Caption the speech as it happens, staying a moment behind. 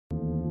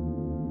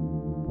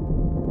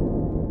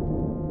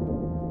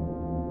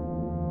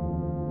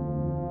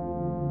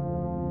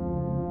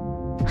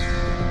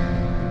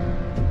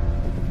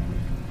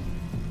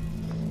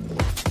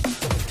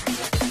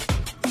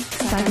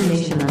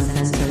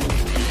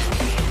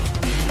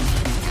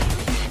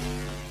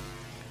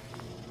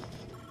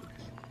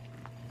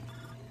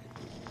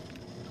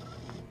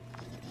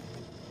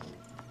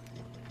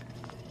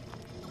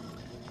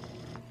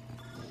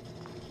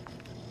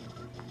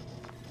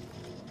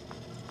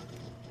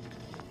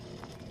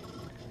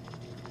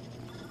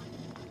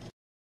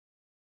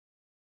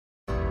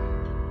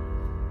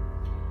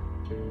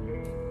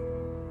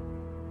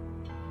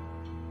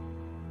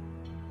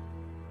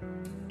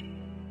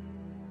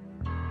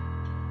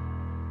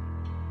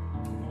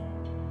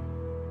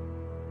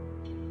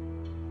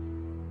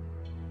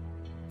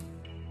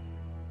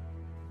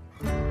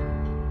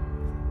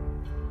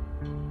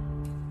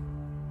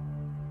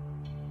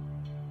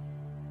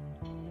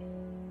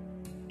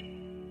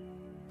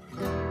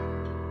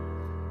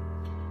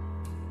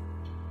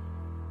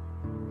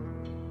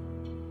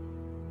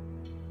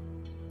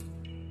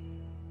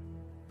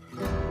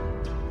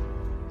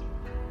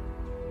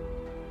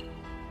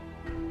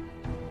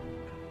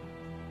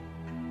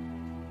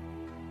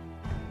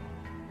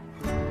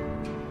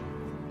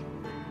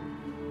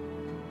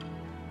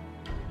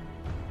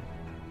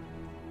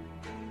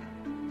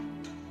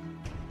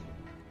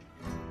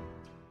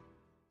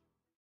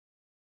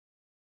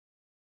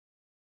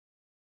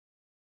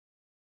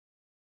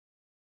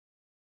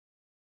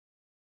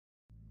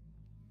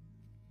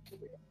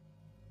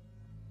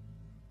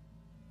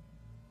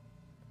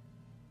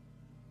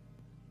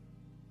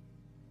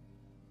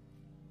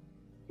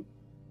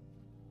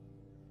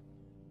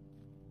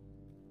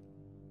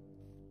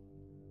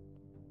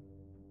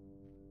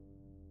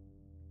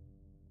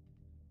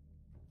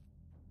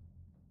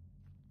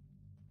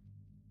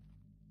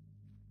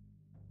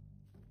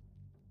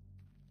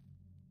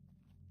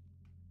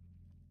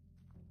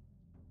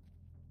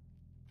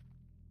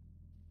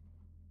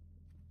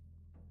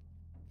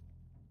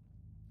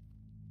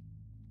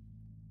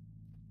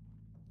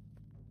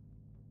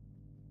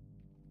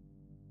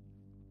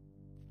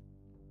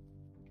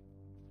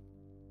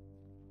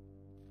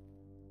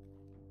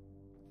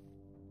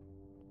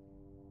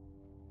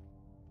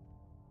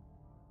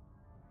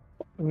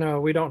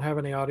No, we don't have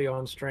any audio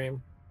on stream.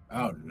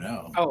 Oh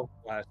no. Oh,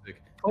 Classic.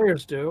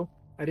 players do.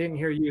 I didn't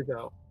hear you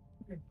though.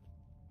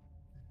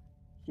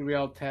 Should we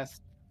all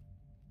test?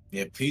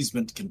 The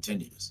appeasement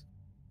continues.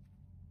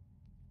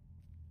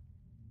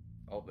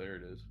 Oh, there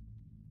it is.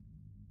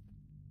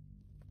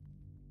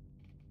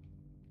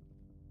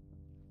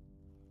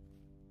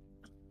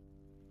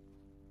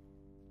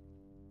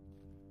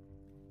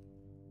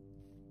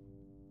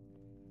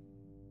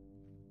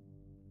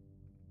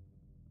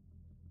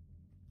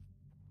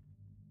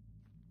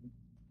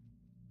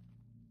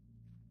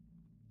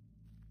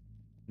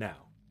 Now.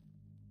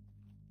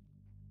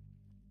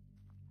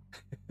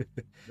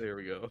 There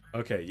we go.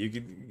 Okay, you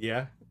can,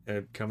 yeah,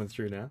 coming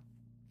through now.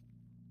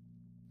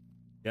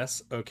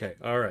 Yes. Okay.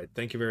 All right.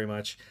 Thank you very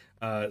much.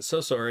 So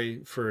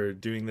sorry for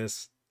doing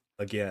this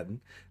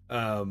again.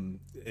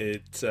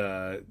 It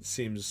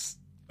seems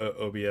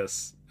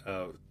OBS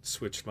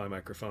switched my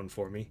microphone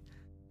for me,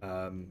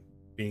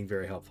 being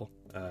very helpful.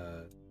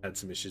 Had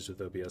some issues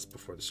with OBS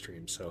before the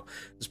stream, so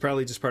it's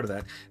probably just part of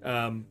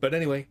that. But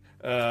anyway,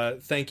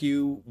 thank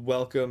you.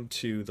 Welcome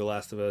to The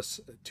Last of Us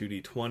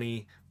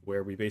 2D20,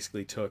 where we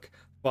basically took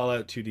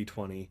Fallout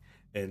 2D20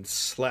 and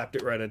slapped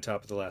it right on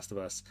top of The Last of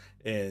Us,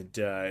 and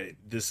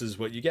this is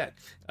what you get,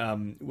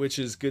 which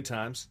is good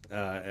times.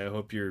 I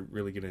hope you're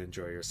really going to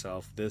enjoy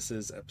yourself. This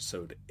is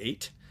episode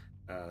 8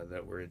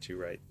 that we're into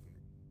right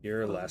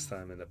here. Last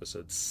time in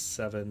episode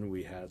 7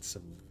 we had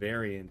some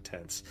very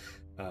intense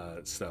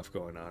stuff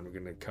going on. We're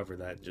going to cover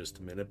that in just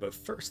a minute, but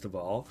first of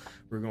all,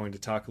 we're going to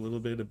talk a little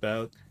bit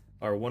about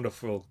our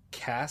wonderful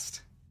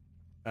cast,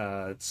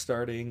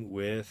 starting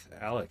with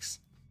Alex.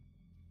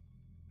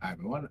 Hi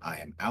everyone, I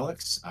am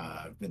Alex.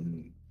 I've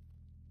been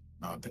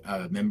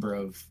a member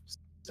of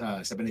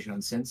Seven Nation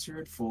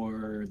Uncensored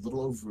for a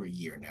little over a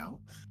year now.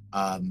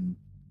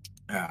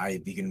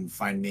 You can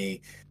find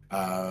me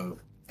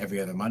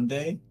every other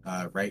Monday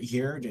right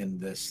here in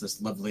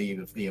this lovely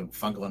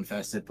fungal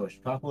infested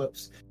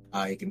post-apocalypse.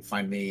 You can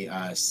find me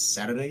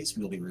Saturdays.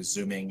 We'll be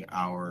resuming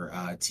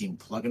our team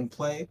plug and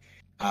play.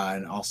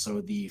 And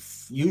also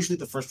usually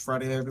the first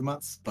Friday of every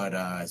month, but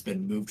it's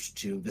been moved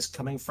to this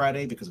coming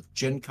Friday because of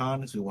Gen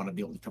Con, so we want to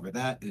be able to cover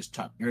that. It is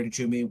Talk Nerdy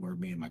to Me, where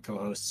me and my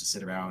co-hosts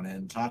sit around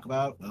and talk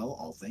about, well,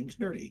 all things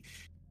nerdy.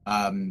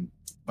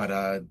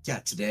 Yeah,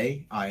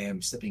 today I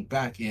am stepping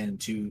back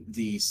into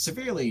the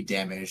severely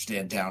damaged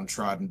and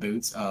downtrodden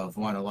boots of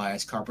one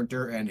Elias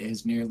Carpenter and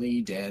his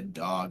nearly dead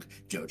dog,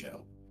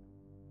 Jojo.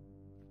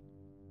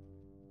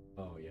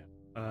 Oh,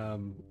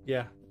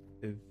 yeah.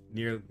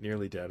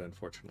 Nearly dead,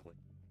 unfortunately.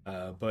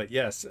 But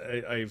yes,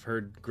 I've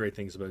heard great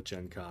things about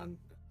Gen Con.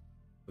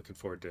 Looking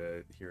forward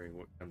to hearing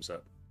what comes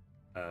up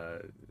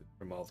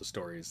from all the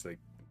stories that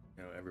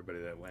everybody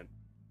that went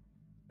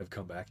have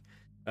come back.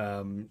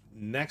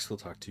 Next, we'll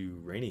talk to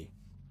Rainey.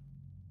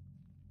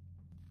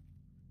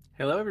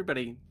 Hello,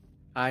 everybody.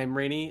 I'm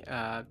Rainey.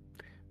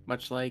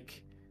 Much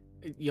like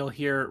you'll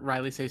hear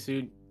Riley say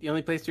soon, the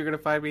only place you're going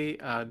to find me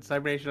on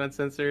Cyber Nation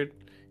Uncensored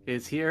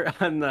is here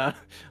on the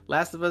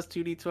Last of Us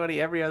 2D20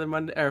 every other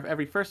Monday, or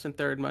every first and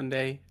third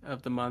Monday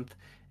of the month,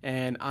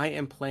 and I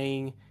am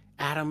playing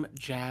Adam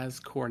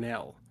Jazz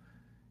Cornell.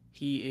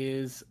 He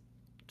is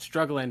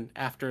struggling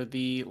after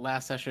the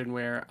last session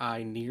where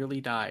I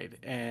nearly died,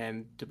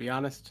 and to be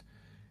honest,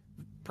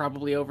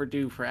 probably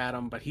overdue for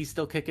Adam, but he's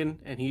still kicking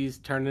and he's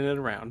turning it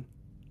around.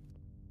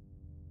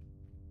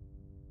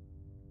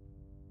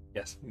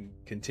 Yes,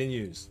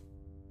 continues.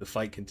 The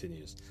fight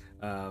continues.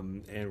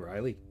 And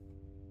Riley.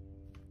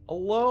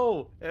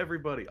 Hello,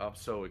 everybody. I'm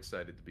so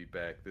excited to be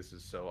back. This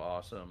is so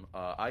awesome.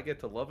 I get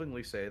to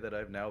lovingly say that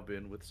I've now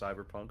been with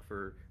Cyber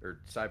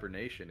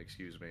Nation,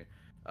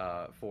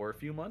 for a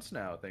few months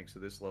now, thanks to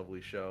this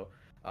lovely show.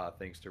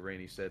 Thanks to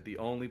Rainey said, the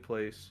only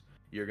place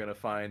you're going to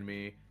find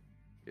me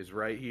is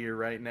right here,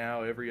 right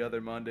now, every other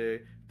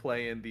Monday,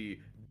 playing the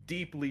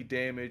deeply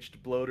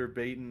damaged, bloater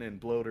baiting and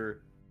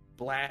bloater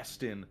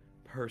blasting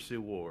Percy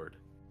Ward.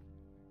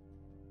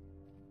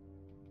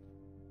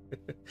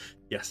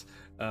 Yes,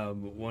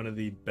 one of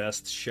the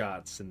best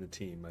shots in the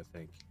team, I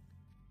think.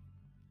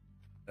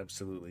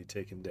 Absolutely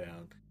taken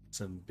down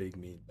some big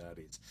mean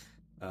baddies.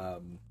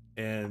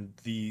 And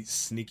the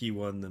sneaky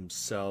one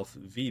themselves,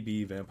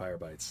 VB Vampire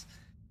Bites.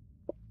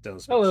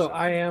 Hello,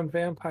 I am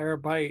Vampire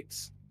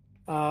Bites.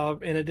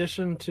 In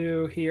addition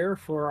to here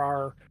for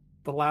our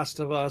The Last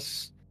of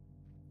Us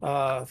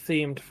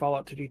themed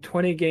Fallout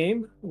 2D20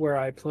 game where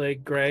I play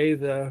Gray,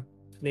 the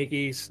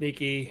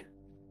sneaky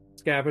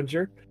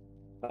scavenger.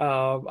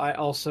 I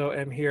also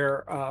am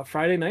here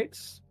Friday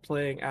nights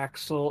playing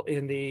Axel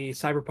in the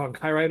Cyberpunk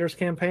High Riders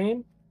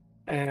campaign.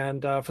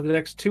 And for the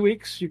next 2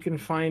 weeks, you can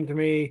find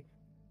me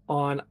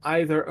on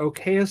either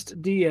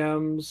Okayest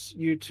DM's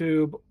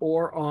YouTube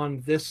or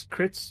on This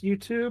Crits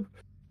YouTube,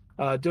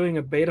 doing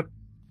a beta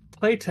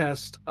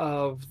playtest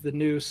of the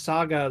new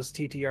Sagas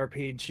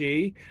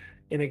TTRPG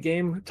in a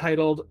game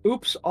titled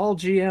Oops, All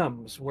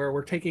GMs, where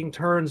we're taking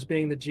turns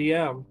being the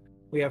GM.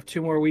 We have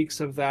 2 more weeks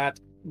of that.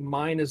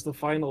 Mine is the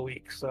final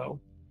week, so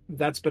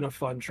that's been a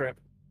fun trip.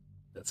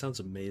 That sounds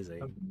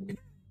amazing.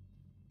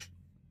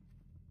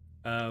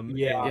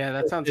 Yeah. Yeah,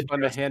 that sounds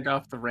fun to hand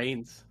off the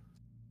reins.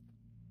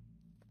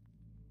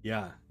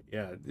 Yeah,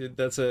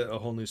 that's a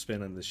whole new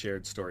spin on the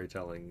shared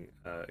storytelling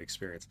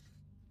experience.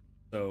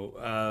 So,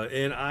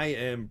 and I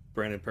am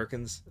Brandon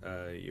Perkins,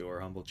 your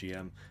humble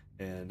GM,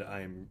 and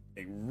I'm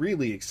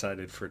really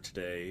excited for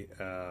today.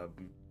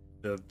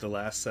 The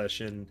last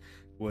session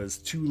was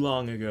too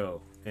long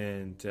ago,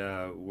 and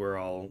we're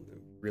all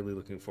really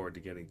looking forward to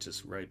getting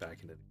just right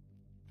back into it.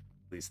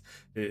 At least,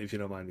 if you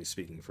don't mind me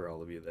speaking for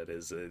all of you, that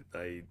is,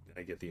 I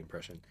get the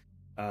impression,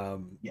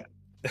 Yeah.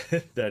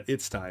 that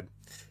it's time.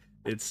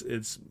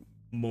 It's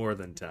more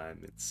than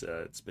time.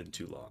 It's been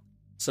too long.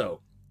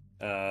 So,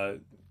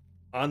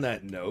 on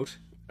that note,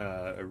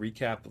 a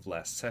recap of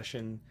last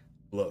session.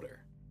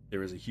 Bloater. There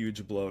was a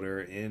huge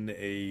bloater in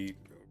a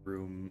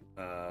room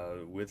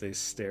with a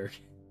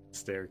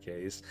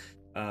staircase.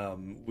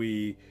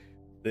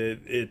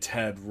 It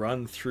had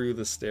run through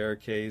the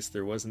staircase.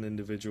 There was an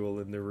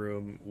individual in the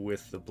room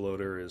with the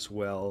bloater as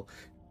well,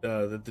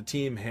 that the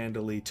team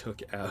handily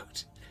took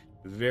out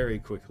very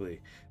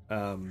quickly.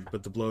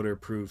 But the bloater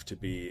proved to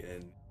be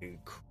an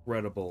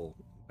incredible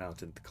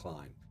mountain to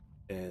climb,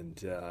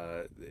 and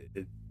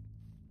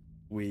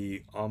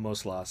we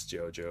almost lost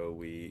Jojo.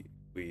 We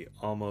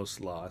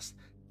almost lost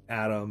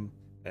Adam.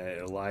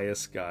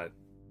 Elias got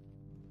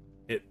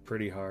hit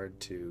pretty hard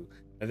too.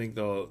 I think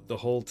the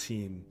whole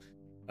team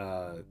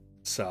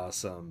saw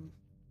some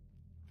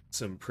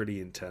pretty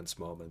intense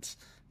moments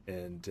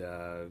and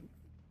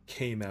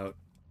came out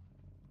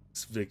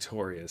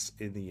victorious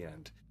in the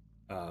end.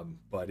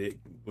 But it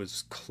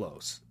was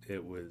close.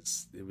 It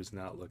was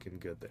not looking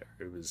good there.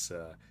 It was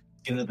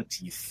Skin of the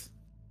teeth.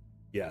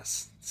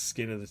 Yes,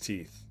 skin of the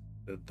teeth.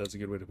 That's a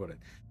good way to put it.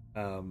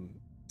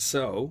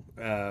 So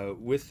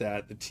with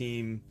that, the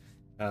team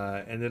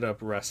ended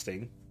up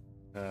resting,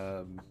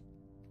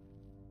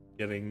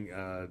 getting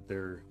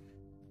their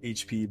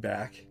HP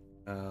back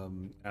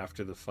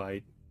after the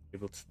fight,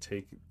 able to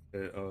take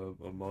a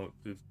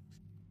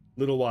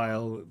little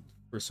while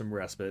for some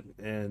respite,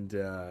 and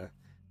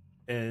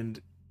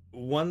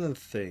one of the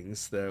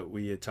things that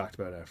we had talked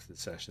about after the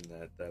session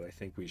that I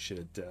think we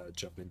should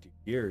jump into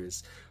here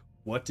is,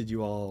 what did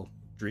you all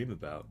dream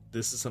about?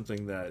 This is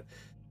something that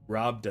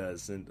Rob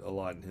does a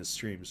lot in his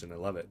streams, and I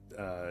love it.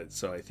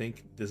 So I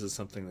think this is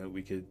something that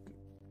we could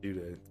do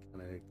to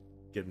kind of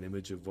get an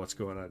image of what's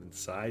going on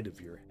inside of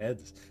your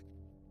heads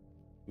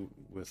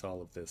with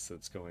all of this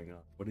that's going on.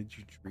 What did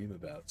you dream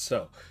about?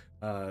 So,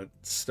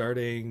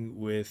 starting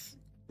with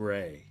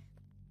Gray.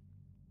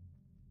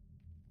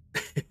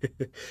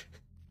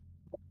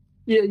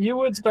 Yeah, you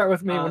would start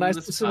with me when I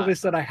The specifically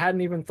spot. said I hadn't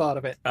even thought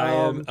of it. I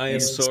am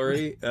Yes.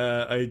 sorry.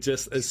 I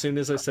just, as soon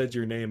as I said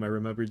your name, I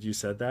remembered you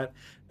said that.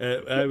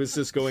 I was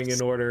just going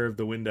in order of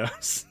the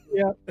windows.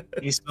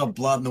 You smell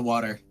blood in the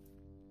water.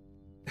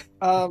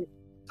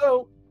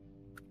 So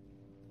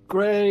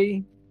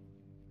Gray,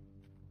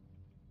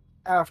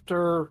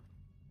 after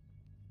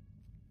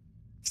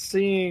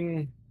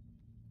seeing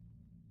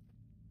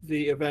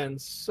the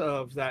events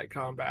of that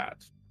combat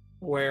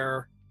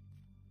where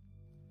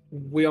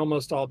we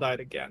almost all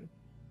died again,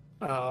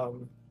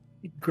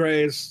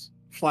 Gray's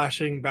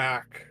flashing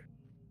back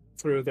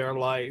through their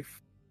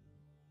life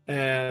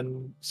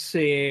and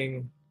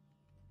seeing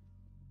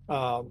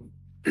the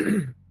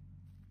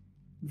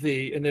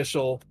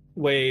initial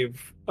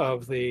wave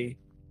of the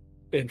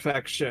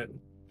infection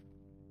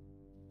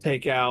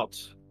take out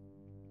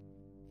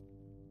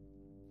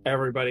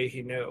everybody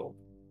he knew.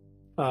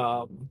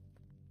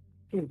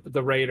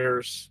 The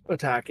raiders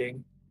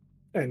attacking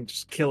and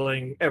just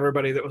killing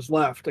everybody that was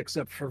left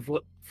except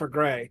for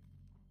Gray.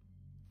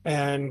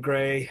 And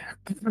Gray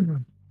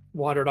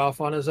wandered off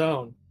on his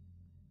own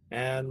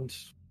and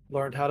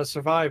learned how to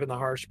survive in the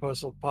harsh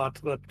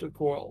post-apocalyptic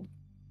world.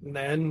 And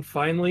then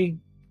finally,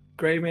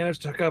 Gray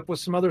managed to hook up with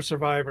some other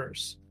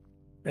survivors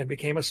and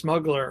became a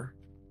smuggler,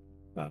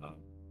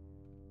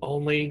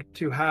 only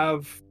to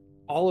have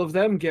all of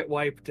them get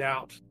wiped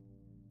out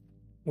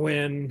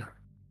when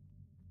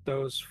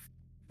those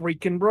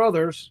freaking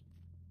brothers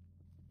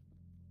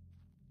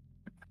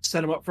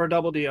set him up for a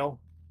double deal,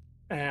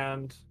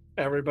 and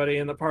everybody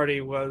in the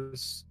party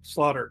was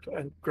slaughtered,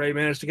 and Gray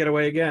managed to get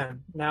away again.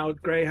 Now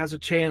Gray has a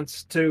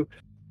chance to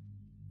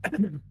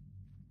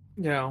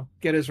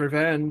get his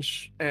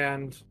revenge,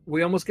 and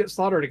we almost get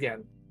slaughtered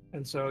again.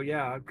 And so,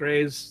 yeah,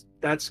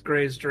 that's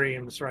Gray's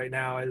dreams right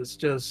now, is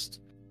just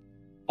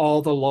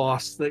all the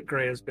loss that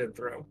Gray has been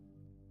through.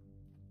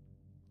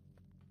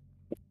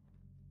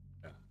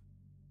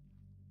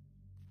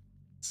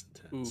 It's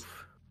intense.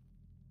 Oof.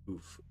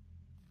 Oof.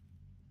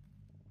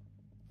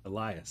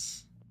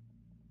 Elias.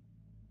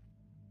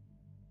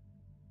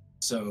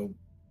 So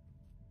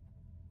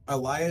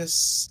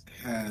Elias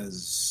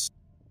has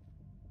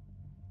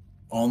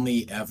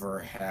only ever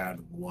had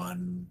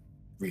one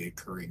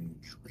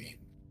reoccurring dream.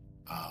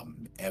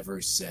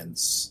 Ever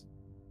since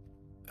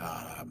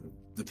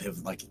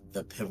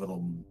the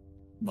pivotal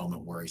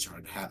moment where he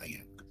started having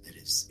it. It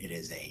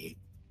is a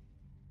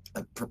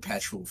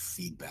perpetual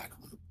feedback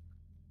loop.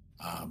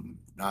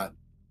 Not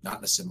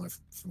dissimilar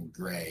from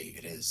Gray.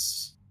 It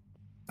is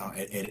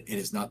it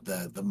is not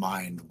the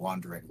mind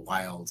wandering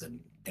wild and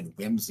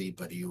whimsy,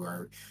 but you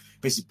are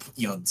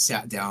basically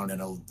sat down in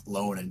a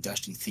lone and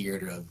dusty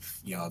theater of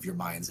your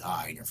mind's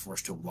eye, and you're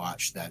forced to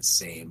watch that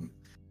same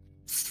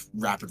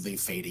rapidly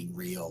fading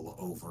reel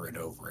over and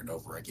over and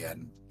over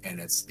again. And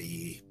it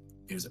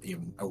was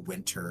a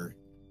winter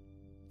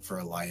for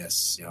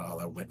Elias,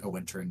 a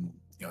winter in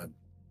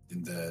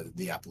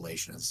the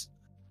Appalachians.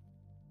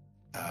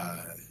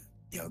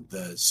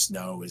 The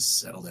snow is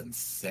settled in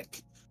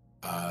thick.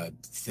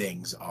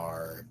 Things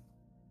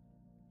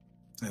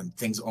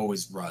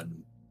always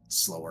run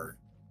slower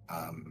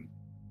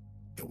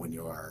when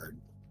you're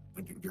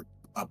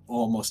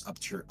almost up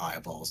to your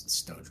eyeballs in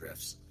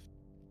snowdrifts.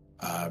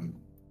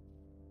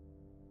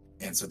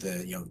 And so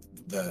when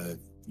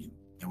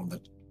the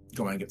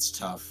going gets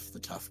tough, the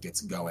tough gets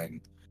going,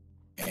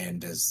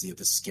 and as the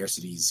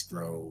scarcities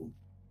grow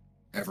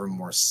ever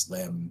more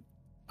slim,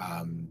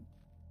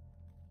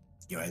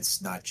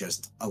 it's not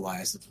just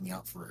Elias looking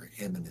out for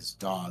him and his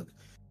dog,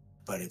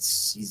 but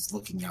he's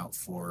looking out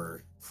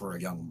for a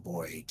young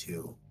boy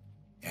too.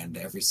 And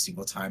every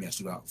single time he has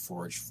to go out and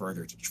forage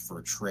further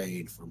for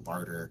trade, for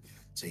barter,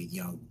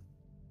 to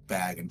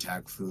bag and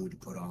tag food to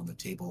put on the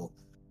table,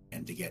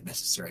 and to get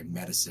necessary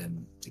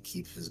medicine to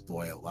keep his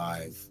boy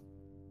alive.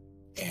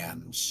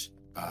 And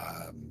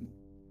that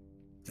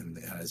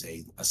is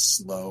a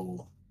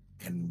slow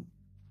and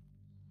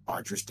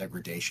arduous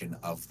degradation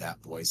of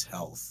that boy's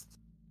health.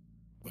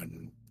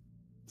 When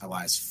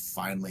Elias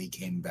finally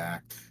came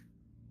back,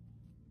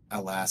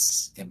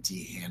 alas,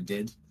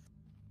 empty-handed,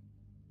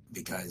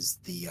 because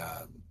the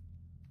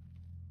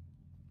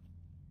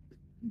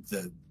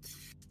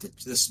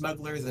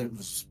smuggler that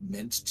was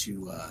meant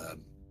to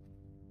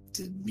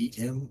meet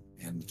him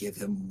and give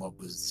him what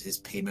was his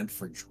payment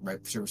for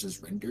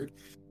services rendered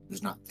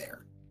was not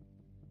there.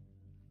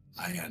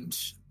 And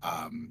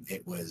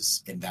it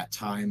was in that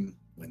time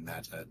when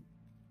that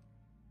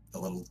a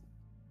little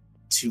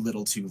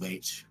too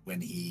late, when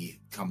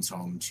he comes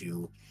home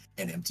to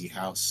an empty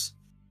house,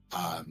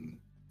 and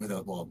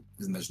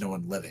there's no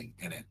one living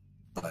in it,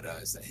 but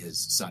is that his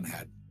son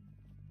had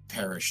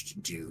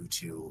perished due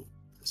to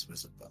this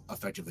was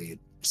effectively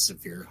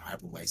severe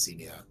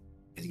hypoglycemia.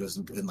 And he goes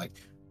and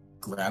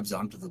grabs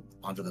onto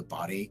the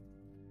body,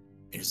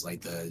 and it's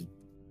like the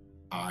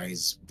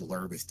eyes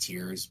blur with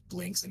tears,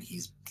 blinks, and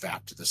he's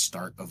back to the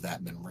start of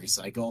that memory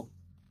cycle.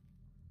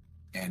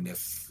 And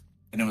if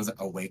anyone's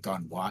awake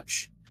on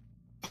watch,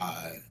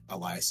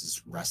 Elias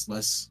is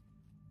restless,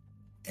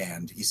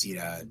 and you see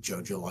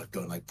Jojo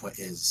go and put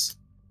lay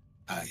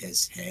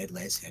his head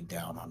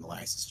down on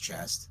Elias's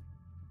chest.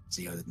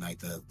 So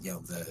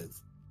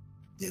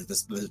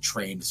the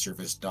trained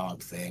service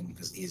dog thing,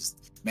 because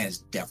man is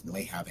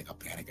definitely having a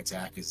panic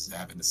attack. He's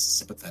having a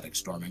sympathetic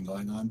storming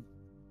going on.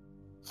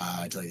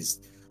 Until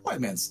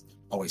man's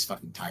always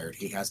fucking tired.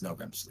 He has no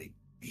REM sleep.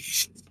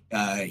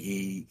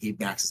 He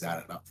maxes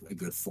out at a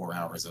good 4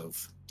 hours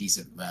of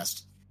decent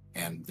rest,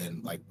 and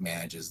then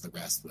manages the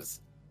rest with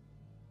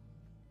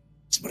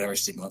whatever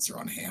stimulants are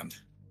on hand.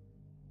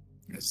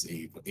 As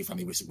he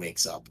finally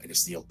wakes up, and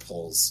just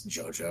pulls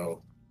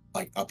Jojo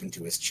up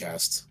into his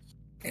chest,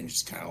 and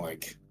just kind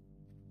of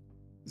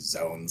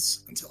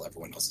zones until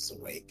everyone else is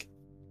awake.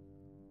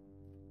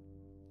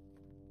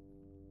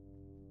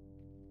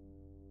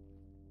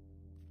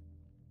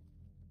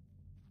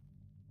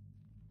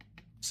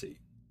 See.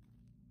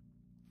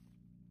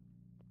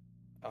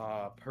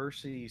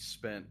 Percy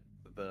spent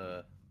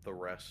the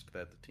rest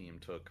that the team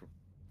took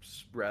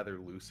rather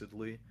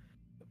lucidly,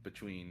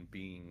 between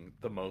being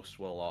the most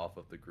well off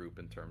of the group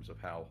in terms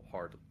of how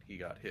hard he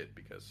got hit,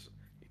 because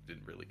he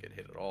didn't really get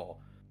hit at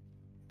all,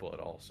 but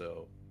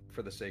also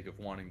for the sake of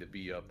wanting to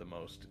be up the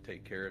most to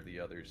take care of the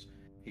others.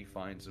 He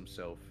finds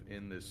himself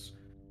in this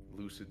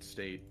lucid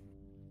state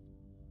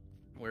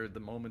where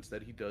the moments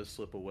that he does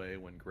slip away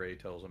when Gray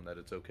tells him that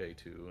it's okay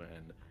to,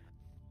 and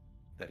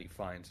that he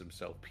finds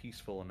himself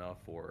peaceful enough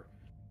or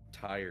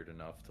tired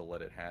enough to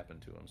let it happen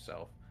to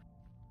himself,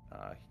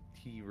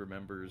 he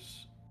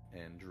remembers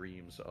and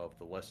dreams of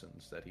the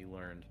lessons that he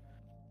learned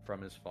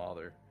from his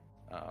father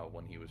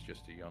when he was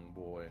just a young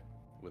boy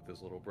with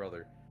his little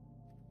brother.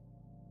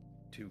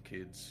 Two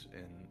kids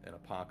in an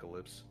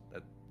apocalypse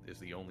that is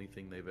the only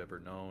thing they've ever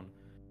known.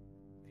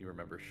 He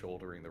remembers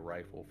shouldering the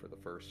rifle for the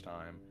first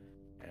time,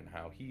 and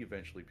how he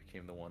eventually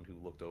became the one who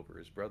looked over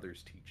his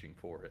brother's teaching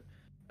for it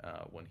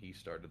when he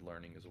started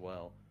learning as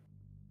well.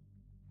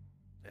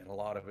 And a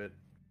lot of it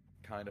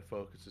kind of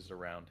focuses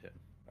around him,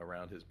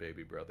 around his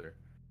baby brother.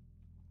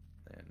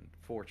 And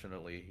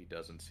fortunately, he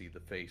doesn't see the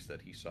face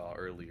that he saw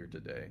earlier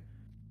today,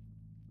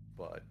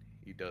 but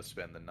he does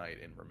spend the night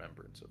in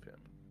remembrance of him.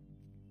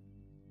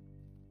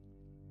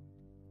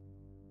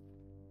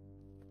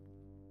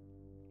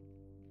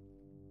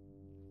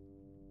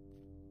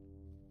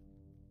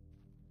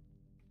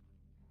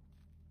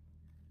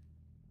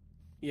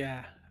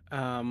 Yeah.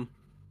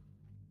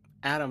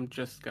 Adam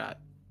just got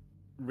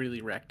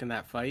really wrecked in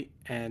that fight,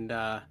 and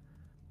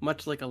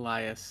much like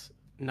Elias,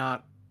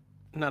 not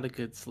a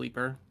good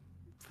sleeper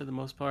for the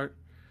most part.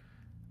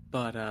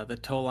 But the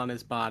toll on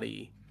his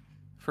body,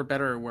 for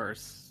better or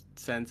worse,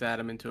 sends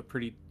Adam into a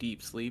pretty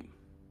deep sleep.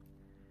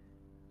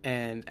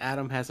 And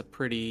Adam has a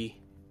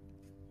pretty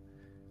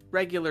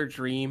regular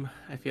dream.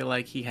 I feel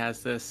like he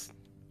has this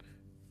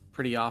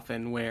pretty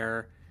often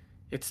where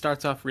it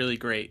starts off really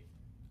great.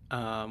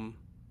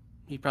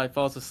 He probably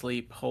falls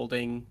asleep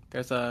holding,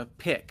 there's a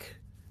pick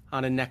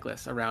on a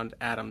necklace around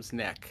Adam's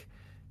neck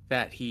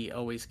that he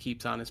always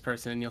keeps on his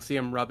person, and you'll see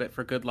him rub it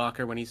for good luck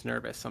or when he's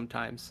nervous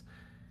sometimes.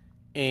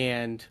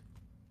 And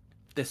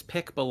this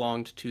pick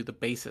belonged to the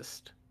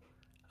bassist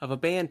of a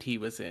band he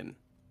was in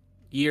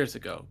years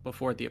ago,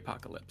 before the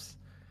apocalypse.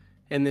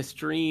 And this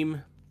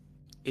dream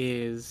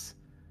is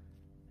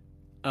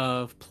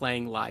of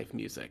playing live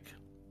music.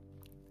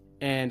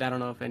 And I don't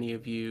know if any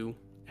of you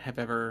have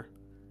ever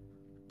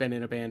been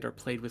in a band or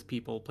played with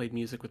people, played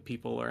music with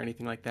people or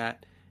anything like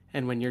that.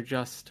 And when you're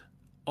just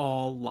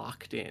all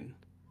locked in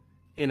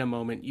a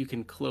moment, you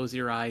can close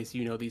your eyes,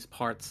 you know these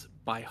parts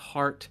by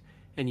heart,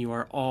 and you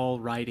are all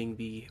riding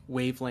the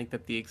wavelength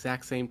at the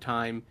exact same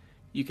time.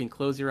 You can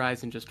close your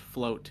eyes and just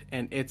float,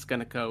 and it's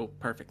gonna go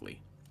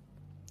perfectly.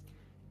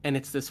 And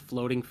it's this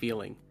floating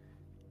feeling,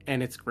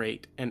 and it's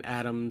great. And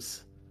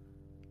Adam's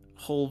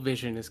whole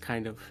vision is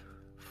kind of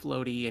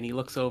floaty, and he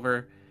looks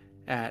over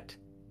at,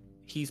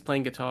 he's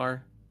playing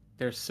guitar,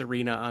 there's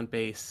Serena on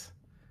bass,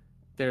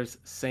 there's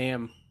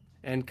Sam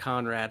and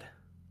Conrad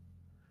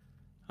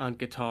on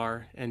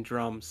guitar and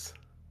drums.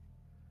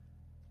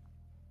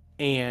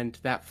 And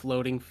that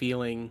floating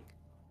feeling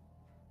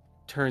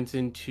turns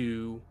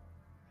into,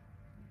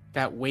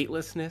 that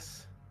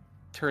weightlessness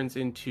turns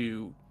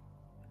into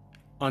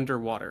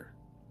underwater,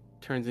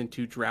 turns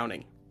into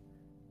drowning.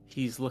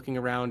 He's looking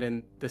around,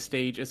 and the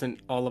stage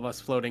isn't all of us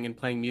floating and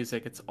playing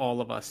music, it's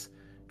all of us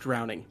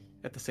drowning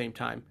at the same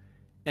time.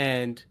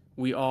 And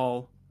we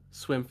all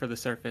swim for the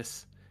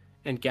surface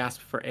and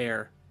gasp for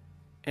air.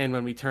 And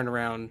when we turn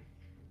around,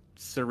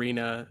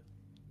 Serena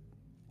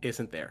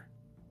isn't there.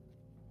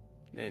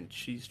 And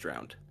she's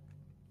drowned.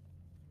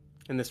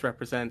 And this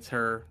represents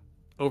her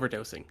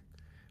overdosing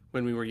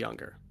when we were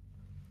younger.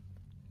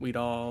 We'd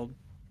all,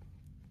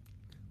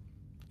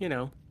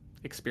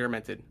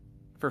 experimented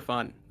for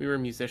fun. We were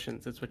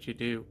musicians, that's what you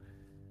do.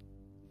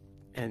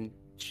 And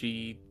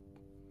she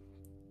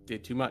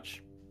did too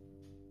much.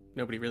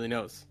 Nobody really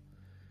knows.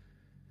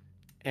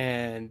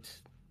 And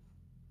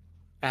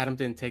Adam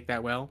didn't take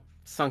that well,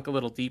 sunk a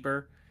little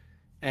deeper,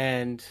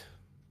 and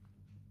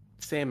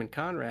Sam and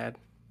Conrad,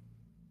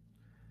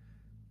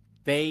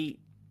 they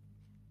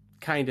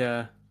kind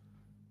of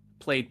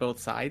played both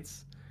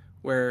sides,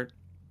 where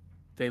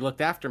they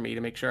looked after me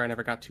to make sure I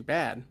never got too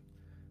bad,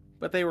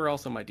 but they were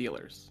also my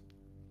dealers.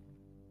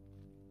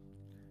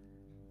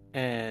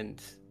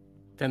 And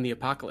then the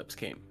apocalypse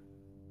came.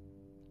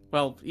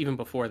 Well, even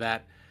before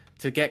that,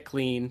 to get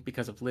clean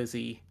because of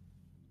Lizzie,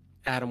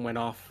 Adam went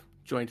off,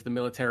 joined the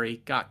military,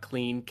 got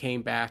clean,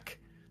 came back.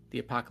 The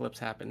apocalypse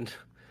happened.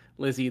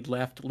 Lizzie had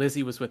left.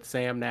 Lizzie was with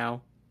Sam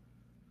now.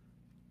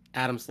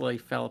 Adam's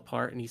life fell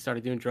apart, and he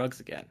started doing drugs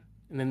again.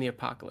 And then the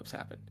apocalypse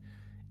happened.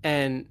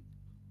 And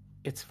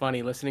it's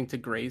funny, listening to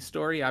Gray's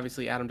story,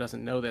 obviously Adam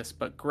doesn't know this,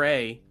 but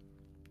Gray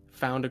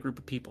found a group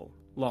of people,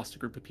 lost a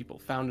group of people,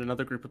 found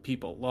another group of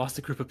people, lost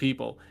a group of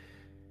people.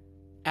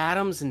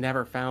 Adam's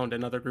never found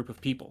another group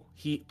of people.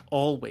 He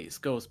always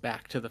goes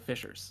back to the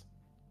Fishers,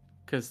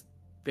 because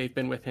they've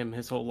been with him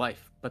his whole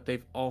life, but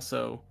they've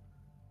also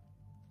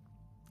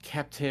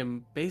kept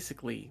him,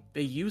 basically,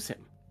 they use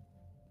him,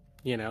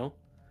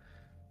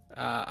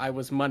 I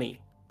was money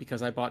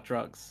because I bought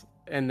drugs,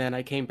 and then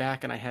I came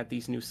back and I had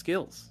these new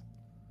skills.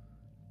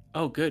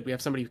 Oh, good, we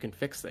have somebody who can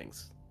fix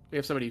things. We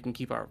have somebody who can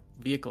keep our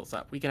vehicles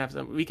up. We can have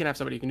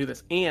somebody who can do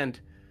this, and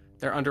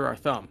they're under our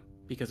thumb,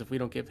 because if we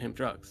don't give him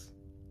drugs,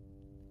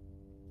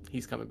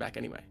 he's coming back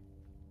anyway.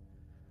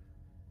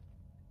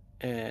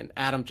 And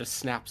Adam just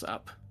snaps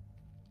up,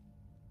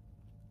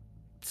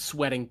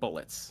 sweating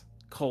bullets,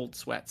 cold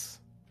sweats,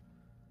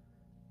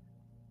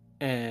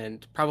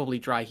 and probably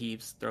dry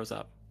heaves, throws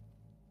up,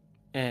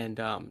 and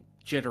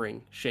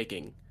jittering,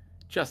 shaking,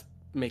 just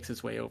makes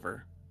his way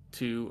over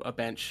to a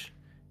bench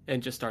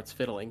and just starts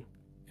fiddling.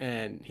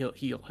 And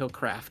he'll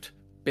craft,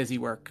 busy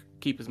work,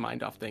 keep his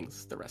mind off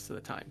things the rest of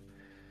the time,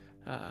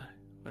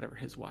 whatever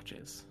his watch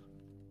is.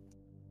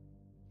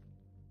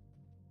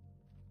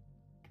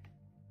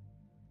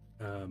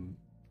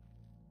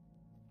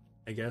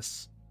 I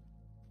guess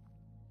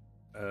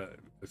a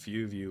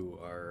few of you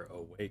are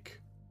awake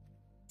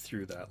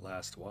through that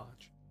last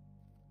watch,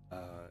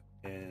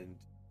 and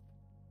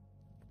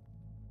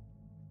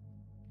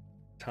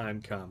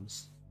time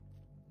comes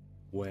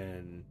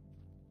when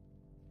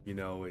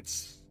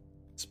it's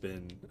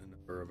been a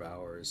number of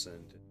hours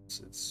and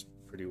it's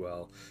pretty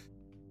well.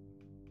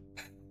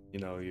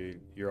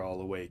 You're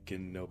all awake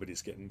and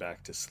nobody's getting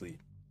back to sleep.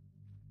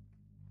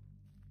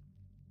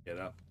 Get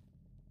up.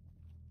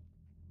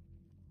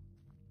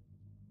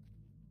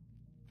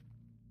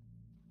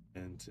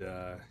 And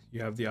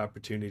you have the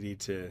opportunity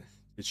to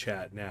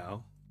chat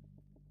now.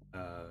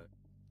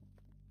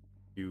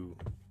 You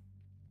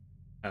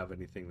have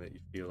anything that you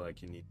feel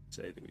like you need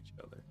to say to each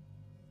other?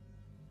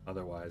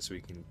 Otherwise,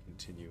 we can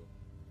continue.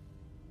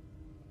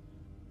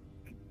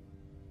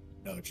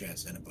 No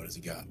chance anybody's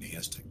got any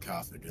instant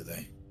coffee, do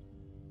they?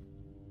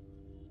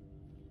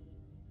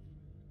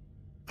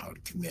 I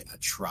would commit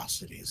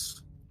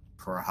atrocities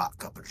for a hot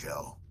cup of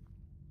joe.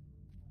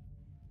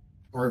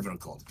 Or even a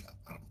cold cup.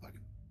 I don't know if I can.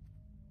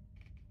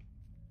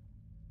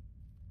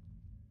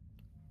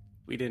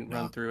 We didn't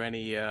run through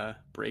any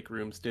break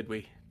rooms, did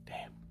we?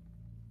 Damn.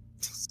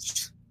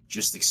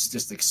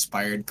 Just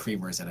expired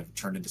creamers that have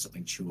turned into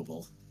something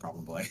chewable,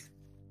 probably.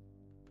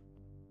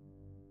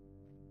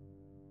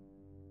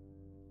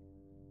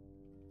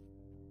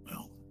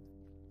 Well,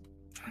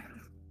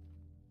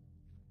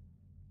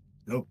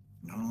 nope,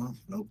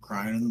 no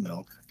crying in the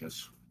milk. I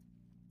guess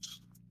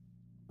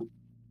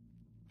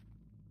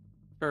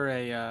For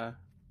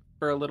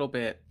a little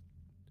bit,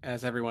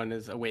 as everyone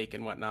is awake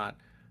and whatnot,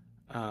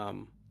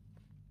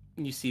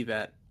 you see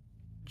that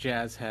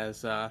Jazz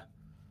has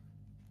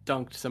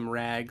dunked some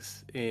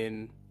rags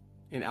in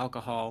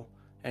alcohol,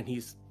 and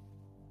he's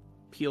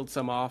peeled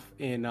some off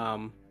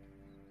in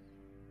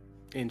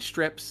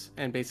strips,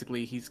 and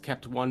basically he's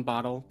kept one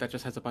bottle that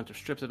just has a bunch of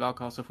strips of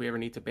alcohol, so if we ever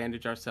need to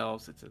bandage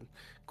ourselves, it's a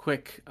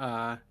quick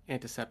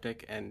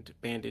antiseptic and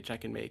bandage I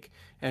can make.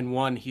 And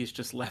one he's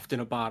just left in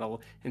a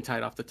bottle and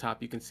tied off the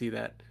top. You can see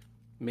that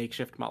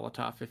makeshift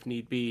Molotov if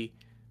need be.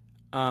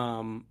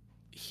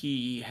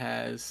 He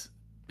has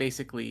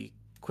basically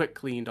quick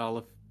cleaned all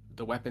of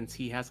the weapons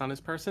he has on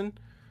his person,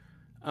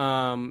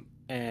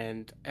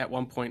 and at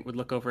one point would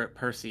look over at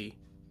Percy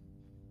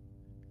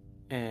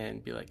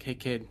and be like, "Hey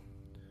kid,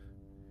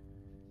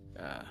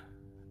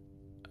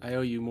 I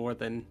owe you more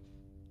than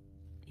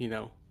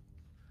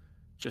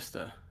just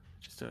a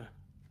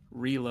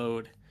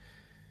reload,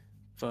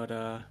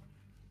 but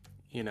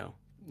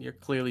you're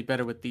clearly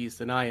better with these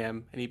than I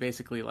am." And he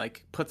basically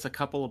like puts a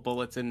couple of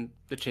bullets in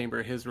the chamber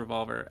of his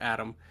revolver at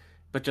him,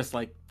 but just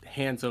like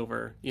hands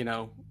over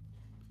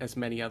as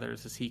many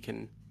others as he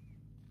can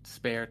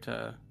spare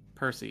to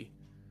Percy,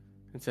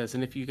 and says,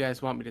 "And if you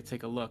guys want me to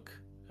take a look,"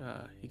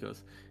 he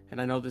goes, "and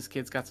I know this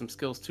kid's got some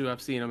skills too,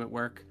 I've seen him at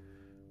work,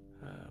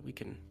 we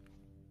can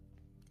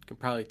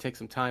probably take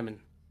some time and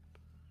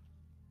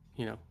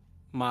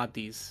mod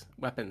these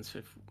weapons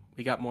if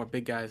we got more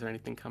big guys or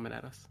anything coming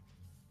at us."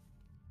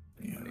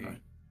 Yeah,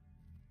 right.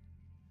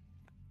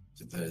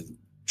 So the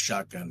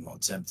shotgun, while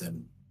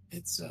tempting,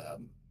 its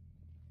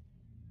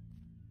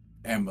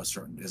ammo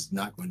certain is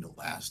not going to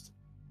last.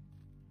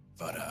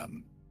 But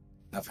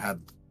I've had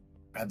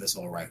this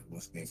all right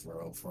with me for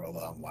a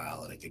long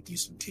while, and I could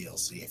use some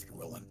TLC if you're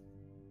willing.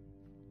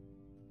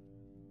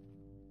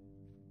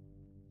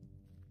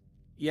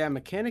 Yeah,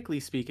 mechanically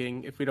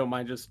speaking, if we don't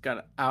mind just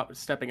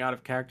stepping out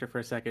of character for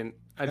a second,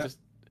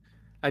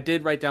 I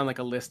did write down like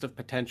a list of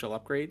potential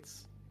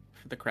upgrades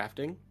for the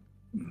crafting.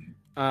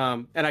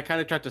 And I kind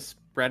of tried to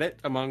spread it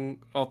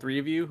among all three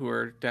of you, who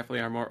are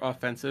definitely our more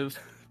offensive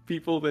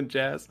people than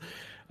Jazz.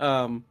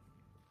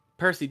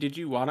 Percy, did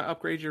you want to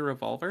upgrade your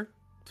revolver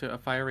to a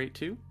fire rate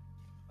 2?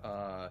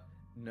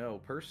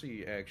 No,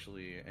 Percy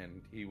actually,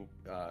 and he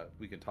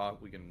we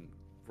can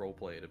role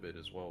play it a bit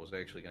as well, was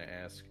actually going to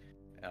ask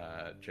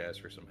Jazz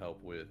for some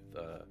help with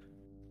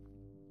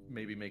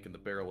maybe making the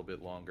barrel a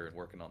bit longer and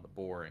working on the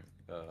boring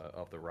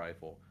of the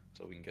rifle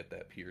so we can get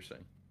that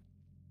piercing.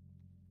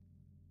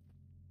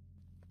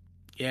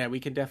 Yeah, we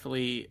can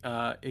definitely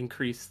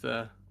increase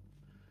the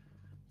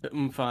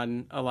oomph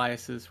on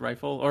Elias's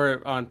rifle,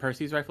 or on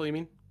Percy's rifle, you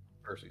mean?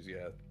 Percy's,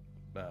 yeah.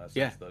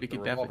 Yeah, we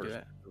could definitely do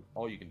that.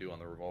 All you can do on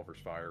the revolver's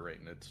fire rate,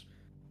 and it's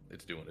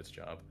doing its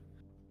job.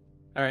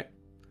 All right.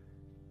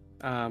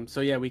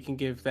 So yeah, we can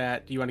give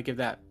that. Do you want to give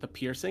that the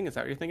piercing? Is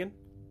that what you're thinking?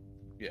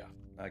 Yeah,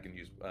 I can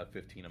use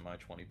 15 of my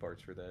 20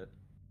 parts for that.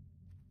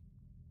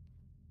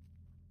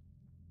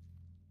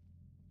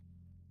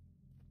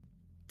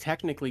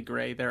 Technically,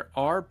 Gray, there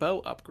are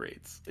bow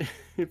upgrades.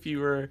 if you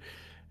were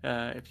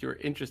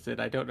interested,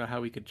 I don't know how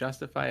we could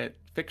justify it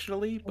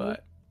fictionally,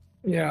 but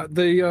yeah,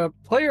 the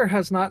player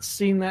has not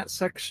seen that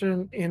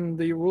section in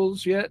the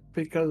rules yet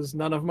because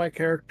none of my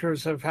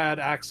characters have had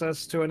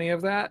access to any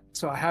of that,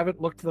 so I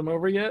haven't looked them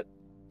over yet.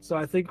 So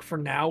I think for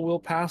now we'll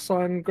pass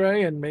on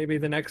Gray, and maybe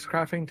the next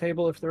crafting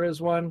table, if there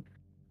is one,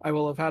 I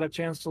will have had a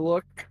chance to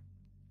look,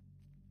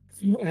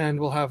 and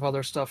we'll have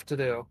other stuff to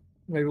do.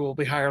 Maybe we'll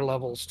be higher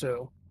levels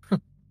too.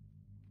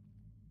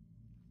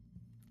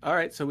 All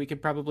right, so we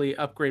could probably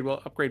upgrade.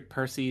 We'll upgrade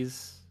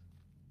Percy's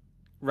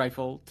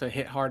rifle to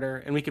hit harder,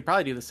 and we could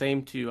probably do the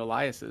same to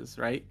Elias's,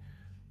 right?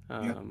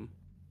 Yep.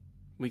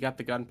 We got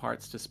the gun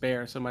parts to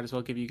spare, so might as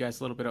well give you guys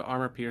a little bit of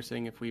armor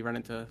piercing if we run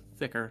into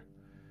thicker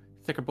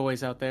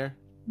boys out there.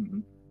 Mm-hmm.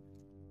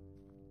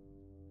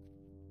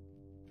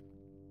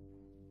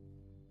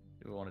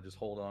 Do we want to just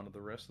hold on to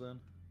the rest then?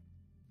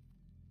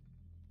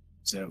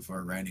 Set up for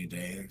a rainy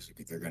day. I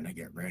think they're gonna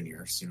get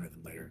rainier sooner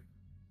than later.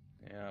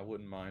 Yeah, I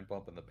wouldn't mind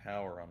bumping the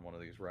power on one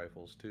of these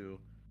rifles too.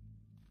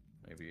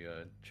 Maybe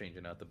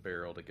changing out the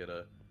barrel to get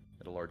a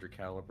larger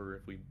caliber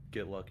if we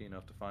get lucky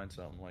enough to find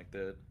something like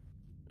that.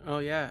 Oh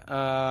yeah.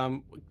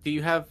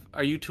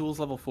 Are you tools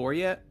level 4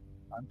 yet?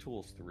 I'm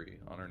tools 3.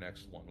 On our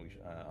next one,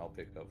 I'll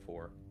pick up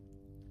 4.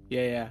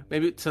 Yeah.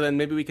 Maybe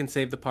we can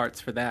save the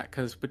parts for that,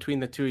 because between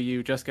the two of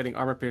you, just getting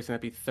armor piercing,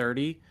 that'd be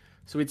 30.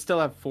 So we'd still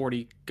have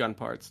 40 gun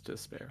parts to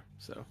spare.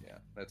 So yeah,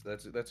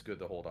 that's good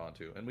to hold on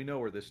to, and we know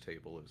where this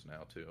table is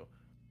now too.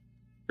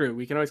 True.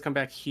 We can always come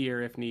back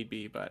here if need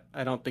be, but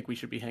I don't think we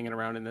should be hanging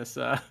around in this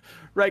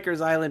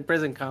Rikers Island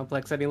prison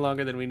complex any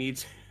longer than we need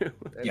to.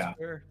 That's Yeah.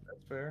 fair.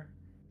 That's fair.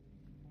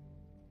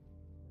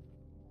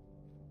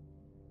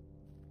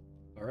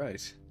 All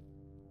right.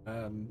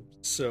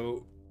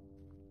 So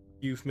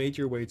you've made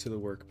your way to the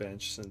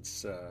workbench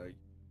since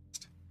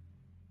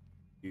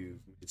you've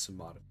made some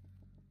modifications.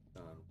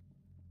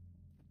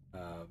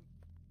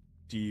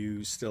 Do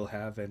you still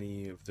have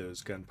any of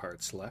those gun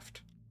parts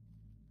left?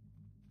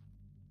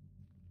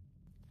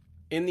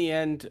 In the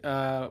end,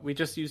 we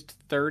just used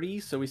 30,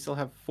 so we still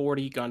have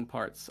 40 gun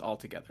parts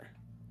altogether.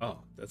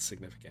 Oh, that's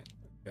significant.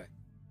 Okay.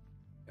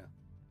 Yeah.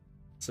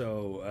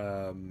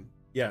 So,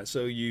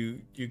 so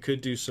you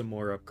could do some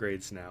more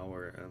upgrades now,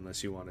 or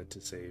unless you wanted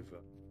to save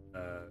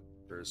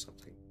for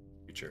something in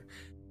the future.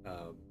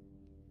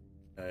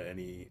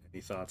 Any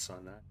thoughts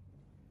on that?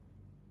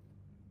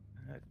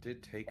 It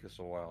did take us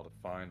a while to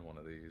find one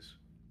of these.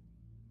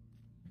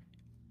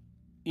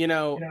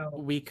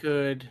 We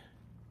could,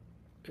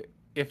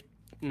 if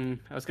I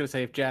was gonna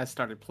say if Jazz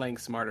started playing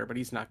smarter, but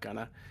he's not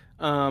gonna.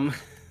 I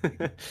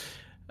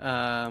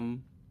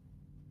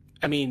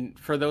mean,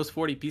 for those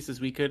 40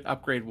 pieces, we could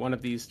upgrade one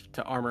of these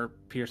to armor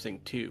piercing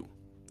 2,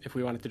 if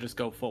we wanted to just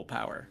go full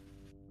power.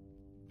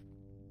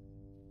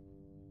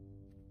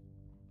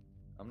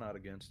 I'm not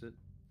against it.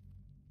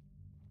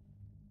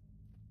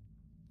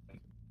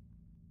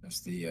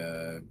 That's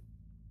the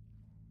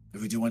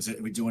if we do want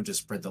to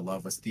spread the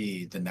love, what's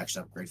the next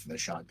upgrade for the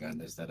shotgun?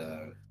 Is that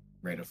a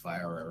rate of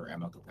fire or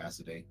ammo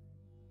capacity?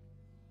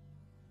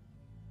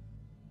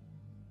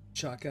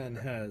 Shotgun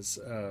has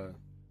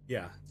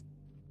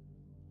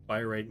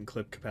fire rate and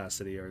clip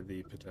capacity are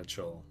the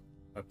potential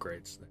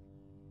upgrades.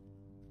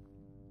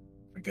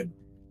 Good.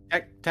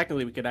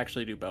 Technically, we could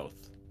actually do both.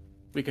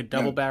 We could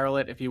double barrel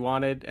it if you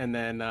wanted, and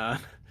then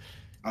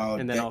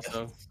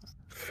also.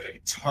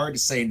 It's hard to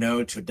say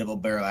no to a double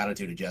barrel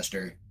attitude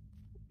adjuster.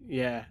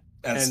 Yeah,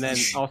 and then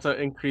also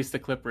increase the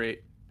clip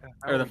rate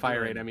or the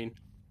fire rate. I mean,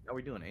 how are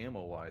we doing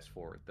ammo wise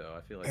for it though?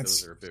 I feel like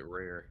those are a bit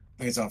rare.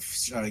 I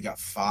think I got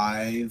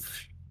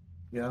 5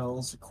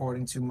 shells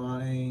according to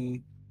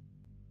my.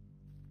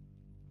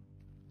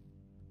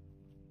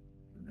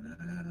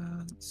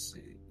 Let's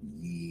see.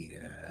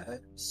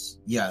 Yes.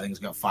 Yeah, I think it's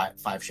got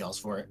five shells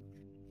for it.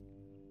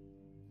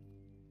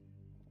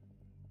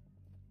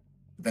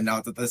 But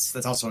now that's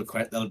also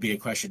that'll be a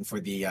question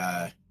for the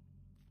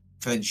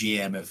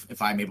GM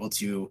if I'm able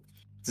to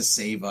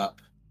save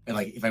up and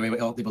if I'm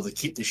able to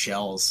keep the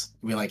shells,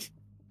 and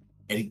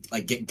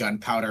get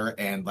gunpowder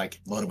and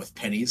load them with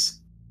pennies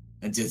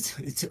and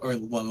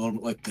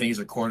or pennies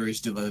or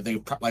quarters to the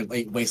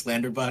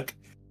Wastelander buck.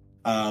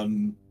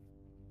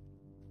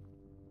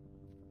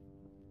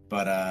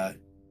 But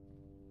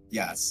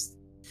yes,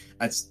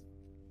 that's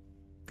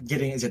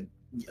getting into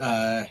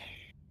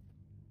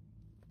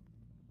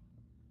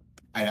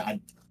I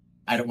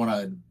don't want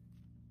to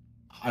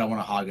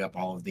hog up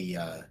all of the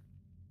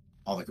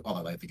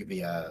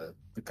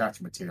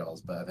crafting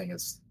materials, but I think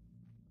it's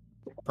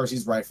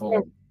Percy's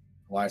rifle,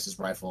 Elias's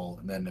rifle,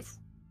 and then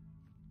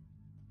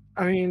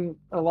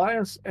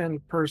Elias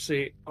and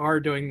Percy are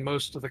doing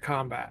most of the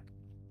combat.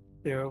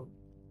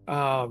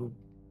 Adam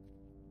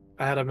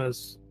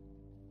has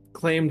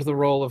claimed the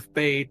role of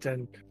bait,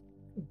 and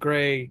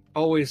Gray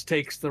always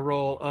takes the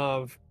role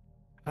of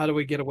how do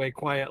we get away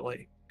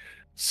quietly.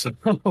 So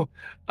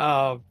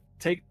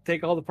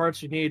take all the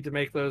parts you need to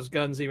make those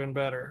guns even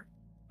better.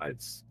 I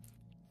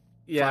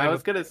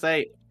was gonna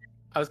say,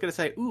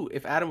 ooh,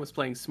 if Adam was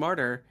playing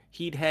smarter,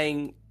 he'd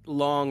hang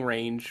long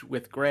range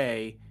with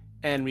Gray,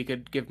 and we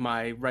could give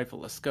my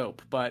rifle a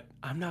scope. But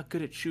I'm not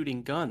good at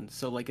shooting guns,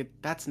 so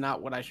that's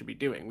not what I should be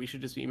doing. We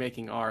should just be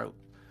making our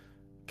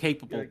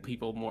capable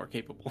people more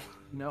capable.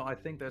 No, I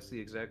think that's the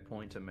exact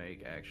point to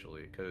make,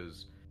 actually,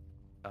 because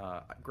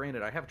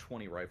granted, I have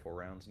 20 rifle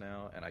rounds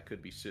now, and I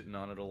could be sitting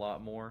on it a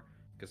lot more,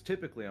 because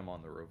typically I'm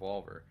on the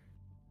revolver.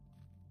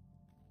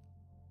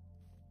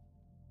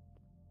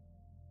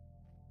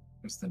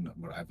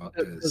 What I've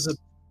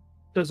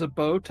Does a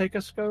bow take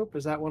a scope?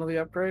 Is that one of the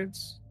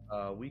upgrades?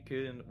 We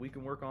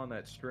can work on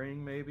that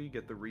string, maybe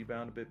get the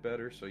rebound a bit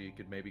better, so you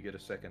could maybe get a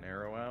second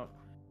arrow out,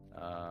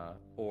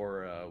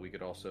 or we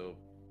could also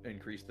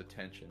increase the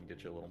tension,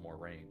 get you a little more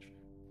range.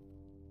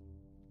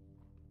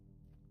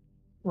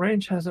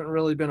 Range hasn't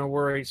really been a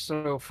worry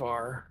so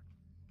far.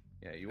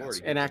 Yeah, you already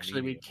And get the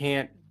actually, we medium.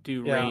 can't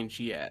do Yeah. range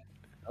yet.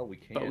 Oh, we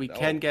can't. But we Oh,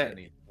 can get.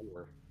 can't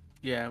anymore.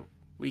 Yeah,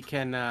 we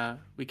can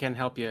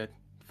help you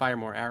fire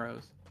more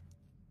arrows.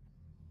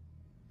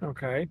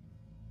 Okay.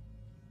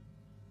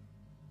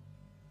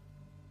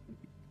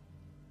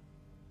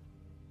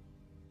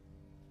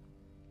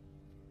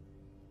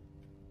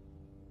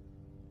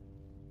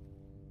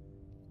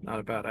 Not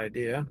a bad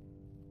idea.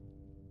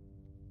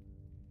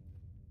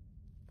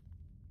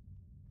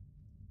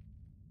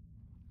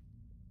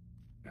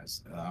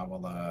 Yes, I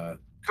will.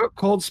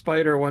 Cold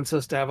Spider wants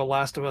us to have a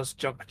Last of Us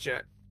jump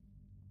jet.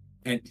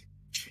 And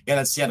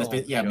that's Oh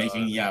my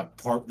making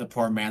God. the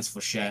poor man's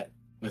flechette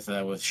with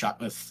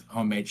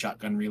homemade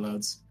shotgun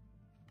reloads.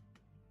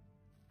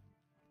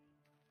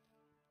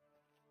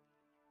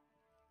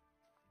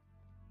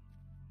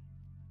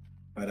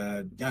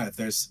 But yeah, if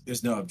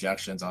there's no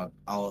objections,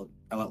 I'll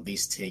at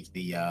least take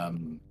the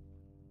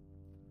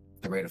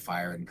rate of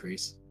fire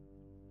increase.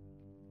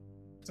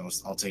 So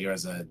I'll take it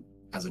as a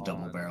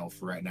double barrel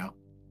for right now.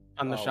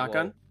 On the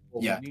shotgun?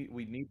 Well, Yeah.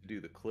 we need to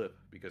do the clip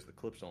because the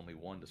clip's only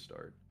one to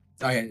start.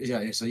 Oh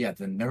yeah. So yeah,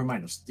 then never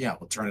mind. Yeah,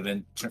 we'll turn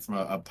it from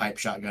a pipe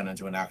shotgun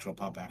into an actual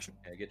pump action.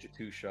 Yeah, get you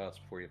 2 shots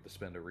before you have to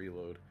spend a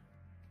reload.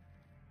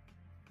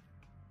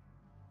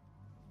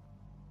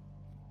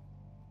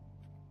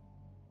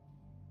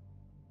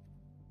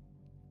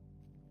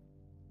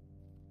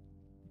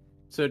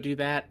 So do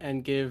that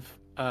and give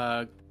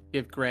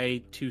Gray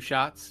 2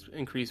 shots,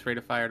 increase rate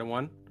of fire to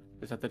 1.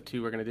 Is that the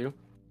 2 we're gonna do?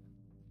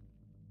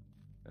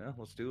 Yeah,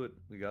 let's do it.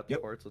 We got the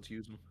parts. Let's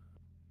use them.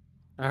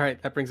 All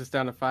right, that brings us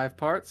down to 5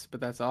 parts,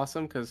 but that's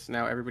awesome because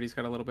now everybody's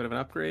got a little bit of an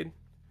upgrade.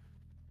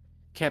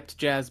 Kept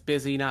Jazz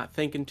busy, not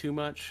thinking too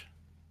much.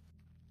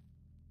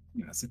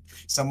 Yes.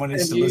 Someone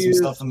needs to lose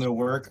himself from their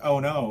work. Oh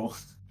no.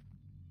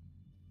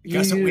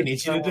 Guess what we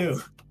need you to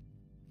do?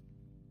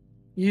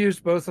 You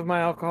used both of my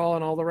alcohol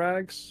and all the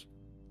rags?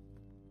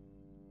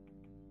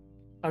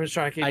 I'm just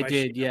trying to keep I my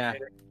did, sheet yeah.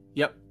 updated.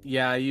 Yep,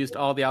 yeah, I used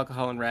all the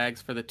alcohol and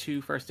rags for the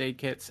 2 first aid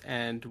kits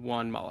and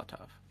 1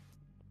 Molotov.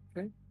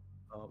 Okay.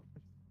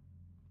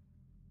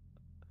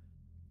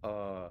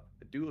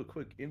 Do a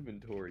quick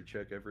inventory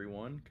check,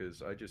 everyone,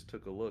 because I just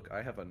took a look.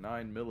 I have a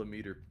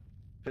 9mm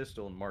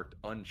pistol marked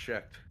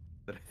unchecked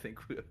that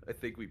I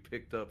think we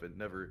picked up and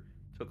never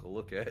took a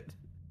look at.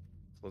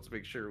 So let's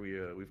make sure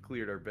we've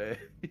cleared our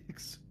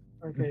bags.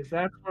 Okay,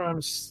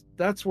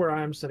 that's where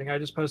I'm sitting. I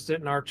just posted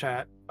it in our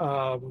chat.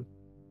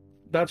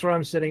 That's where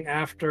I'm sitting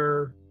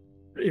after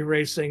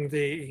erasing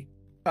the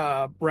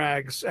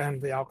rags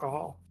and the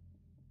alcohol.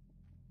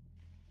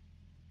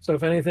 So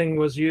if anything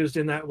was used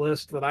in that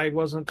list that I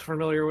wasn't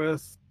familiar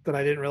with, that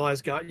I didn't realize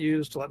got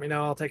used, let me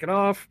know. I'll take it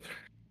off.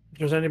 If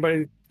there's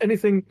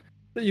anything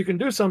that you can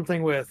do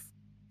something with,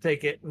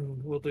 take it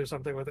and we'll do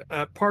something with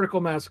it. Particle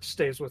mask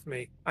stays with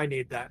me. I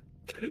need that.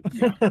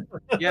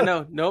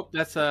 Yeah, nope.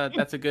 That's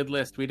a good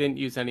list. We didn't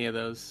use any of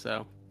those,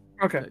 so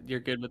Okay. You're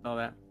good with all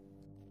that.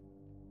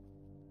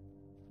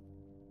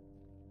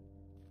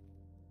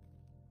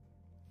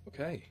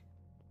 Okay.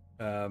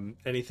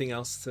 Anything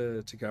else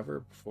to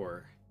cover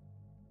before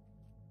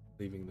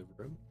leaving the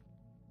room?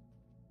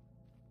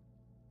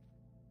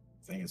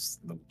 I think it's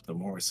the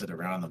more we sit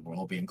around, the more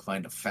we'll be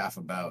inclined to faff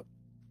about.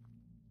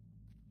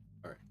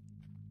 All right.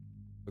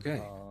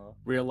 Okay.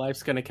 Real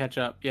life's gonna catch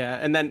up. Yeah,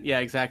 and then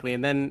exactly.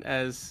 And then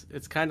as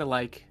it's kind of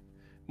like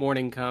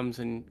morning comes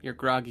and you're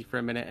groggy for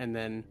a minute, and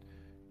then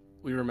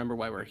we remember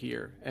why we're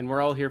here. And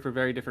we're all here for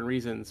very different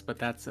reasons, but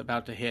that's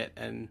about to hit,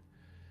 and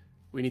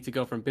we need to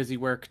go from busy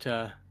work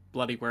to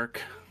bloody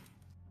work.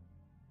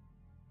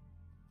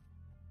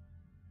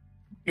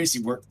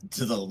 Busy work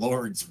to the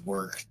Lord's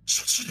work.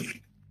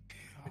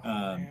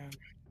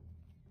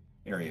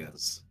 There he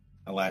is.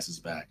 Elias is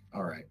back.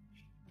 All right.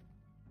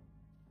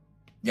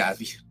 Yeah,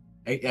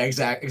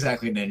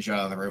 exactly. Ninja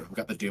on the roof. We've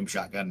got the Doom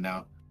shotgun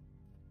now.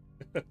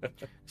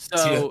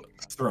 So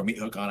throw a meat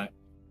hook on it.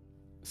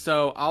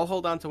 So I'll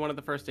hold on to one of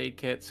the first aid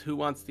kits. Who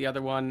wants the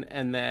other one?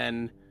 And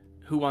then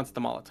who wants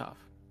the Molotov?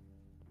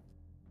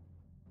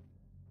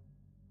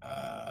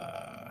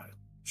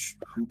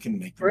 Who can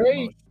make the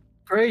most?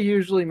 Gray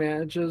usually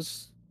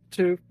manages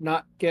to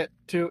not get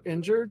too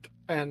injured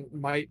and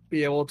might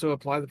be able to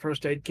apply the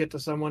first aid kit to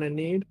someone in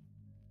need.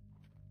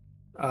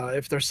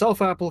 If they're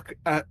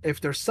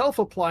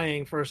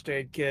self-applying first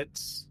aid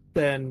kits,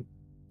 then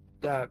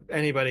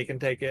anybody can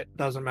take it.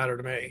 Doesn't matter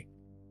to me.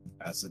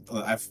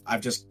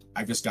 I've just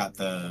got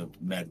the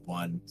med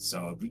one,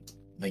 so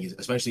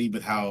especially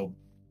with how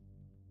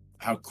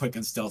quick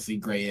and stealthy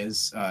Gray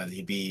is,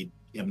 he'd be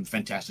a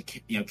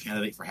fantastic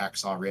candidate for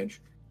Hacksaw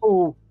Ridge.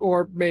 Oh,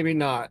 or maybe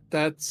not.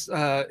 That's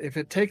if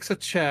it takes a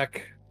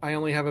check. I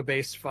only have a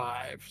base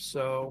 5,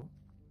 so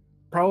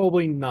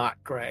probably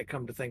not Gray,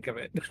 come to think of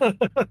it.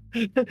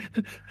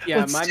 Yeah,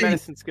 Let's my see.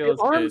 medicine skill The is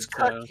arm's good.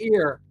 cut So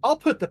here. I'll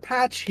put the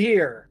patch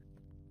here.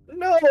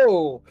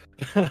 No!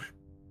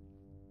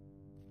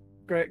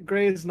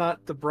 Gray is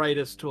not the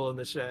brightest tool in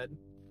the shed.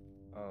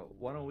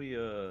 Why don't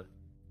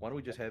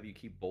we just have you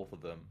keep both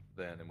of them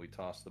then, and we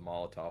toss the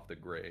Molotov to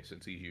Gray,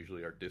 since he's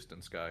usually our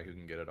distance guy who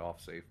can get it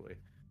off safely.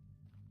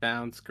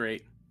 sounds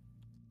great.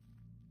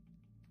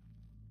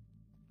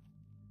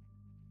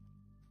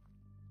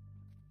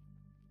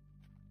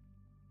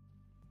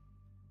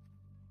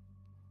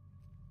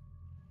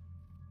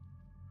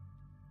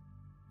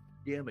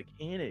 Yeah,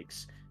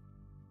 mechanics.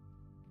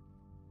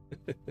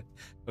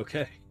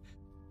 Okay.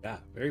 Yeah,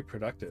 very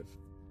productive.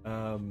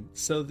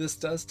 So this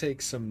does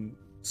take some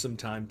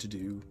time to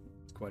do.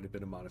 Quite a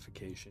bit of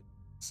modification.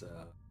 It's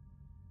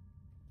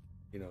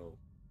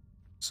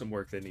some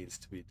work that needs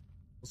to be.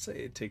 We'll say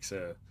it takes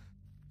a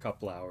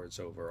couple hours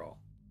overall.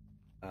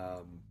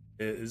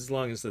 As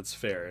long as that's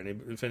fair,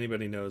 and if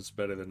anybody knows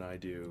better than I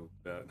do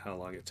about how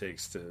long it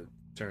takes to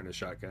turn a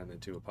shotgun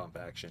into a pump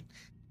action,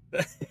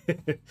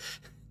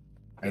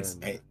 It's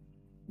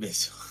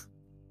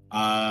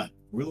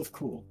rule of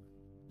cool.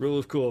 Rule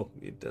of cool.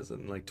 It does it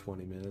in like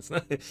 20 minutes.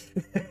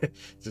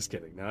 Just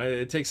kidding. No,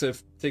 it takes a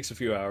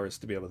few hours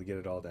to be able to get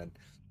it all done.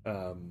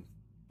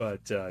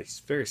 But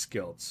he's very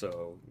skilled,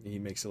 so he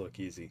makes it look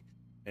easy.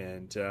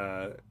 And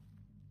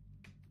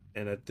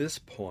at this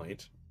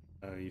point,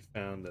 you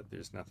found that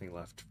there's nothing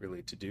left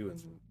really to do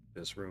in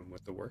this room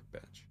with the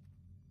workbench.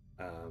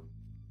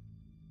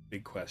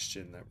 Big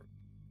question that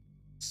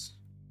remains.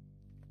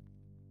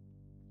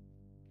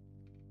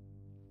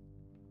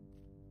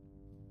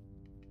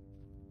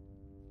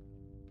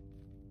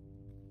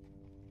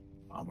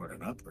 Onward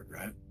and upward,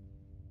 right?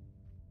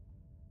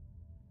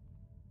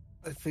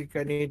 I think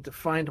I need to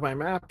find my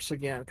maps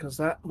again because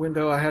that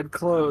window I had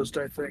closed,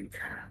 I think.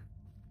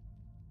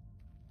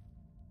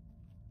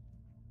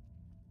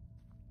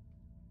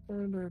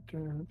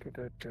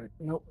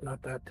 Nope,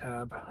 not that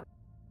tab.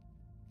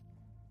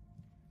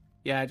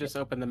 Yeah, I just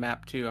opened the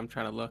map too. I'm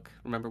trying to look.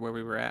 Remember where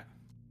we were at?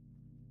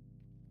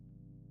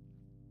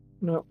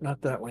 Nope,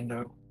 not that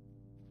window.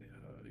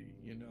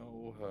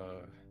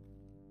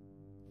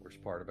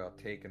 Worst part about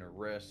taking a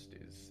rest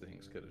is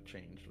things could have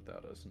changed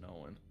without us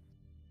knowing.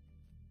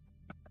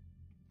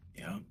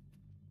 Yeah.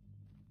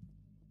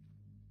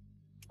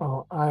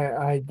 Oh,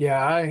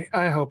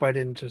 I hope I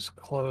didn't just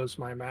close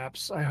my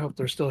maps. I hope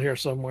they're still here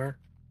somewhere.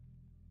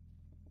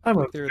 I'm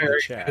a They're in the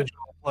very chat.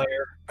 visual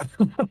player.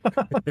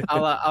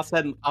 I'll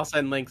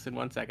send links in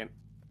 1 second.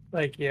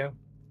 Thank you.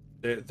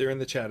 They're in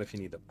the chat if you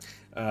need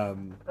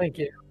them. Thank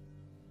you.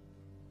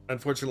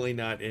 Unfortunately,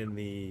 not in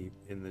the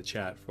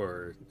chat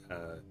for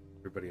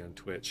everybody on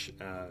Twitch.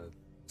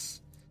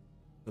 It's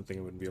something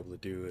I wouldn't be able to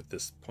do at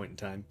this point in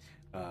time.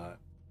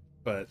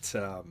 But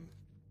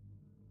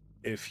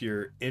if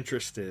you're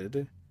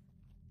interested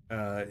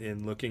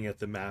in looking at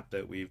the map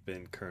that we've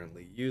been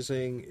currently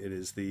using, it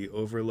is the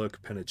Overlook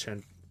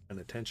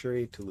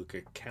Penitentiary,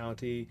 Toluca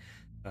County,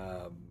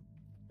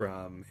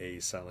 from a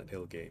Silent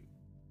Hill game.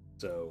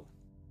 So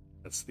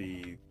that's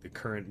the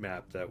current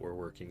map that we're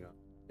working on.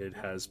 It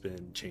has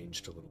been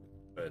changed a little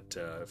bit,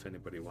 but if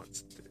anybody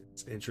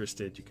is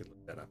interested, you can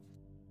look that up.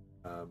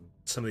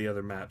 Some of the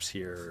other maps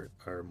here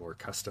are more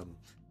custom,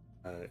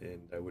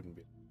 and I wouldn't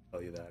be able to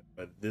tell you that,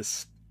 but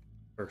this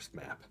first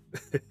map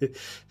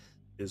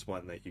is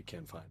one that you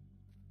can find.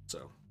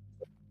 So,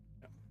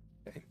 yeah.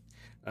 Okay.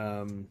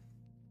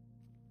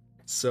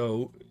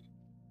 So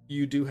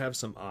you do have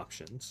some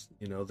options.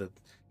 You know that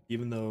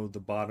even though the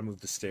bottom of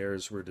the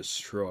stairs were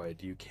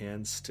destroyed, you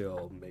can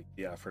still make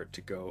the effort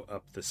to go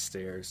up the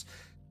stairs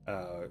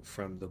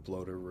from the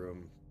bloater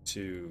room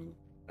to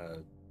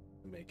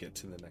make it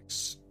to the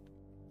next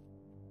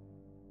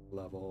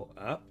level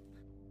up,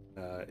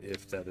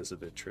 if that is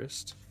of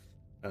interest.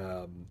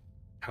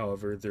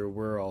 However, there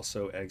were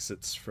also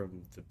exits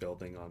from the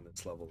building on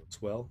this level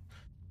as well.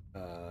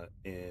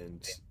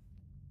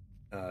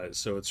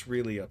 So it's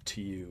really up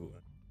to you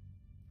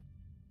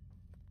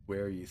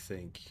where you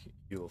think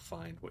you'll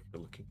find what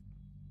you're looking for.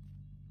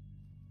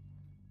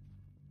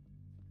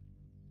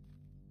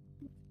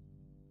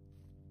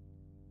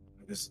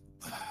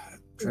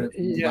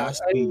 Yeah,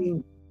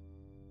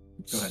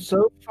 Go ahead.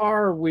 so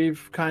far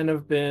we've kind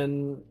of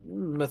been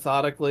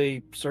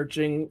methodically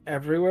searching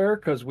everywhere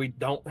because we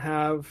don't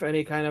have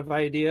any kind of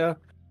idea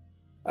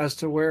as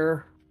to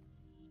where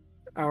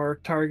our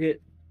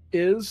target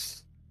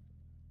is.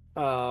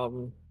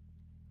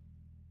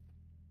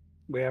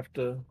 We have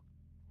to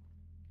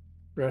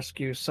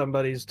rescue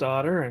somebody's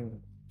daughter and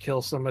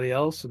kill somebody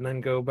else, and then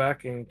go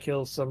back and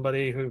kill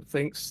somebody who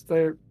thinks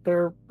they're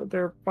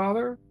their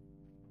father,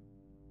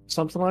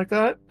 something like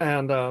that.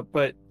 And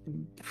but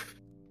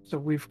so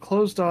we've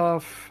closed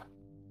off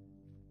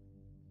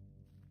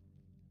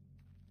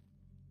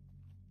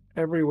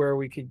everywhere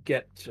we could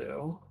get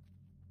to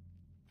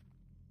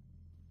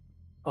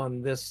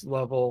on this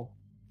level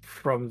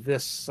from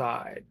this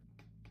side.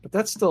 But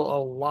that's still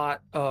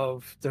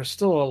there's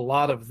still a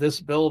lot of this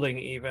building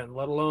even,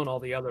 let alone all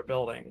the other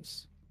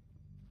buildings.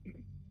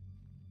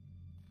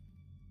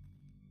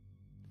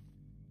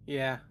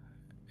 Yeah,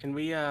 and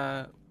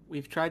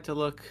we've tried to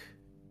look.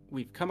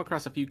 We've come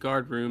across a few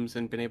guard rooms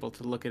and been able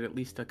to look at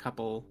least a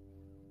couple,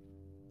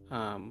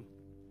 um,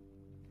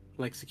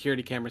 like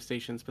security camera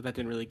stations, but that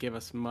didn't really give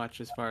us much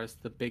as far as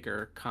the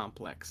bigger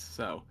complex.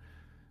 So,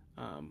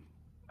 um,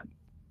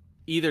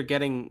 either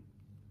getting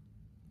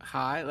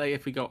high, like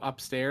if we go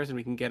upstairs and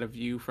we can get a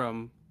view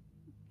from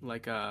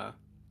like a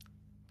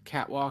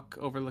catwalk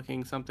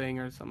overlooking something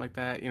or something like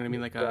that. You know what I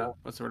mean? Like Yeah.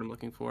 what's the word I'm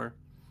looking for?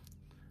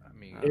 I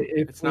mean,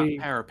 If It's not we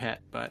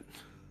parapet, but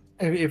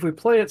if we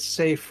play it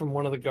safe from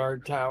one of the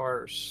guard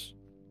towers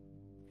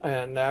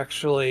and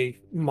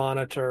actually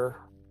monitor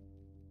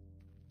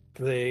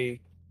the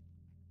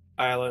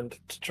island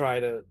to try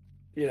to,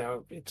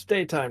 it's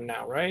daytime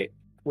now, right?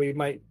 We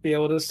might be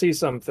able to see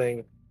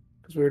something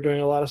because we were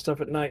doing a lot of stuff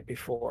at night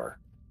before.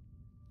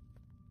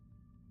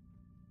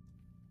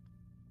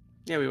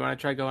 yeah, we want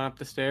to try going up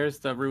the stairs,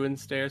 the ruined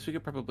stairs. We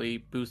could probably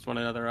boost one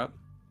another up.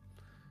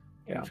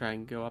 Yeah. And try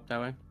and go up that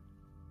way.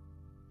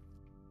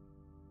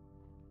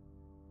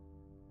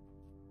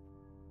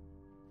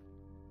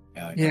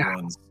 Yeah.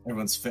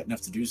 Everyone's fit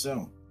enough to do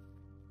so.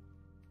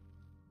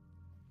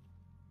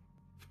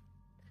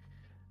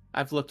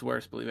 I've looked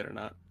worse, believe it or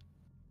not.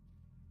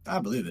 I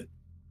believe it.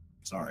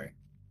 Sorry.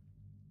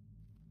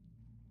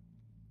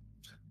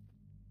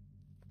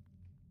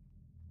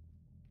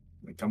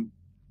 Come.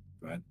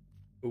 Go ahead.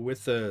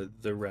 With the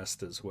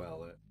rest as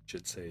well, I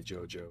should say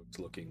JoJo's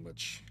looking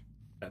much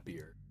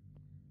happier.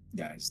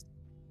 Guys,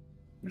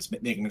 just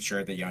making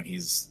sure that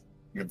he's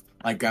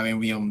like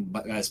grabbing him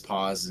by his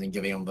paws and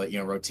giving him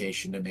the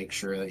rotation to make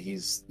sure that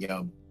he's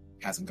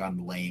hasn't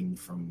gone lame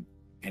from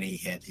any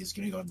hit. He's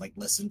gonna go and like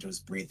listen to his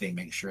breathing,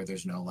 make sure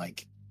there's no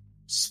like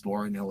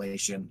spore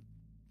inhalation.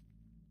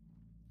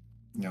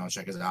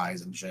 Check his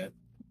eyes and shit.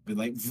 Be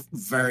like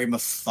very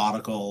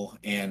methodical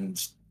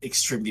and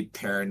extremely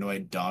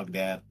paranoid dog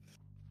dad.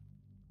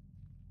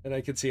 And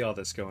I could see all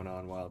this going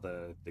on while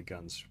the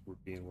guns were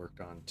being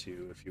worked on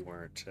too. If you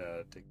weren't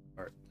taking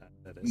part,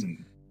 that is.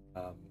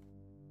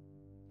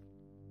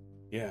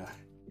 Yeah,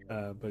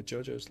 but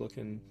JoJo's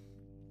looking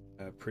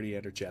pretty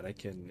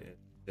energetic, and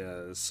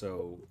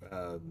so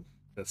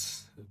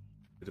that's a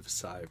bit of a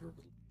sigh of relief.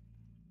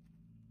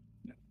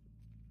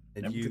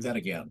 And Never do that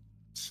again.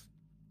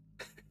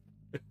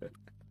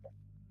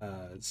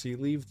 So you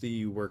leave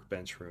the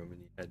workbench room and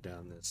you head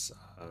down this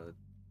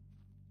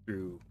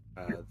through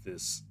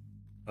this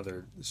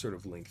other sort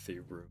of lengthy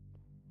room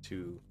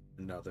to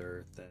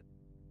another, then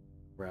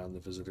around the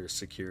visitor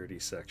security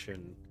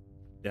section,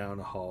 down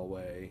a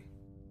hallway,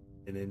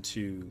 and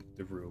into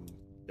the room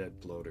with dead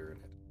bloater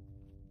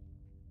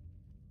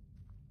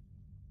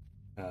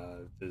in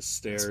it. The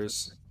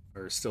stairs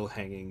are still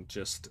hanging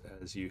just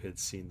as you had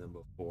seen them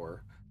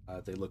before.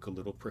 They look a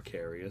little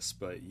precarious,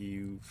 but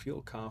you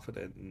feel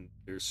confident in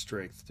their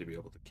strength to be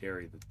able to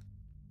carry the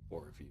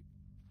four of you.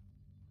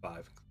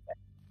 5.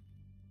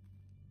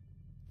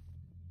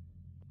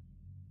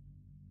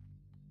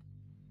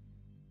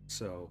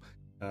 So,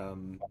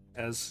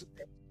 as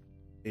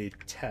a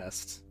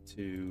test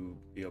to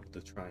be able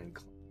to try and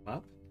climb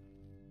up,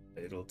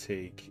 it'll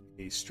take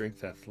a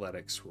strength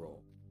athletics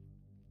roll.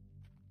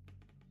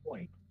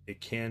 It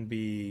can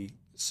be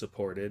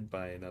supported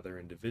by another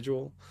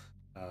individual.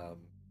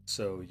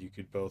 So you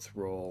could both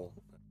roll.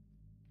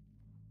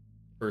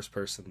 First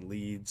person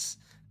leads.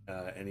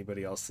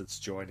 Anybody else that's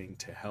joining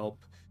to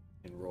help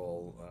can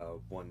roll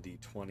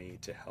 1d20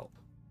 to help.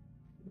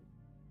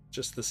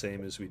 Just the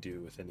same as we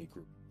do with any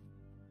group.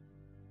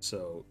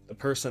 So the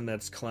person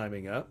that's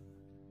climbing up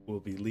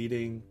will be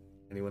leading.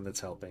 Anyone that's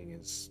helping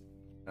is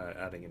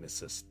adding an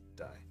assist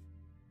die,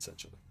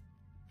 essentially.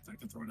 I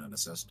can throw in an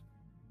assist.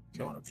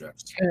 No one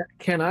objects.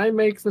 Can I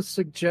make the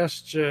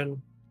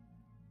suggestion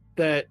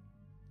that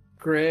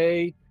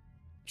Gray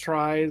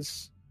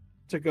tries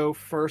to go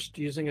first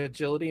using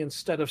agility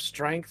instead of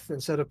strength,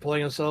 instead of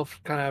pulling himself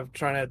kind of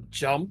trying to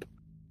jump?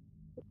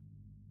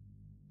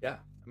 Yeah,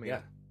 I mean, yeah.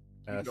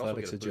 you could also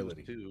Athletics, get a boost,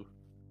 agility. too.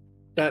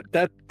 That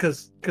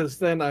because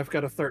then I've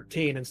got a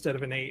 13 instead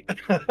of an 8.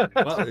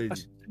 Well,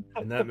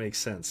 and that makes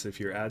sense. If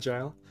you're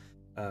agile,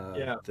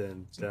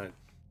 then that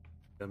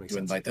makes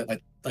Doing sense.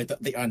 like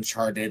the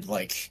Uncharted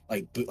like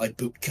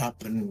boot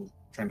cup and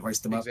trying to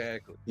hoist them up.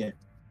 Exactly. Yeah.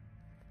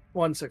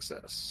 One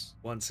success.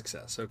 One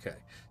success. Okay.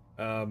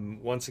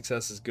 One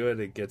success is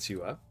good. It gets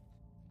you up.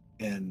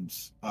 And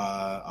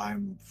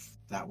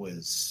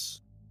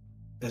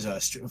there's a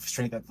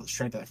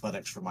strength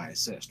athletics for my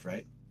assist,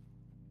 right?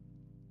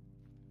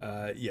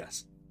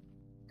 Yes.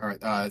 All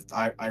right.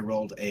 I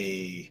rolled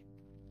a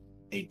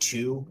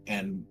 2,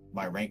 and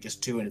my rank is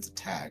 2, and it's a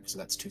tag, so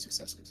that's 2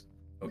 successes.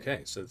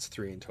 Okay, so it's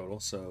 3 in total.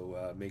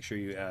 So make sure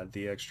you add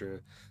the extra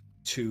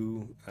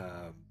 2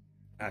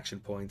 action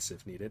points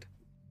if needed.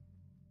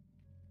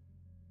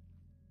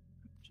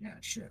 Yeah,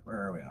 shit.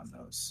 Where are we on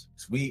those?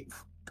 We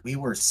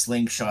were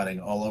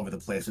slingshotting all over the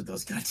place with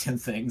those goddamn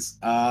things.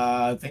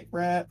 I think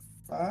we're at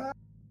 5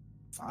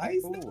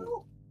 now.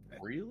 Oh,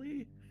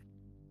 really?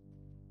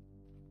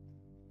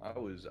 I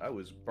was.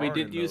 We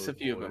did burning use a those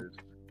few of boys.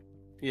 them.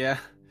 Yeah.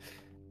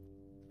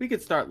 We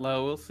could start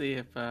low. We'll see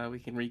if we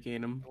can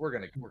regain them. We're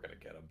gonna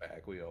get them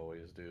back. We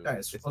always do.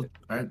 Guys, well,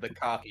 all right. The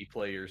cocky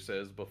player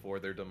says before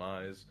their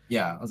demise.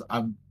 Yeah,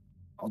 I'm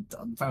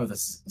fine with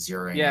this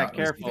zeroing Yeah, out. It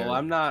was careful.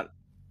 either-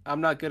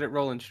 I'm not good at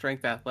rolling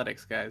strength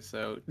athletics, guys.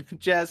 So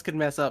Jazz could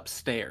mess up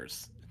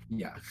stairs.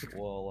 Yeah.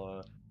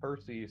 Well,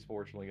 Percy is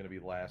fortunately going to be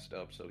last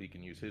up, so he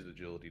can use his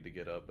agility to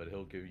get up, but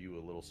he'll give you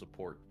a little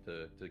support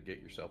to get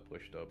yourself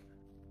pushed up.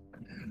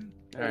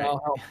 All right.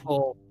 I'll help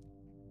pull.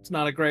 It's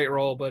not a great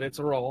roll, but it's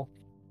a roll.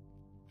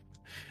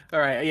 All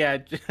right. Yeah.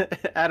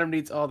 Adam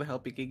needs all the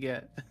help he can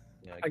get.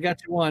 Yeah, I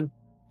got you one.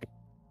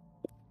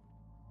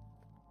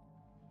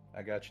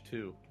 I got you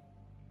two.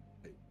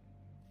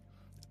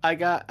 I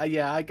got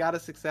a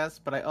success,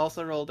 but I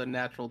also rolled a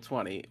natural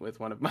 20 with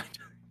one of mine.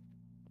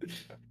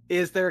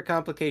 Is there a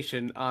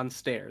complication on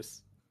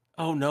stairs?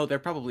 Oh no, there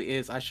probably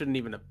is. I shouldn't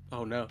even have.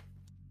 Oh no.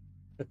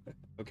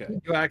 Okay.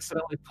 You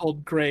accidentally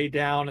pulled Gray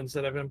down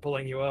instead of him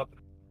pulling you up.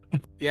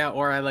 Yeah,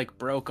 or I like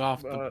broke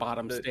off the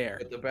bottom stair.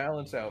 Get the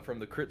balance out from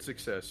the crit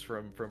success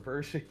from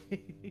Percy.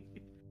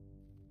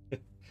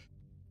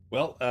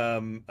 Well,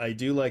 I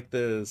do like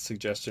the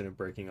suggestion of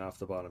breaking off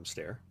the bottom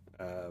stair,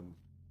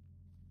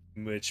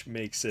 which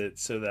makes it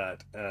so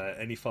that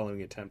any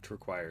following attempt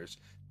requires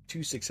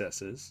 2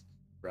 successes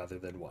rather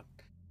than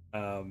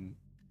 1.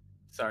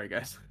 Sorry,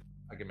 guys.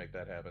 I can make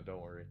that happen.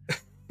 Don't worry.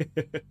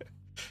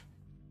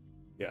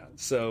 Yeah,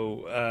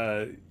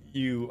 so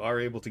you are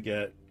able to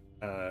get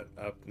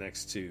up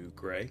next to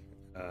Gray,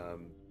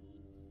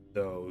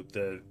 though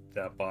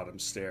that bottom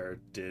stair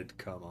did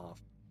come off.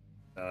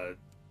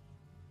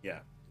 Yeah,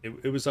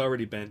 it was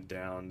already bent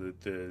down.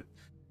 The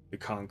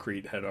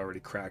concrete had already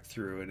cracked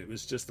through, and it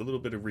was just a little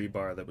bit of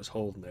rebar that was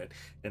holding it,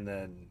 and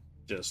then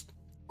just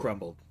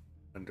crumbled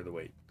under the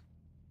weight.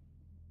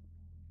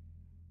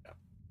 Yeah.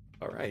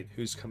 All right,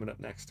 who's coming up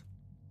next?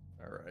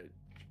 All right.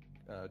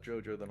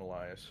 Jojo, then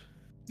Elias.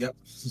 Yep.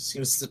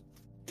 Just gonna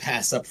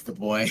pass up to the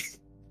boy.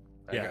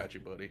 I Yeah. got you,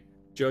 buddy.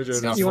 Jojo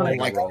He's doesn't got wanna like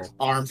like roll.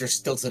 arms are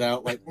stilted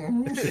out, like.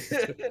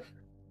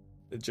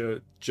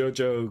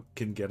 Jojo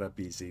can get up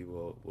easy.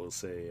 We'll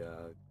say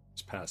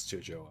just pass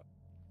Jojo up,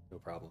 no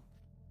problem.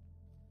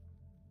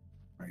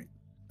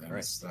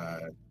 That's,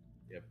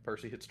 Yeah,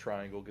 Percy hits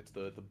triangle, gets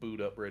the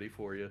boot up ready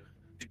for you.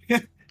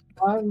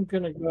 I'm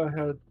gonna go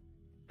ahead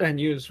and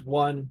use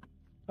one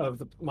of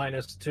the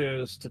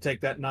 -2s to take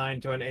that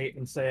 9 to an 8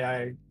 and say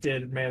I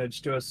did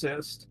manage to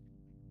assist.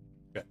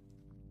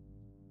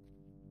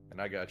 And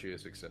I got you a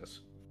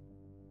success.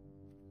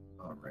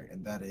 all right,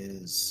 and that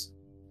is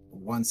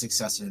 1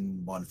 success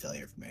and 1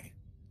 failure for me.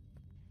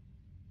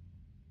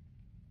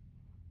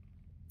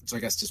 So I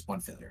guess just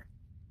 1 failure.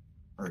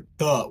 Or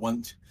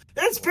one.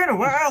 It's been a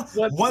while.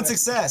 What- 1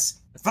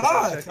 success.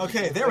 Fuck.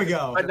 Okay, there we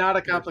go. But not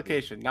a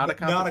complication. Not a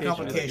Not a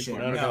complication. complication.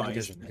 Not a No,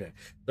 competition. Okay.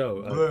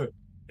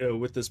 So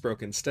with this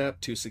broken step,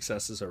 2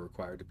 successes are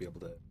required to be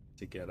able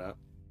to get up.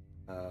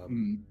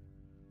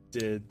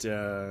 Did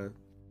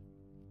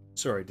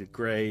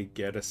Gray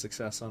get a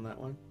success on that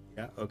one?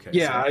 Yeah. Okay.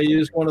 Yeah, so- I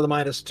used one of the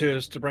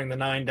 -2s to bring the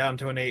 9 down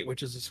to an 8,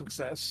 which is a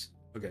success.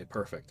 Okay.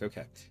 Perfect.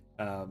 Okay.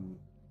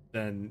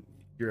 Then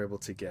you're able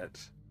to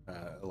get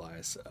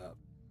Elias up,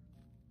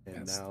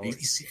 and now he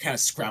kind of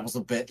scrabbles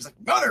a bit. He's like,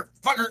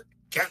 motherfucker!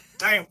 God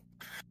damn!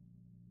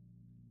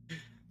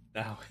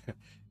 now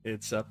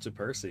it's up to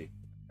Percy.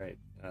 Right.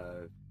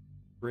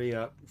 3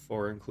 up,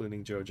 4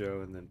 including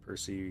Jojo, and then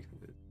Percy,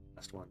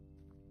 last one.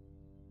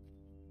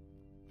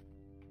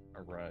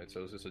 All right.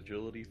 So is this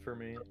agility for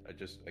me? I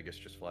guess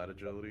just flat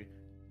agility.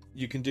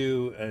 You can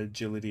do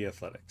agility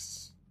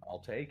athletics. I'll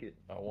take it.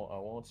 I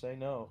won't say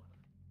no.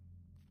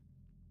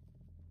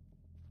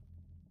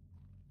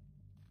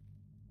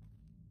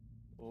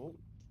 Oh.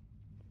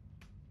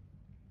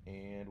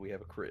 And we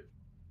have a crit.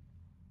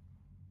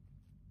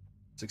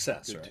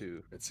 Success, Good right?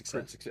 too. It's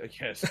Crit success. success.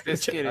 Yes.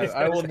 This kid is.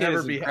 I will this kid never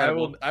is be.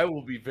 incredible. I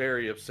will be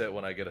very upset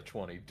when I get a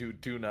 20.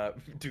 Do not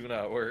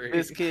worry.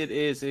 This kid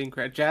is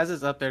incredible. Jazz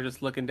is up there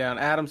just looking down.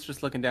 Adam's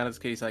just looking down at this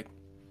kid. He's like,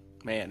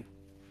 man,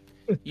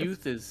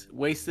 youth is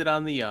wasted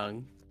on the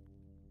young.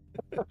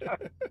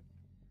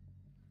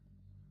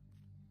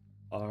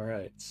 All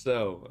right.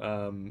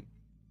 So,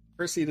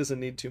 Percy doesn't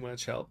need too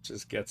much help.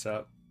 Just gets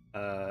up,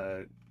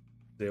 is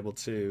able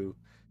to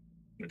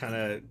kind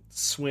of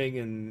swing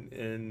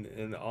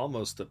in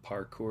almost a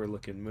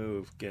parkour-looking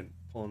move,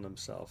 pulling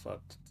himself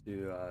up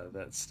to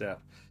that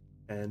step,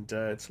 and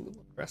it's a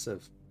little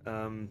impressive.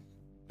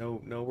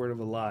 No word of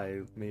a lie.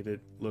 It made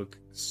it look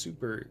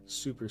super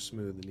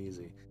smooth and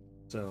easy.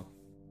 So,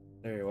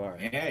 there you are.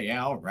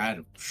 Yeah, all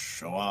right.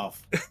 Show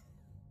off.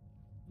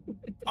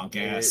 Punk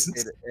ass.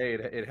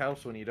 It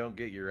helps when you don't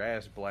get your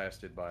ass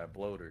blasted by a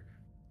bloater.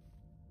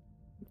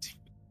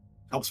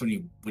 Helps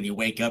when you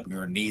wake up and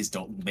your knees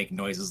don't make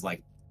noises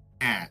like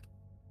ah.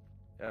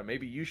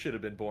 Maybe you should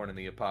have been born in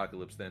the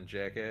apocalypse then,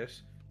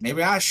 jackass.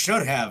 Maybe I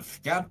should have.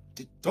 God,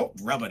 don't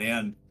rub it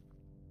in.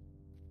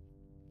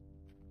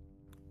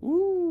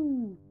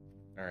 Woo!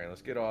 All right,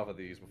 let's get off of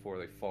these before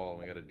they fall, and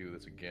we got to do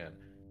this again.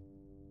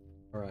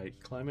 All right,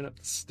 climbing up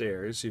the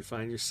stairs, you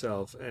find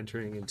yourself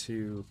entering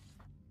into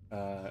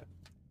a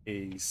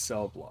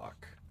cell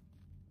block.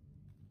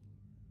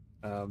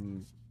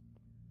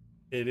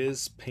 It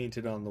is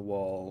painted on the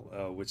wall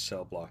which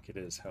cell block it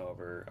is.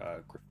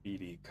 However,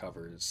 graffiti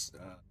covers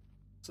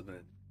so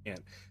that you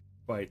can't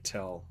quite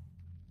tell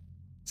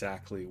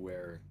exactly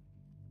where.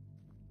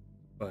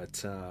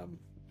 But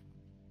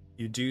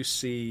you do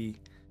see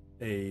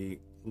a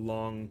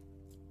long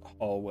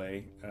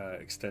hallway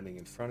extending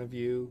in front of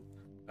you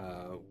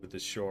with a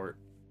short,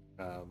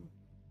 kind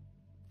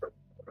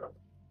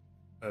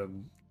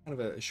of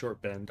a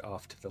short bend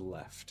off to the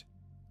left,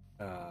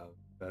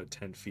 about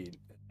 10 feet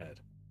ahead.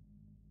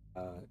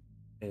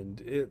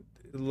 And it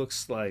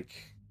looks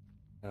like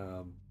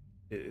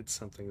it's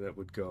something that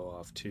would go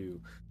off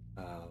to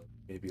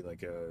maybe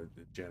like a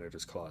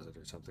janitor's closet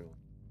or something.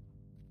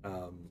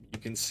 You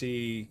can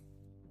see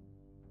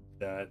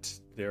that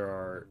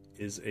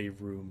is a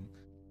room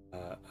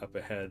up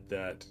ahead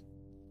that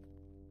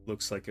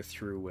looks like a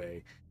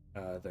throughway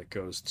that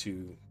goes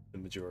to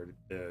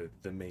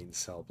the main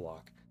cell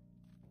block.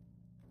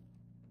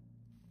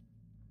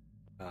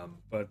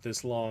 But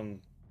this long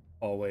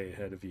hallway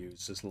ahead of you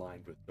is just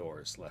lined with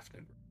doors left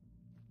and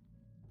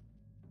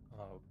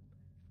right.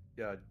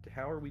 Yeah,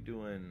 how are we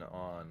doing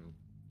on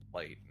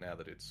light now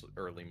that it's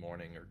early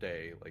morning or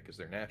day? Like, is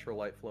there natural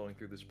light flowing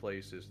through this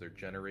place? Is there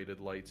generated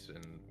lights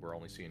and we're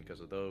only seeing because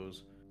of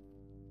those?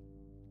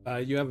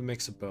 You have a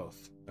mix of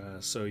both.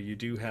 So you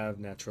do have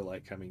natural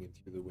light coming in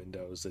through the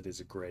windows. It is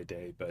a gray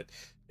day, but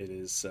it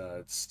is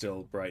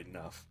still bright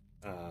enough.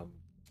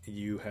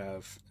 You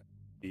have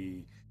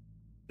the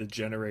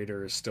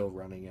generator is still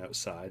running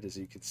outside, as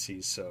you can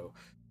see. So,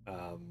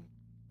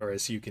 or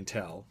as you can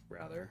tell,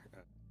 rather,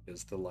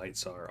 as the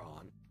lights are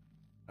on.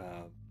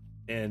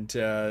 And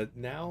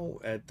now,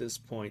 at this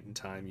point in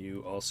time,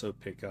 you also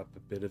pick up a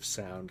bit of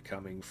sound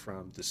coming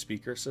from the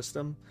speaker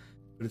system,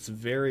 but it's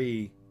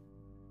very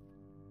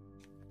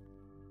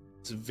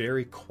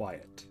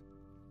quiet.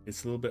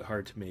 It's a little bit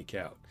hard to make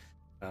out,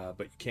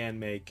 but you can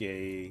make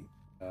a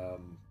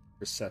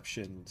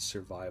perception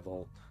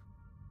survival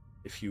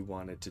if you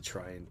wanted to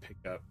try and pick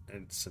up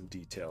some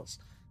details.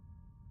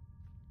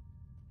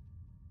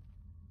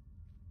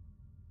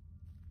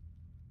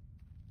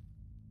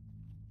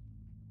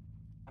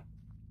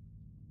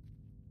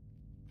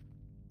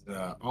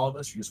 All of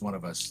us, or just one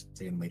of us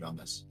taking lead on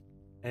this?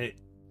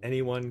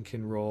 Anyone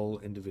can roll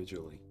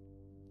individually.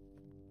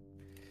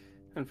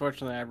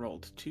 Unfortunately, I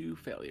rolled 2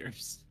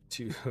 failures.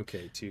 Two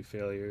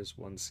failures,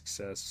 1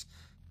 success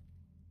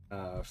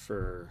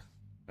for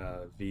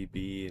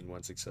VB, and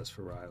 1 success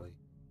for Riley.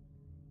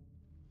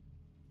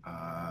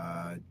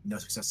 No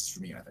successes for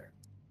me either.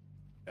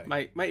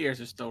 Okay. My ears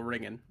are still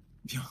ringing.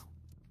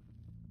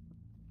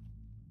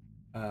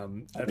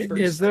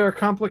 Is there a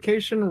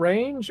complication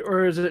range,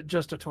 or is it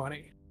just a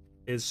 20?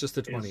 It's just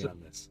a 20 on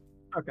this.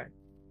 Okay.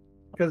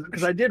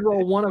 Because I did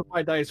roll one of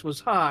my dice was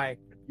high,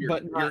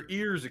 but your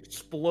ears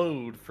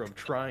explode from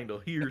trying to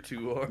hear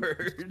too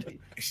hard.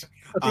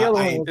 But the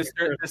other one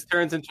this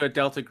turns into a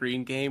Delta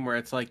Green game where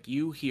it's like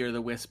you hear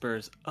the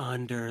whispers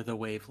under the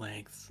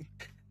wavelengths.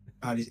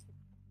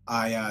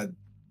 I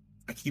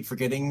keep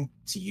forgetting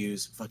to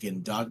use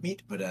fucking dog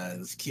meat, but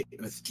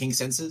with King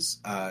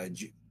Senses,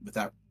 with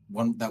that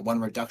one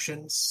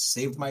reduction,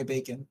 saved my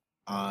bacon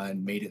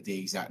and made it the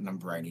exact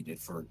number I needed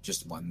for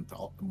just one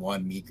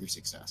meager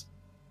success.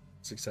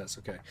 Success,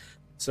 okay.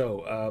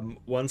 So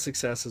 1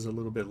 success is a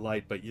little bit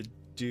light, but you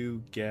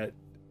do get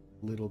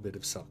a little bit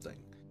of something.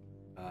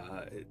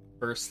 At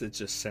first, it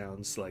just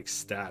sounds like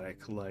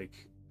static,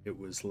 like it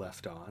was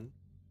left on,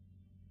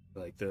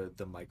 like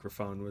the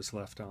microphone was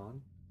left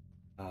on.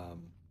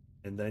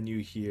 And then you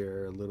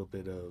hear a little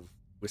bit of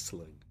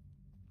whistling.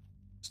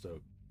 So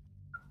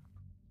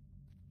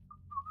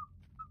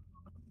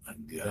Oh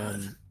my God.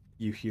 then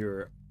you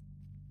hear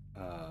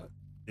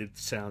it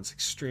sounds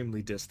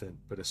extremely distant,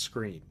 but a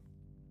scream.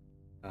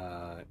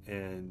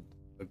 And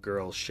a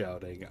girl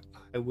shouting,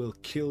 "I will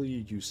kill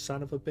you, you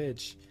son of a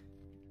bitch."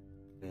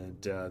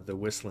 And the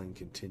whistling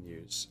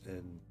continues,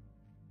 and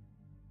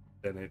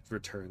then it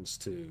returns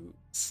to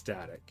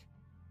static.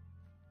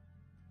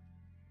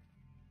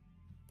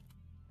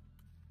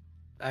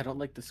 I don't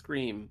like the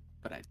scream,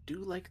 but I do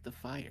like the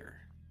fire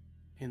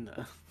in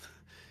the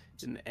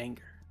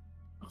anger.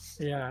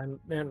 Yeah,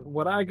 and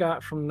what I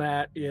got from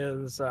that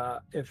is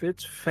if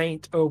it's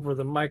faint over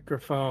the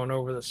microphone,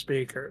 over the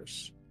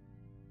speakers,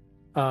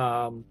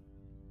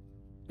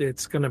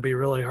 it's going to be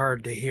really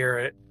hard to hear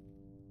it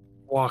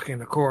walking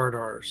the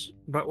corridors.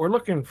 But we're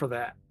looking for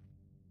that.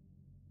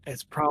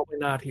 It's probably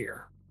not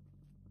here.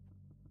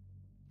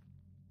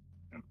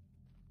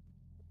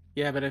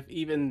 Yeah, but if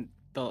even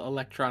the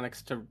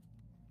electronics to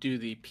do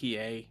the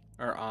PA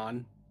are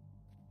on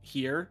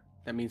here,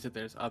 that means that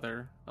there's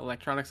other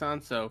electronics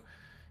on. So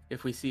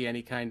if we see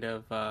any kind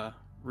of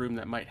room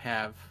that might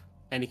have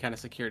any kind of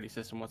security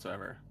system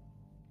whatsoever,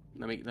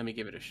 let me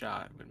give it a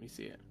shot when we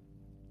see it.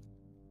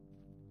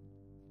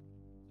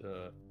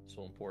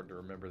 So important to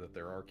remember that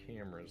there are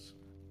cameras.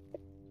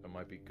 It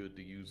might be good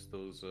to use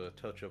those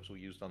touch-ups we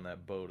used on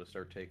that bow to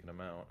start taking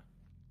them out.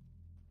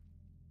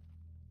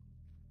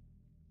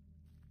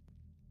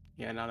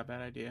 Yeah, not a bad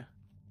idea.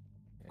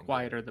 And,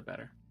 Quieter the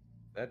better.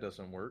 That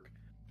doesn't work.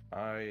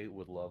 I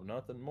would love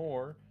nothing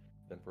more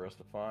than for us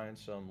to find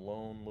some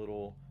lone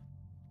little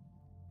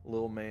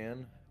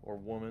man or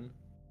woman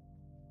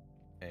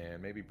and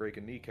maybe break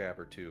a kneecap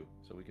or two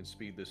so we can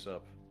speed this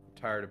up. I'm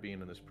tired of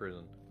being in this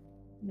prison.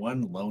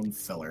 One lone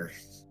filler.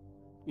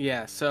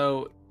 Yeah,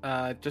 so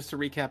just to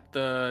recap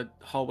the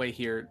hallway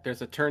here,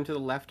 there's a turn to the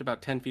left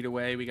about 10 feet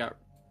away. We got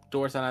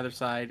doors on either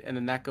side, and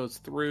then that goes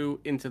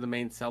through into the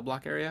main cell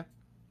block area.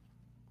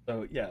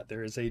 So yeah,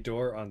 there is a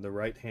door on the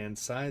right hand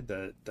side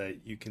that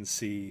you can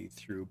see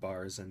through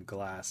bars and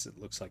glass. It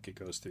looks like it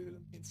goes through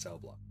the main cell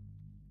block.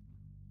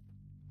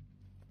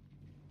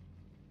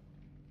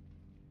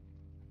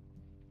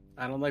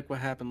 I don't like what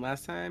happened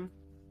last time.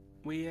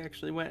 We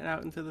actually went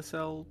out into the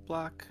cell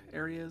block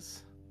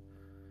areas.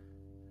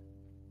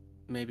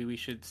 Maybe we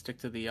should stick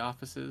to the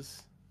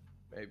offices.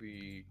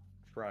 Maybe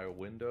try a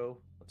window.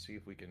 Let's see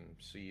if we can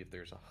see if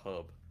there's a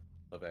hub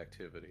of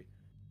activity.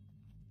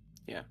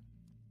 Yeah.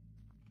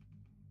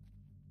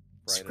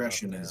 Bright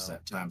Discretion enough is now.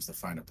 at times the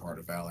finer part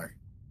of valor.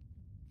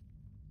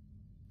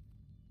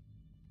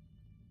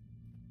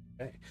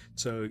 Okay,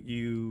 so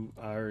you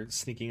are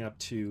sneaking up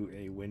to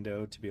a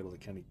window to be able to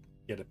kind of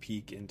get a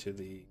peek into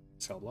the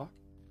cell block.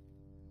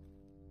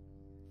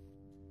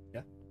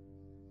 Yeah.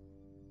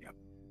 Yep.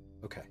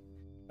 Okay.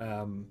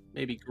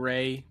 Maybe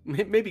Gray.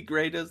 Maybe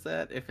Gray does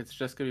that if it's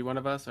just gonna be one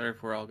of us, or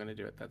if we're all gonna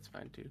do it, that's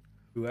fine too.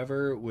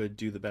 Whoever would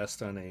do the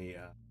best on a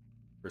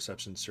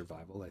perception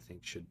survival, I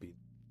think, should be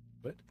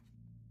good.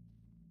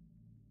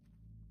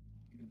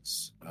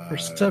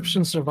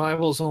 Perception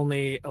survival is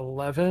only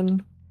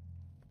 11.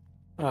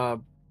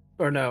 Or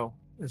no,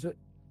 is it?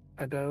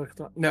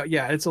 No,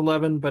 yeah, it's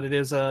 11, but it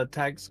is a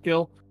tag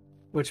skill,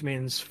 which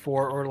means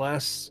 4 or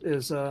less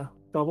is a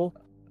double.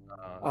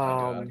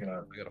 I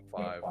got a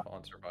 5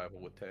 on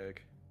survival with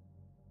tag.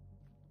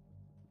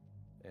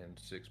 And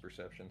 6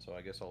 perception, so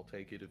I guess I'll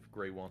take it if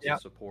Gray wants to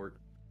support.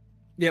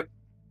 Yep.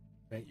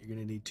 Okay, you're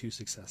going to need 2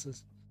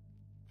 successes.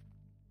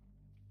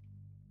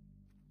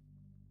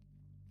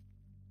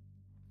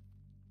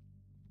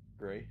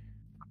 Gray.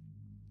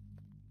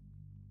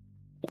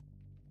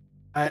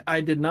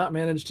 I did not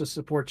manage to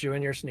support you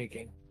in your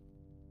sneaking.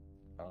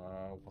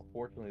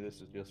 Unfortunately, this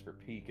is just for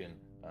peeking,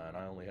 and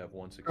I only have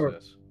 1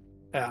 success.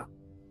 Yeah.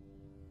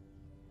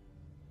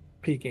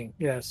 Peeking,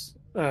 yes.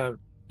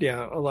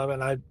 Yeah,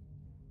 11.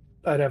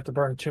 I'd have to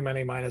burn too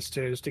many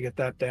 -2s to get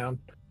that down.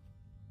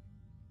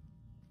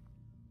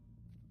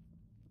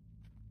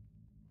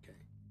 Okay.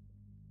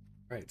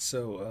 All right,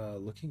 so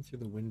looking through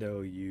the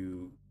window,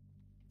 you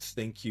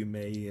think you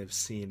may have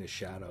seen a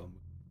shadow,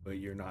 but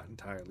you're not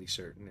entirely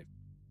certain.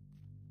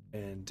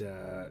 And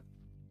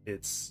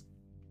it's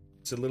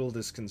a little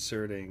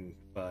disconcerting,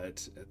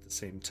 but at the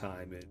same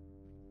time,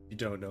 you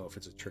don't know if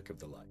it's a trick of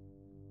the light.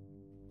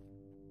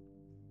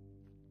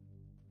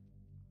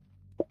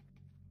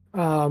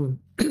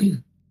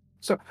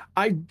 So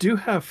I do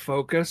have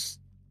focus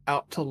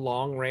out to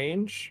long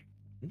range,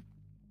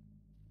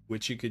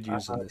 which you could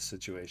use in this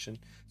situation.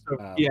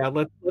 So, yeah,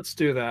 let's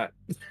do that.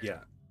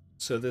 Yeah,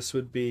 so this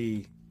would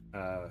be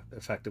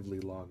effectively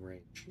long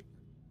range,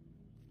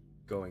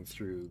 going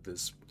through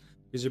this,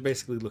 because you're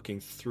basically looking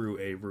through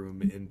a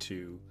room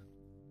into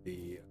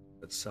the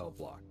cell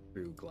block,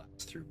 through glass,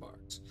 through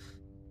bars.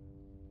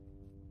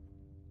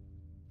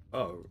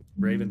 Oh,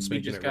 Raven's We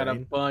making just it got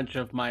rain. a bunch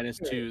of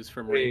 -2s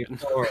from 3, Raven.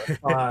 4,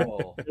 5.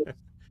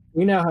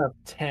 We now have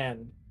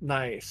 10.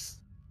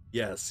 Nice.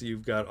 Yes,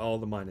 you've got all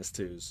the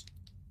 -2s.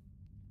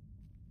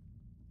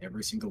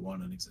 Every single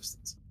one in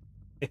existence.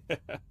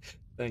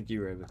 Thank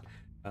you, Raven.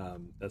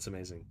 That's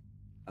amazing.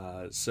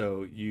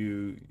 So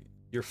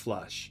you're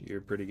flush. You're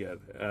pretty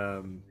good.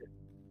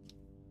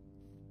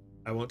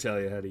 I won't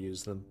tell you how to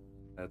use them.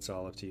 That's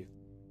all up to you.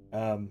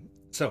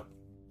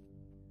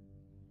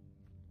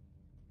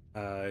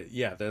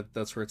 Yeah,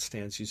 that's where it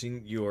stands.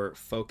 Using your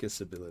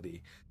focus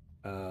ability,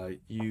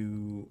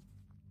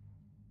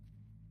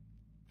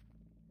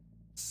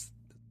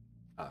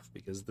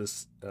 because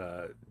this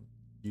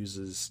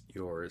uses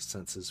your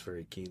senses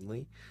very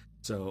keenly,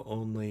 so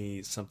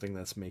only something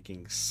that's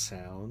making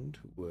sound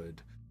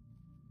would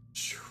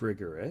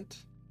trigger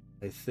it.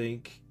 I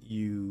think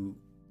you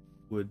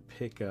would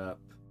pick up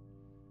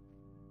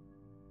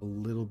a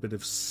little bit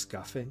of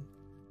scuffing,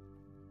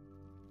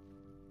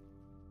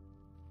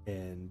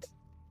 and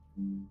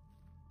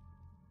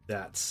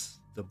that's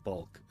the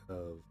bulk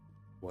of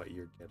what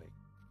you're getting.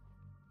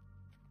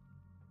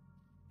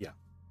 Yeah,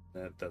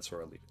 that's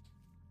where I'll leave it.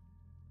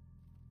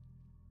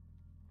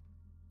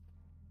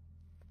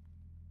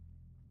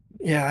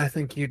 Yeah, I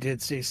think you did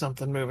see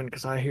something moving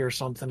because I hear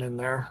something in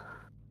there.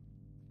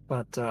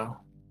 But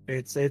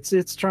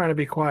it's trying to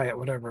be quiet,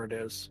 whatever it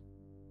is.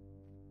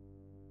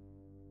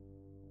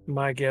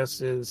 My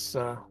guess is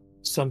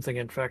something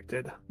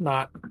infected,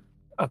 not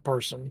a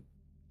person.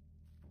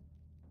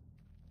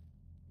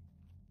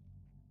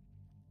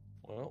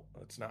 Well,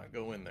 let's not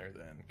go in there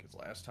then, because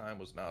last time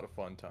was not a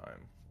fun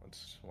time.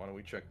 Why don't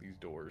we check these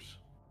doors,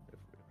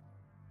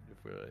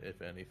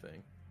 if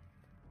anything.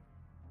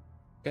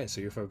 Okay,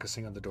 so you're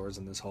focusing on the doors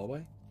in this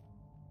hallway.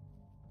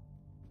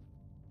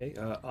 Okay,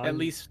 At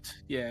least,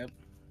 yeah,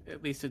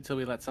 at least until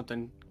we let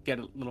something get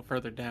a little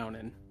further down.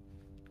 And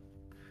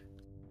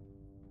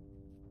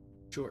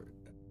sure,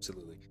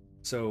 absolutely.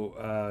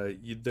 So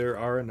there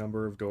are a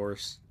number of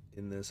doors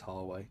in this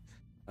hallway.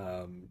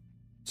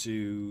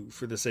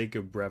 For the sake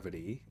of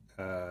brevity,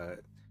 I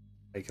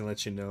can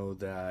let you know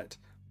that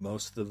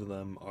most of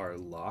them are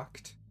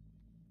locked,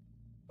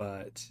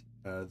 but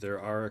there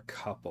are a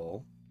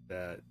couple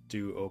that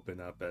do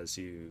open up as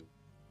you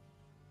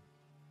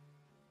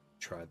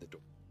try the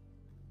door.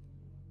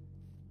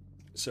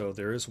 So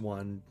there is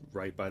one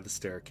right by the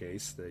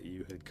staircase that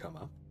you had come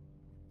up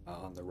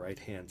on the right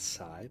hand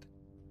side,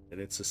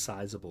 and it's a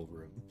sizable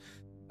room,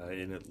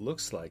 and it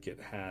looks like it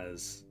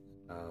has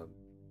a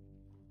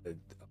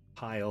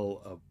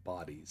pile of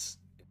bodies,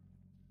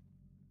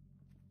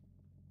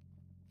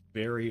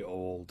 very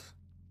old.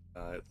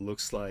 It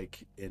looks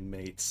like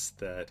inmates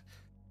that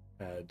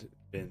had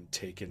been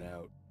taken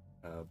out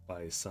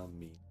by some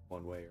means,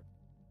 one way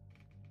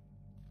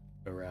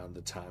or around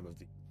the time of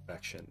the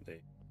infection.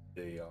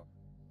 They are,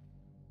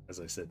 as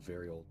I said,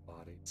 very old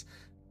bodies,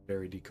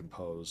 very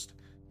decomposed,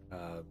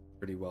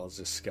 pretty well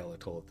just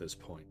skeletal at this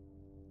point,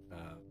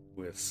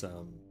 with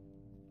some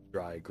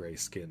dry gray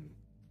skin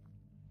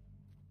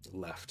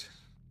left,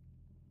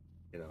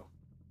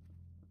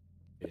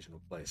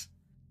 occasional place.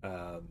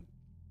 A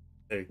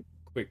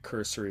quick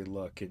cursory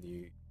look, and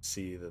you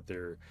see that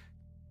there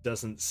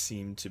doesn't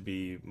seem to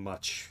be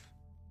much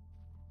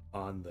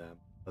on them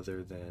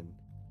other than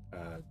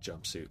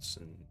jumpsuits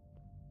and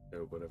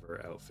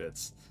whatever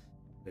outfits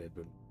they had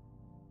been.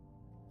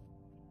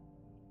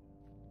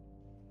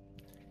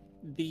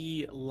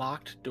 the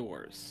locked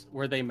doors,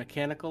 were they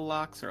mechanical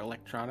locks or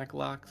electronic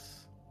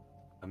locks?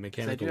 A 'Cause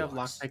mechanical I do have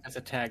locks. lockpick as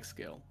a tag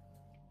skill.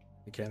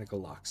 Mechanical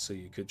locks, so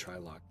you could try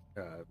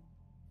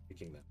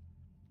picking them.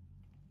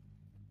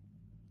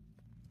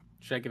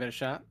 Should I give it a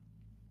shot?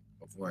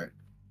 Go for it.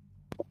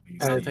 You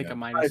I'll I'll say, take uh, a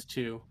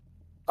 -2.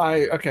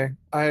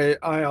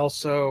 I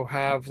also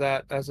have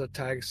that as a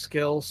tag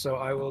skill, so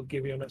I will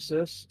give you an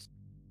assist.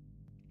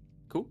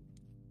 Cool.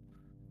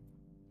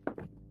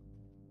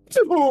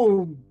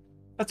 Boom!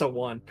 That's a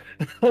 1.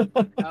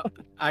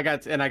 I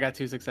got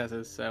 2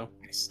 successes, so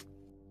nice.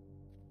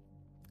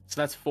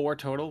 that's 4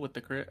 total with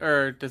the crit.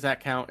 Or does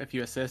that count if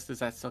you assist? Does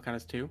that still count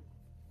as 2?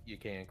 You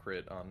can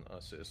crit on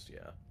assist,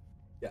 yeah.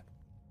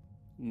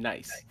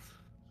 Nice.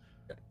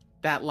 Yeah.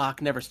 That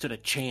lock never stood a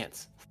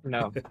chance.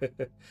 No.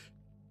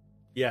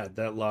 Yeah,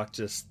 that lock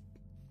just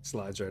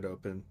slides right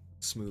open,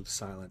 smooth,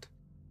 silent,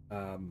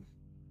 and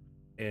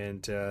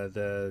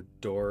the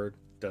door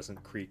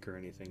doesn't creak or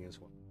anything as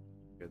well.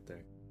 Good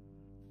there.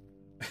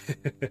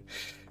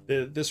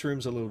 This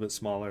room's a little bit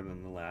smaller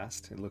than the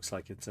last. It looks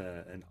like it's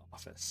an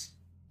office.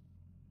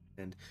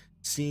 And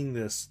seeing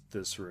this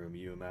room,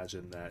 you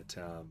imagine that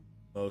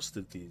most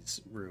of these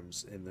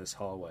rooms in this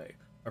hallway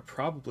are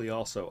probably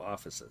also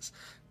offices.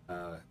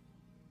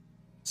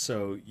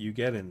 So you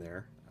get in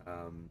there.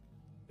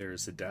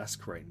 There's a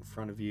desk right in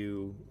front of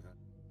you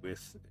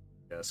with a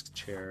desk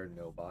chair,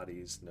 no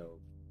bodies, no.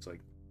 It's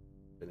like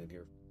been in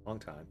here for a long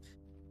time.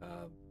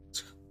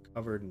 It's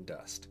covered in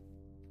dust.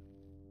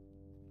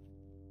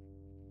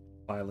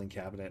 Filing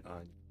cabinet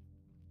on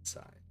the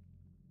side.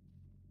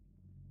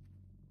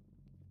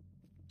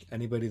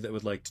 Anybody that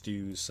would like to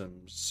do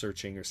some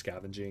searching or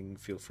scavenging,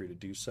 feel free to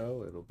do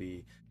so. It'll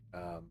be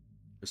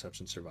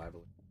perception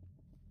survival.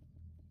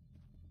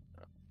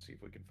 See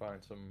if we can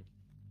find some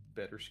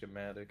better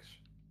schematics,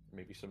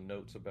 maybe some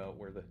notes about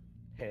where the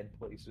head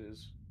place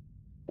is.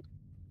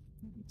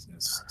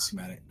 It's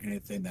schematic.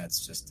 Anything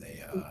that's just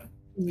a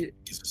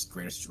gives us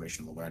greater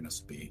situational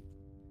awareness would be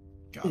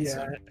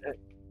godsend. Yeah.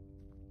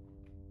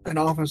 An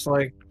office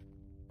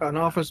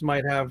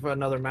might have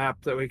another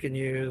map that we can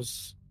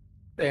use,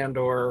 and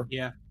or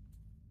Yeah.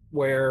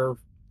 where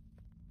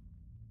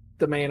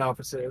the main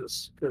office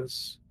is,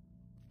 because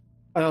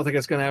I don't think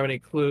it's going to have any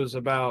clues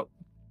about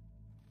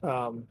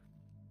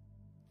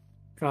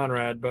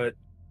Conrad, but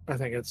I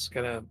think it's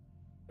going to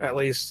at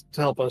least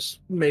help us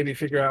maybe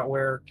figure out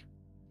where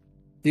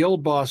the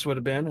old boss would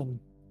have been, and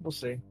we'll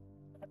see.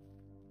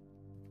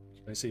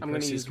 I see I'm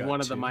going to Percy's use got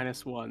one of the 2.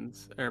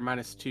 -1s or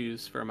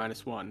 -2s for a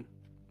 -1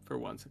 for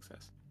 1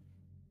 success.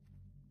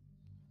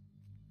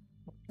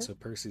 So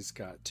Percy's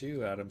got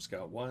 2, Adam's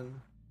got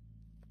 1.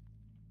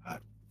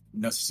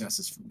 No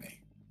successes from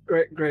me.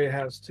 Gray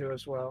has 2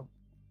 as well.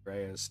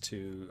 Ray has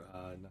 2.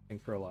 Nothing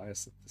for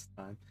Elias at this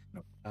time.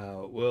 Nope.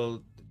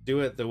 We'll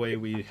do it the way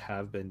we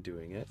have been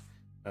doing it,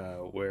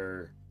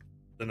 where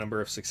the number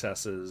of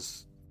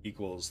successes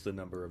equals the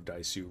number of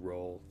dice you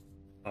roll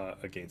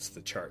against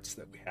the charts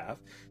that we have.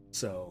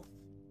 So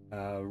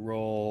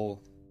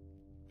roll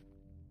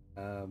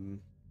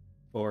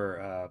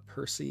for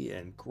Percy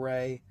and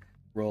Gray,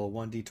 roll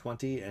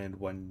 1d20 and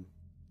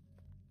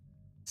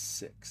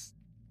 1d6.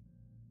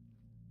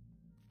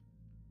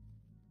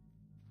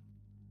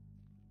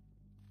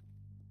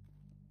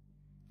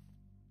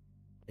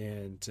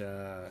 And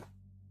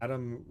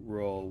Adam,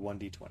 roll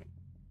 1d20.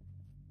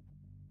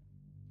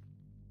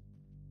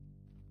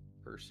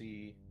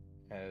 Percy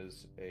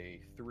has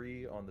a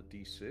 3 on the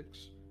d6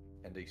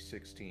 and a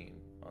 16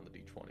 on the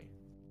d20.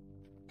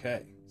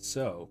 Okay,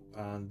 so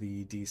on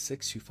the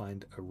d6 you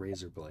find a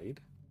razor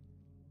blade,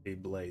 a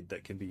blade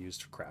that can be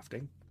used for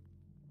crafting.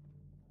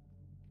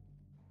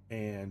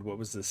 And what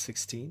was the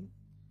 16?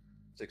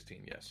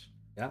 16, yes.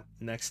 Yeah,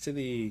 next to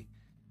the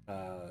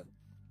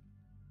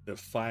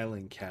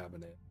filing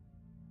cabinet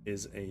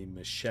is a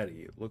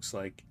machete. It looks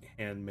like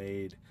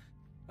handmade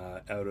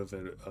out of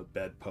a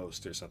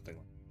bedpost or something.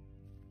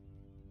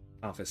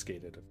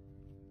 Confiscated.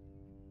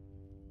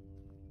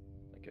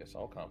 I guess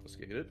I'll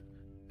confiscate it.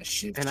 A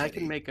shiv And I titty.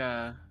 can make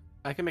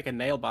a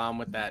nail bomb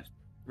with that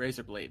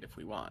razor blade if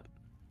we want.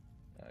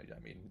 I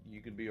mean,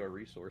 you can be our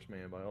resource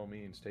man. By all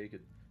means, take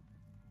it.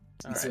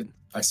 All It's right.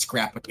 a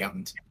scrap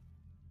accountant.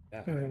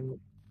 Yeah, And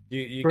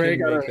you Greg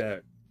can got make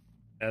that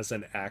as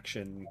an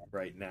action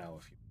right now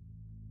if you.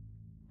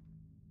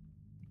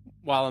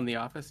 While in the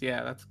office,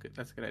 yeah, that's good.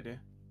 That's a good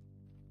idea.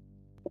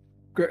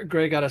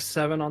 Gray got a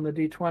 7 on the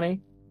d20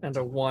 and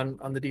a 1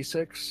 on the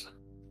d6.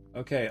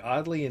 Okay,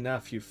 oddly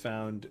enough, you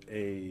found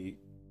a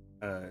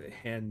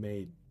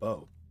handmade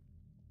bow.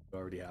 You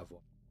already have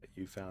one.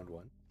 You found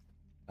one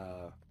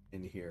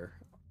in here,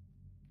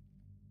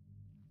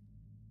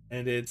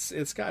 and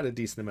it's got a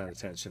decent amount of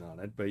tension on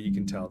it, but you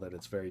can tell that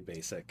it's very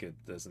basic. It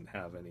doesn't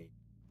have any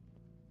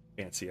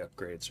fancy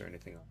upgrades or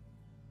anything on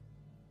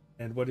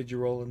it. And what did you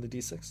roll in the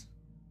d6?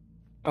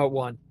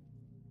 1.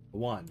 A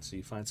 1. So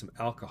you find some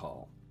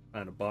alcohol,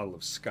 find a bottle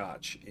of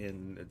scotch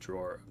in a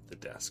drawer of the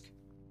desk.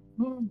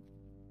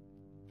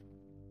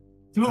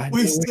 Don't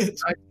waste it.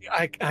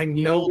 I The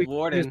know old we can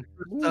warden. use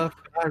this stuff.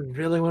 But I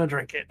really want to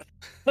drink it.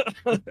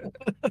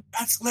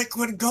 That's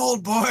liquid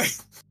gold, boy.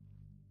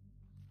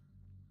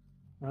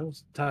 I'll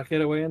just tuck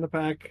it away in the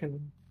pack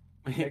and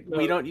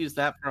We don't use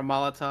that for a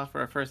Molotov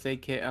or a first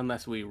aid kit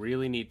unless we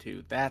really need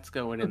to. That's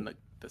going in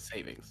the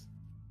savings.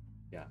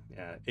 Yeah,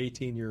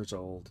 18 years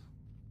old.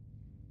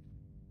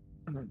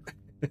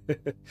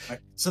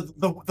 So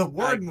the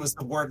warden was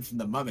the warden from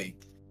the Mummy.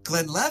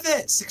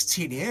 Glenlivet,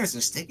 16 years,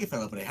 a stinky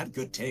fellow, but he had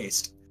good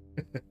taste.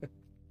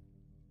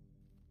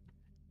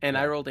 And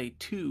I rolled a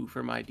 2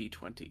 for my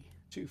D20.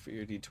 2 for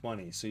your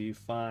d20. So you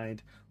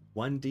find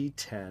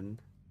 1d10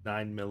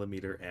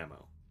 9mm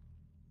ammo.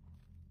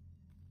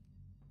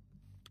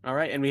 All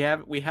right, and we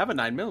have a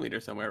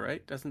 9mm somewhere,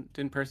 right?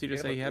 Didn't Percy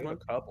just say he had We one?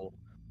 have a couple.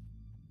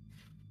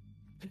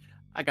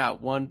 I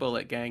got one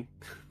bullet, gang.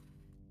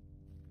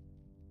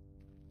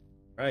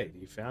 Right,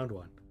 you found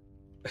one.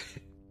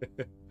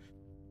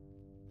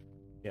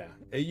 Yeah,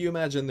 you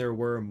imagine there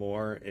were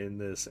more in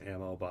this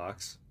ammo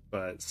box,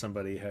 but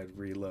somebody had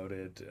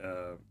reloaded,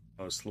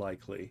 most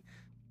likely,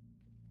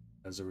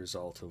 as a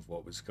result of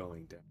what was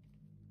going down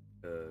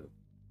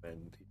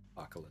when the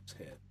apocalypse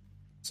hit.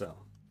 So,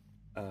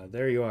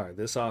 there you are.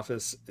 This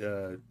office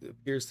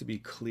appears to be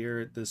clear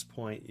at this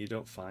point. You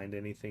don't find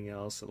anything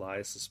else.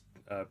 Elias is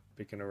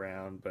picking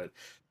around, but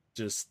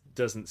just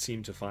doesn't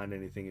seem to find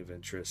anything of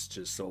interest.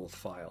 Just old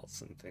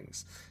files and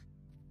things,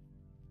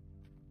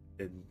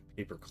 and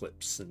paper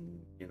clips,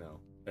 and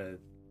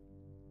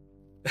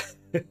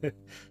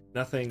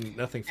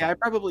nothing. Yeah, I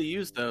probably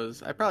use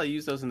those.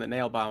 In the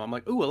nail bomb. I'm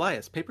like, ooh,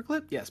 Elias,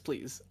 paperclip? Yes,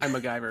 please. I'm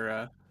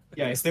MacGyver.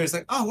 Yeah, so there's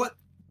like, oh, what?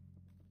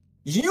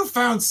 You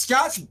found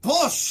scotch?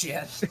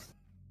 Bullshit!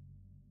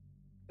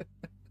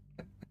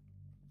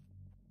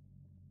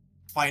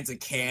 Finds a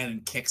can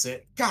and kicks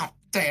it. God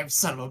damn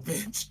son of a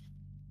bitch.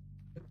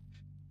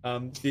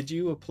 Did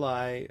you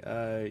apply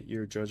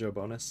your JoJo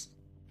bonus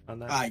on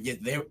that? Yeah,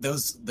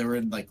 they were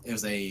in like it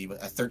was a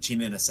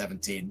 13 and a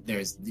 17.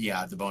 There's the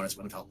bonus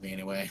wouldn't have helped me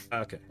anyway.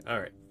 Okay, all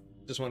right.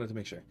 Just wanted to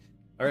make sure.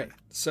 All right,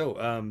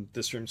 so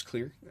this room's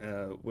clear.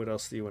 What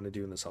else do you want to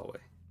do in this hallway?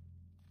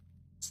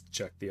 Let's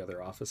check the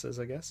other offices,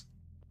 I guess.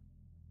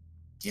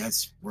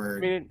 Yes, I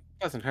mean, it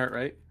doesn't hurt,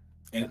 right?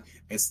 and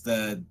it's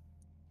The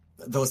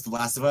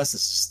Last of Us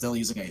is still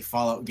using a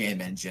Fallout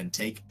game engine.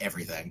 Take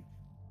everything.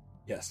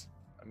 Yes.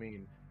 I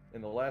mean,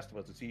 in The Last of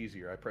Us, it's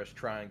easier. I press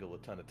triangle a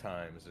ton of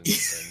times, and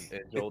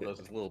Joel does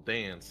his little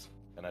dance,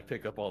 and I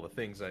pick up all the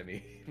things I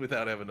need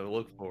without having to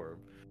look for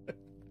them.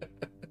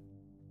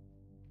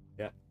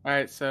 Yeah. All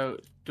right, so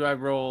do I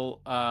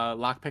roll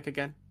lockpick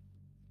again?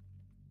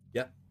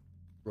 Yep.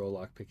 Roll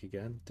lockpick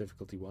again.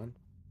 Difficulty 1.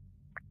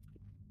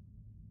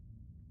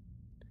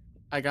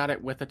 I got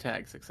it with a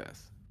tag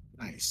success.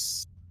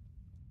 Nice.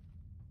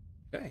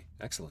 Okay,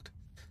 excellent.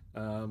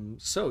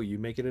 So you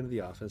make it into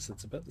the office.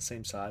 It's about the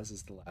same size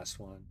as the last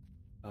one.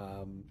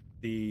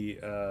 The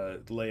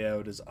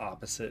layout is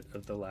opposite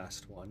of the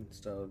last one.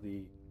 So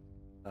the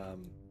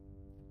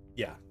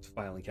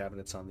filing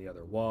cabinet's on the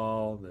other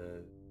wall.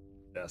 The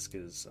desk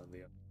is on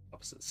the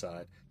opposite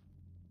side.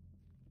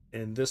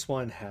 And this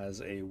one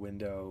has a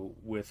window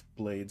with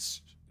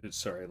blades.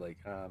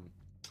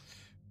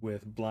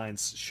 With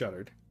blinds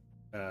shuttered.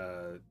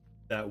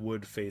 That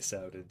would face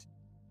out into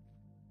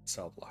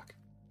cell block.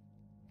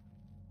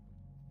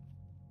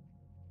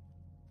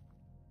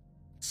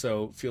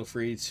 So feel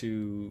free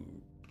to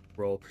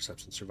roll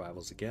perception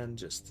survivals again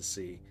just to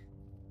see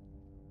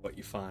what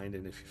you find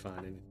and if you find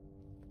anything.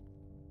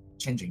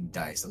 Changing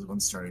dice. Those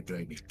ones started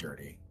doing me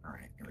dirty. All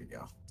right, here we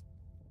go.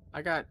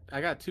 I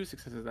got 2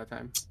 successes that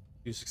time.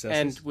 2 successes.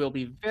 And we'll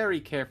be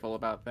very careful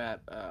about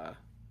that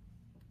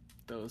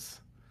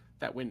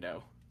that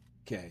window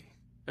Okay.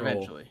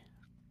 eventually.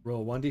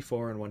 Roll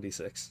 1d4 and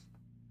 1d6.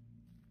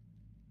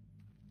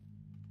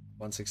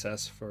 1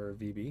 success for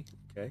VB.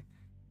 Okay.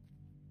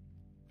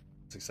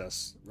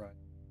 Success, right.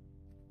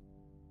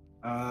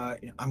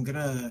 I'm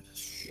gonna.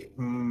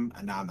 No,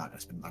 I'm not gonna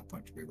spend luck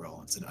point to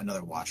reroll. It's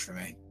another watch for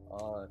me.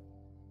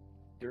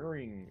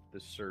 During the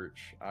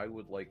search, I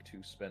would like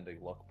to spend a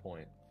luck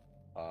point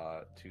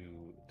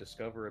to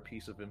discover a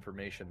piece of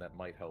information that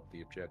might help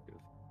the objective.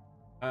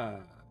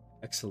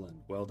 Excellent.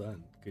 Well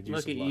done. Good use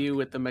Look of at luck. you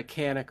with the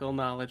mechanical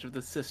knowledge of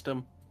the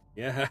system.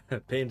 Yeah,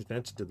 paying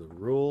attention to the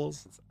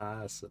rules. It's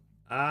awesome.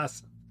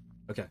 Awesome.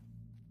 Okay.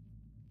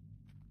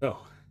 So,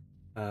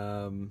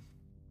 all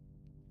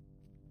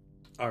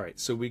right.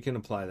 So we can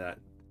apply that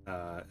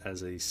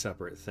as a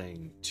separate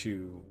thing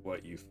to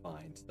what you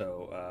find.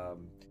 So,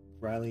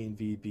 Riley and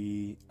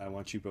VB, I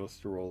want you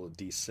both to roll a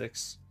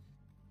d6.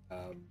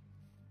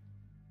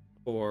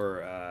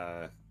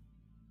 For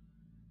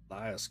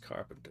Elias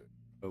Carpenter.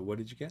 Oh, what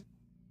did you get?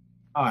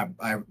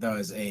 That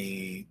was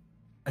a.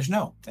 Actually,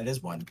 no, that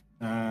is one.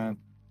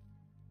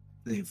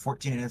 The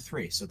 14 and a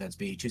 3, so that's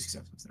be 2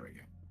 successes. There we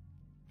go.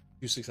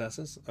 2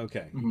 successes?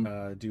 Okay.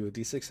 Mhm. Do a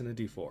d6 and a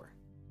d4.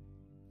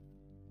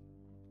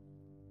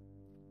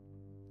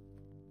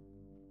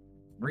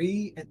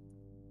 3 and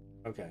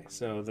Okay,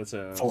 so that's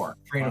a 4.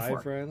 3 and a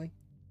 5, 4. Riley?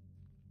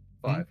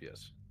 5,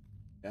 yes.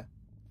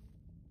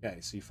 Okay,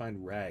 so you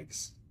find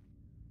rags.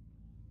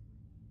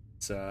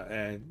 It's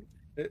and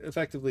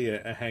effectively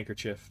a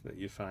handkerchief that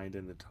you find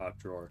in the top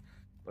drawer.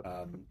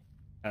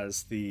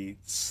 Has the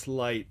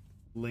slight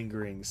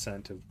lingering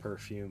scent of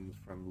perfume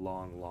from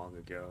long, long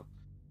ago.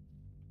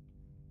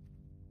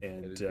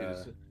 And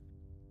It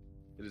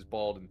is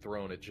balled and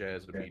thrown at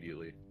Jazz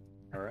immediately.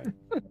 all right.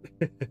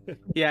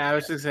 Yeah, I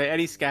was just gonna say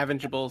any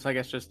scavengeables, I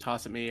guess just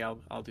toss at me.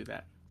 I'll do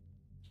that.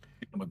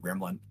 I'm a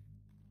gremlin.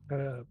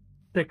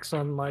 6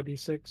 on my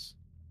d6.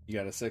 You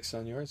got a 6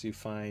 on yours. You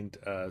find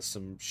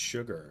some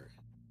sugar,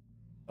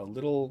 a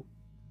little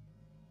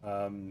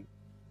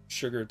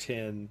sugar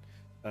tin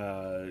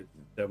that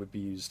would be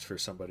used for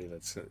somebody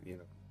that's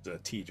a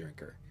tea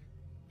drinker.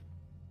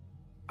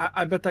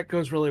 I bet that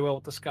goes really well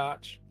with the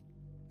scotch.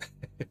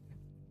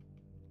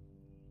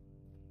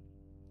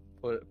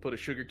 Put a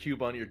sugar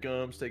cube on your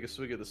gums, take a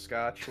swig of the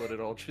scotch, let it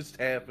all just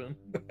happen.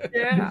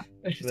 Yeah.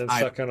 And then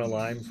suck on a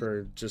lime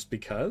for just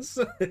because.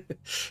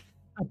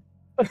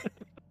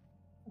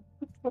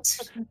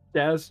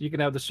 Daz, you can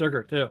have the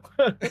sugar too.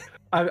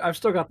 I've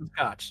still got the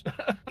scotch.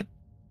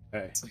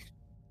 Hey.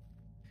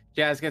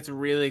 Jazz gets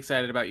really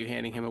excited about you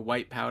handing him a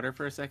white powder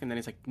for a second, then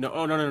he's like, no,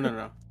 oh,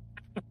 no.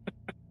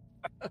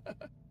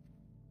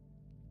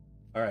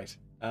 All right.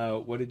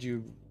 What did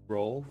you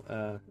roll,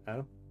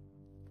 Adam?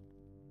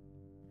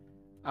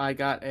 I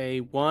got a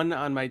 1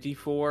 on my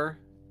D4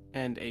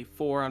 and a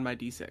 4 on my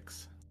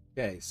D6.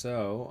 Okay,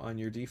 so on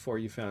your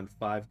D4 you found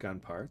 5 gun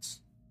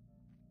parts.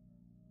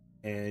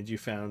 And you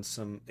found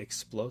some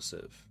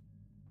explosive.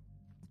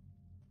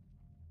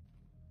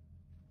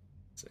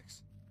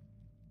 6.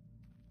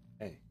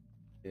 Hey,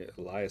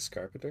 Elias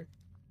Carpenter.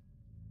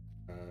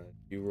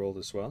 You rolled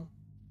as well.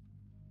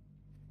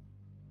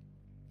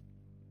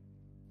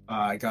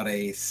 I got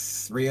a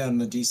 3 on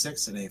the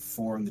D6 and a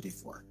 4 on the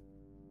D4.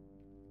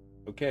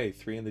 Okay,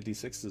 3 on the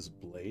D6 is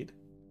blade.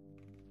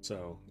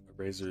 So a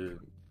razor,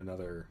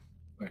 another.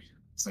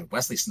 It's like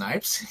Wesley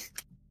Snipes.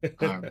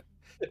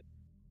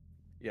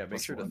 Yeah, make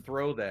Plus sure to 1.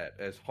 throw that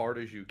as hard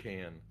as you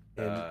can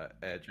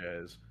at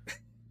Jazz.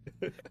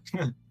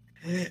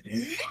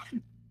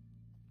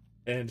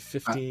 And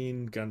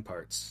 15 gun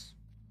parts.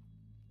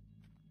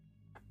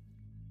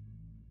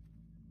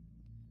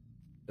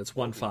 That's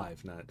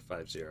 1-5, not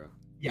 5-0.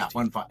 Yeah,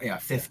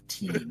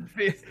 15.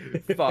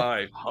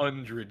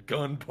 500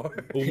 gun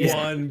parts.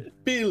 1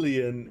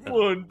 billion.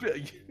 1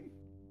 billion.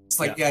 It's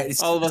like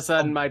it's All of a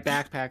sudden, my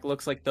backpack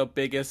looks like the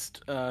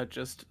biggest,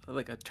 just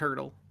like a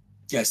turtle.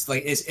 yes,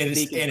 like it is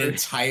Sneaky an bird.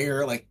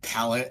 entire like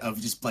palette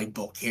of just like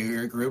bulk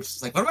carrier groups.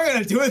 It's like, what am I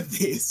gonna do with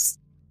these?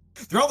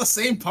 They're all the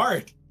same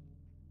part.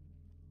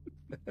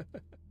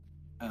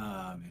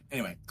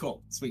 Anyway,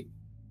 cool, sweet.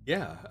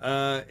 Yeah,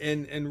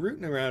 and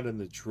rooting around in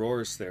the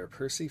drawers there,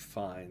 Percy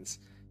finds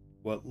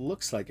what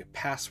looks like a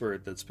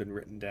password that's been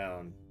written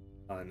down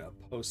on a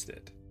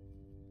post-it.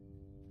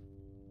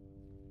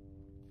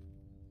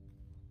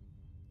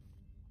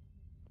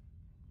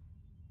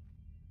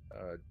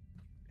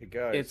 Hey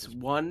guys, It's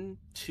 1,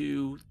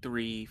 2,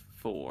 3,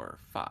 4,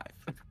 5.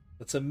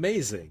 That's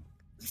amazing.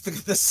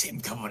 The same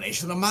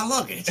combination of my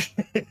luggage.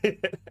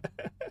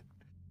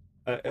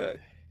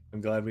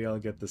 I'm glad we all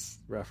get this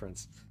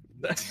reference.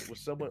 was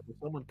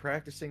someone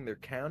practicing their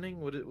counting?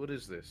 What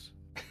is this?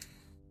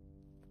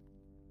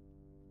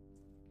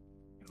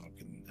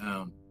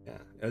 Yeah,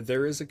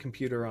 there is a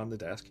computer on the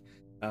desk.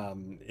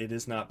 It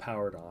is not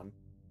powered on.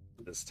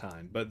 this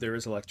time, but there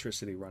is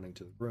electricity running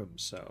to the room,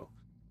 so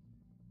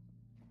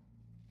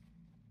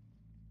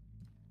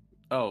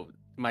Oh,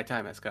 my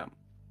time has come.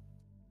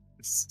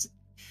 You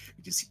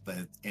just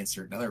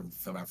insert another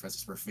film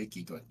reference for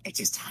Freaky going, it's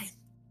his time.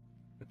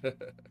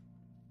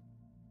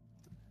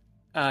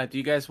 Do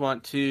you guys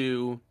want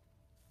to?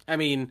 I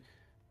mean,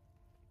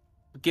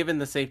 given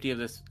the safety of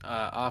this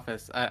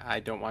office, I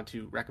don't want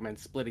to recommend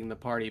splitting the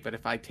party. But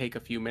if I take a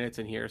few minutes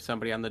in here,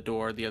 somebody on the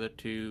door, the other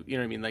two, you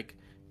know what I mean? Like,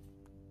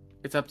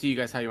 it's up to you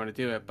guys how you want to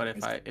do it. But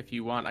if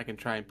you want, I can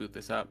try and boot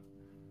this up.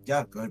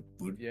 Yeah, go ahead,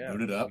 boot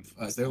it up.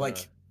 Is there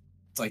like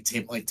it's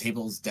like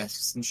tables,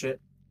 desks, and shit?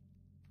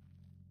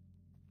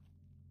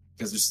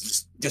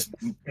 Because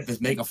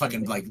just make a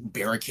fucking like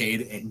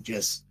barricade and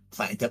just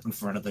plant up in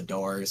front of the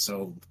door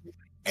so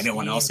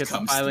anyone else Get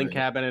comes the filing through.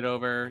 cabinet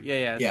over.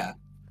 Yeah.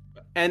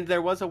 And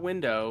there was a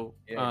window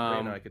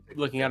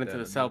looking out into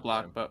the cell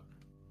block, but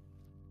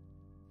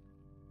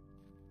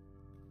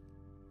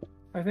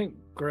I think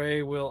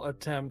Gray will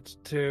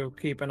attempt to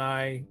keep an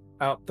eye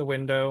out the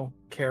window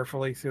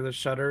carefully through the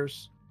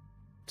shutters.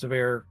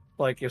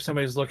 Like if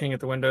somebody's looking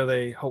at the window,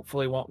 they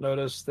hopefully won't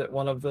notice that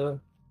one of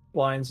the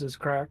blinds is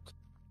cracked.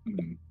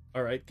 Mm-hmm.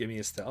 All right, give me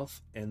a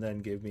stealth, and then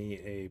give me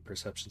a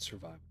perception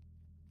survival.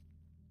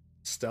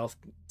 Stealth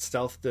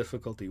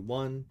difficulty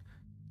 1,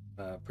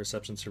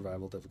 perception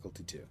survival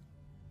difficulty 2.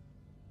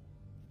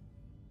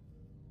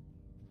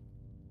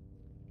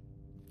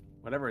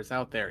 whatever is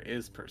out there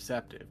is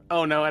perceptive.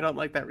 Oh no, I don't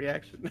like that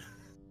reaction.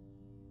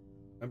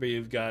 Remember,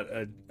 you've got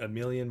a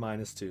million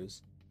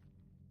 -2s.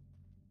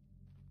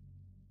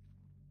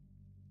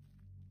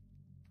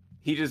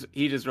 He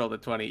just rolled a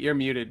 20. You're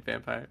muted,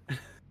 vampire.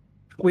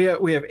 We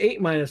have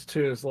 8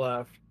 -2s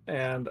left,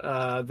 and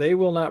they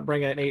will not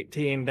bring an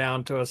 18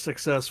 down to a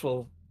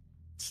successful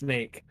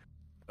snake.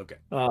 Okay.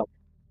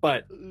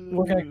 But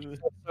we're gonna,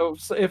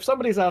 so if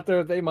somebody's out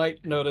there, they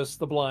might notice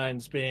the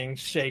blinds being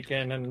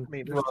shaken. And I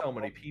mean, there's so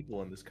many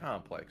people in this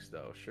complex,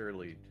 though.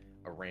 Surely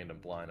a random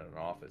blind in an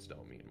office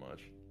don't mean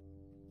much.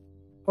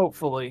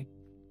 Hopefully.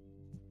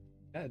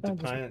 Yeah,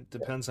 it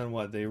depends on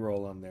what they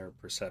roll on their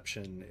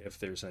perception, if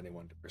there's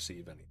anyone to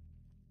perceive any.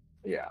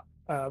 Yeah.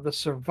 The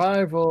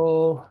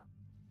survival.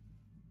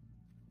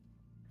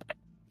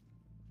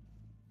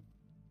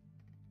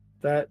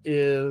 That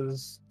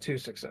is 2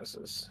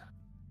 successes.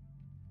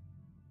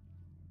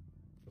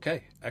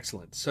 Okay,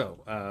 excellent.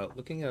 So,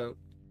 looking out,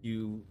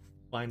 you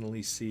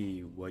finally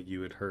see what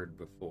you had heard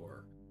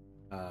before.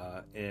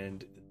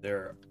 And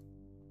they're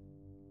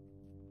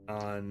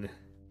on...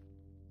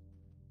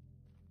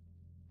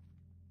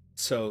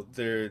 So,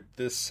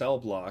 this cell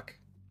block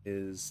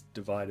is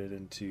divided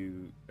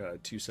into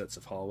 2 sets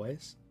of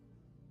hallways.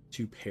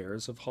 2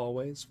 pairs of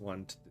hallways.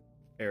 One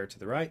pair to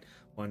the right,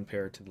 one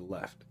pair to the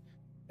left.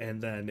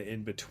 And then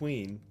in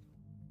between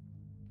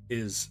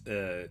is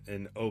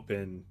an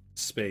open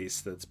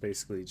space that's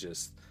basically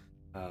just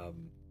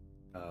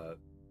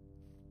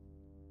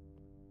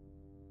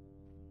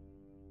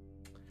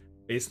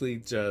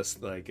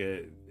like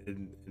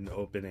an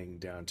opening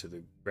down to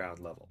the ground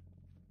level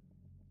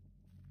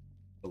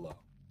below.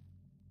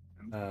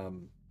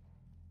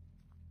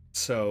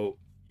 So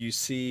you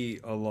see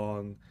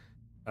along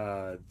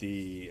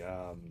the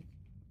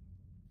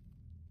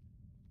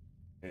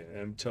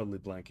I'm totally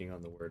blanking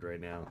on the word right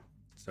now,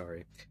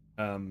 sorry,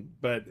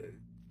 but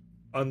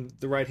on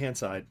the right hand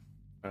side,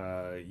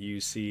 you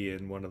see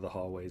in one of the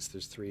hallways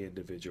there's 3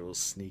 individuals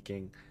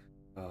sneaking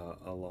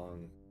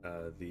along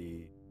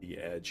the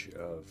edge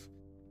of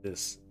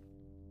this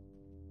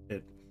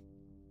pit,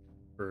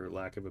 for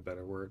lack of a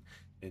better word,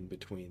 in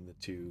between the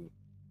 2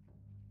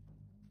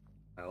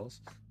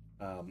 aisles.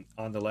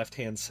 On the left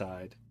hand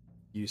side,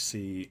 you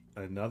see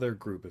another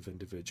group of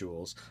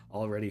individuals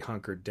already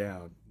hunkered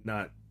down,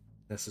 not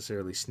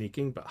necessarily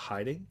sneaking but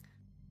hiding,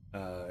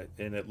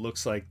 and it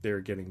looks like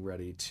they're getting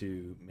ready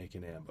to make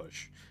an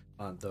ambush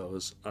on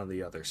those on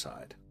the other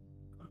side.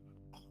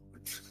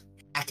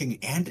 Acting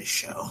and a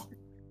show.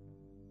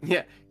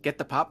 Yeah, get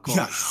the popcorn.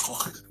 Yeah.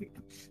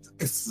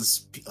 It's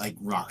this like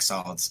rock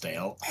solid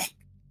stale.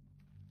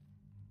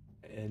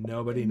 And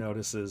nobody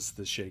notices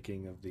the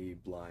shaking of the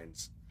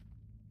blinds.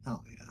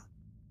 Oh yeah.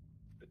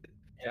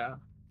 Yeah.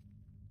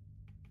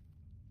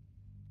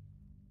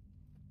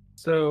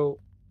 So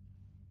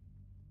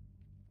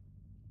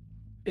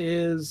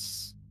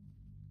is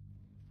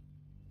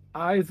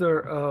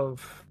either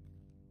of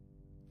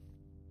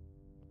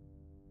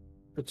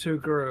the 2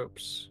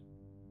 groups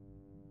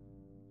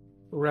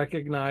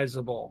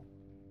recognizable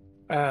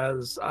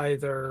as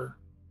either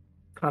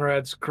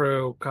Conrad's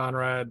crew,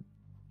 Conrad,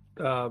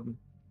 I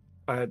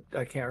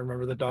can't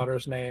remember the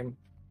daughter's name.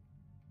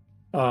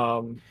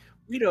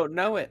 We don't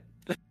know it.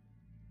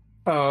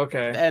 Oh,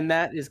 okay. And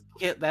that is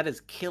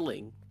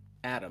killing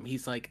Adam.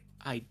 He's like,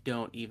 I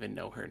don't even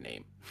know her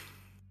name.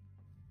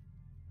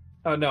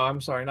 Oh no, I'm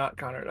sorry, not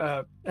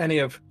Conrad. Any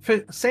of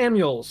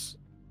Samuel's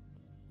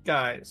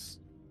guys,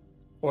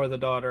 or the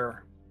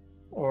daughter,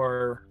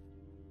 or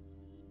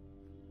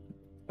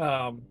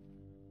I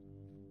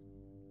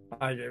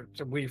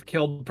we've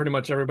killed pretty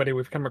much everybody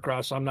we've come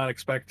across, so I'm not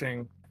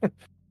expecting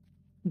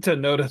to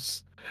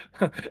notice.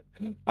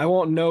 I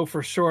won't know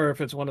for sure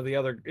if it's one of the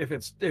other,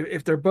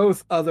 if they're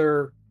both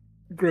other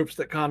groups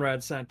that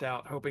Conrad sent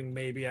out, hoping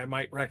maybe I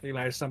might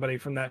recognize somebody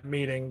from that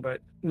meeting,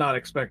 but not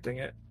expecting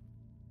it.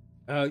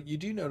 You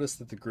do notice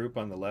that the group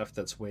on the left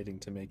that's waiting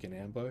to make an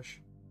ambush,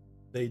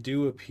 they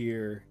do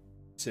appear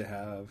to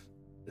have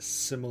a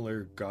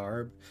similar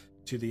garb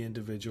to the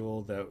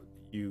individual that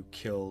you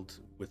killed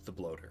with the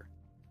bloater.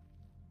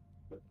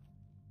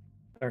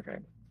 Okay.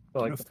 So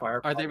like the fire.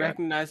 Are they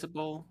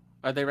recognizable?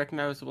 Are they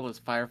recognizable as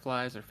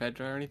fireflies or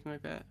Fedra or anything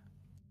like that?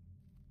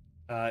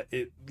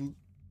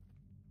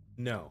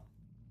 No,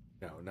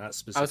 not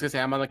specifically. I was gonna say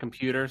I'm on the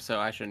computer, so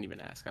I shouldn't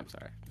even ask. I'm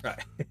sorry.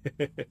 Right.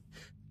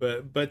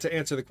 but to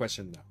answer the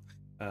question,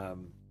 no.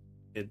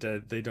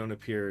 They don't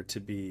appear to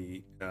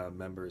be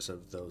members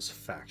of those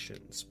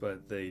factions,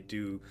 but they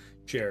do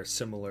share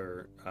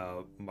similar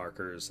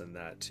markers and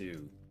that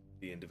to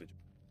the individual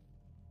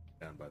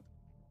down by.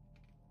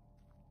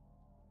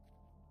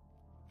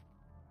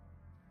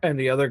 And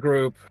the other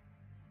group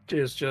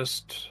is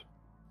just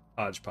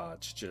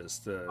Hodgepodge.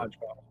 Just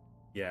hodgepodge.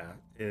 Yeah.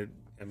 It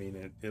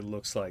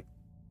looks like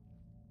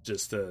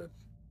just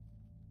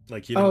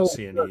like you don't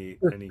see any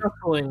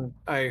shuffling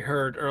I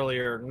heard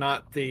earlier,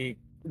 not the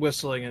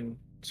whistling and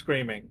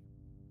screaming.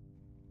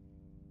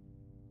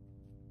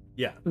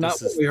 Yeah,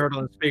 not what we heard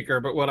on the speaker,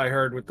 but what I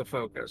heard with the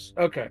focus.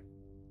 Okay.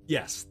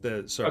 Yes,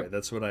 that's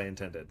what I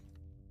intended.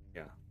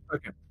 Yeah.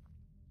 Okay.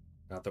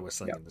 Not the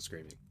whistling and the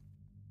screaming.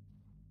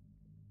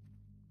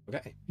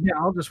 Okay. Yeah,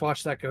 I'll just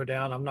watch that go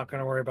down. I'm not going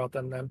to worry about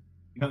them then.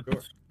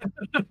 Sure.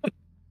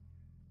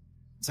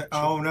 So,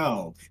 oh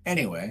no.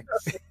 Anyway.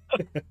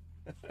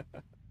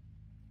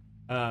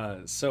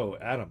 So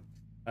Adam,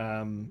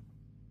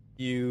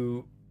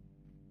 you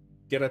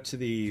get up to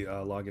the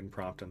login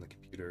prompt on the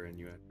computer and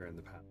you enter in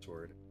the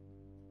password.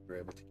 You're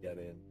able to get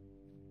in.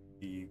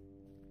 The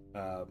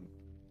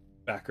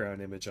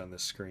background image on the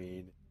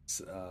screen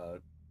is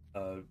a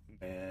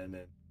man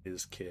and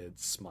his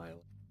kids smiling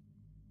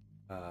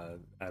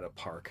at a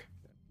park.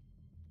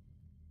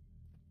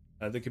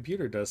 The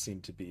computer does seem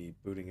to be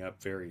booting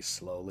up very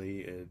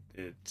slowly.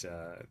 It's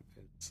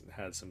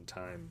had some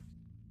time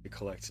to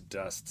collect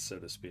dust, so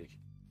to speak.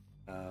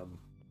 It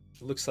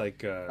looks like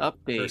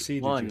update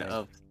Percy, 1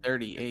 of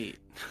 38.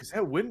 Is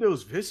that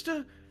Windows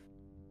Vista?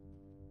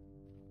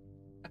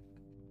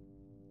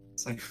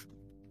 It's like,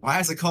 why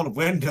is it called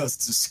Windows?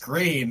 It's a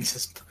screen.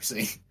 It's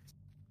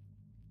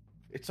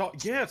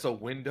a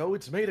window.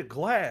 It's made of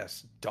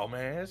glass,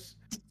 dumbass.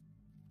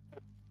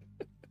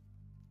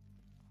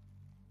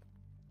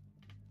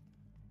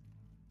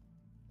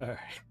 All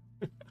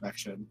right.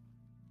 Action.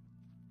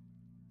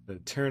 The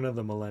turn of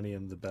the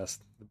millennium, the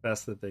best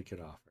that they could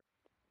offer.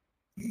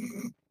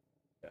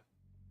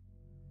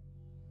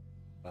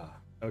 Yeah.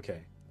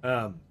 Okay.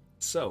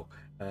 So,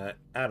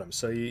 Adam,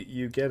 so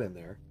you get in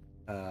there,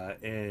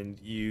 and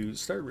you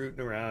start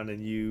rooting around,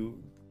 and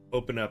you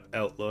open up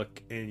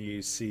Outlook, and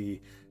you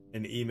see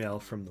an email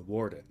from the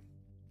warden,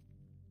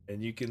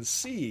 and you can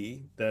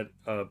see that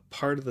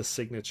part of the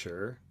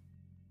signature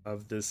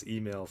of this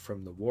email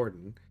from the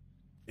warden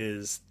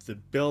is the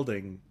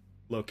building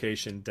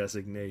location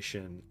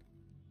designation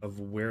of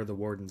where the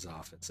warden's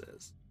office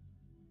is.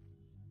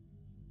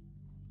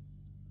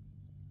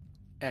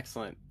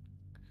 Excellent.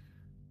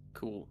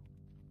 Cool.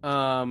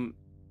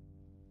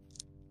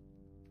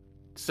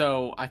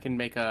 So I can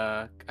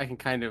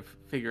kind of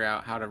figure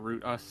out how to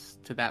route us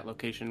to that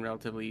location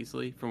relatively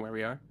easily from where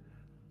we are.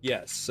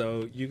 Yes.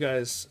 So you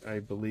guys, I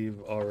believe,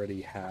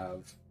 already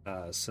have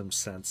some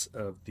sense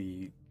of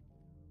the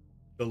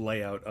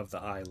layout of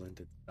the island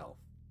itself.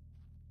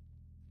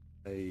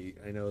 I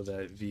know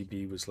that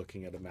VB was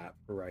looking at a map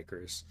for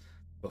Rikers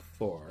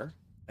before.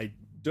 I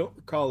don't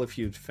recall if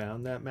you'd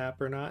found that map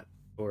or not,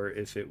 or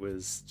if it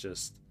was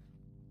just,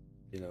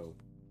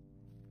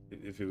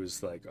 if it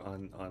was like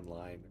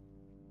online.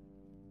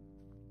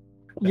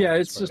 Yeah,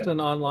 it's just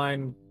an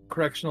online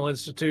correctional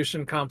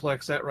institution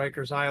complex at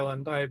Rikers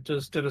Island. I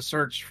just did a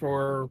search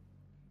for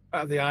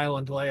the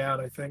island layout,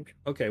 I think.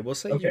 Okay, we'll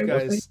say you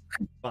guys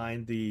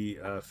find the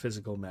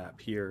physical map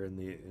here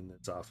in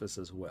its office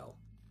as well.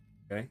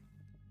 Okay,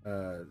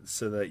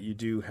 so that you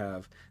do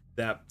have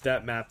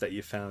that map that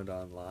you found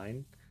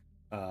online.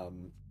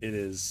 It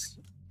is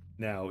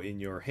now in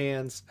your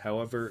hands.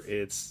 However,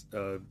 it's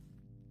a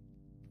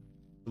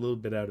little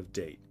bit out of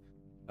date.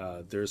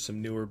 There's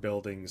some newer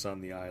buildings on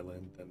the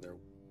island, and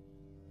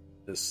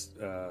this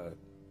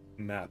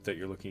map that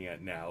you're looking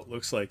at now, it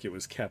looks like it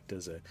was kept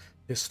as a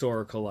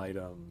historical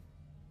item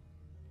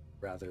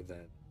rather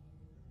than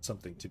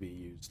something to be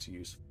used to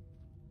use,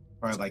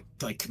 or like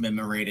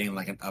commemorating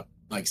like an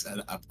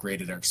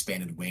upgraded or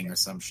expanded wing or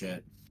some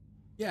shit.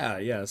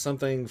 Yeah,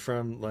 something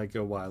from like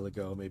a while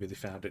ago. Maybe they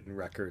found it in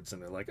records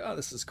and they're like, "Oh,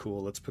 this is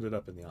cool. Let's put it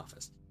up in the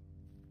office."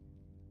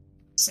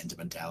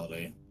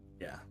 Sentimentality.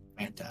 Yeah,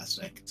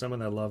 fantastic. Someone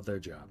that loved their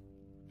job.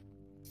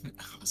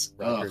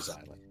 Rikers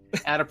Island.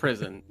 Out of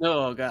prison.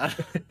 Oh god.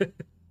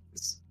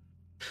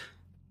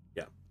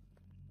 Yeah.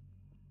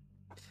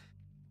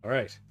 All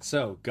right,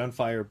 so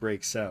gunfire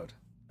breaks out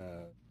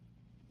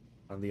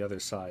on the other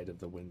side of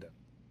the window.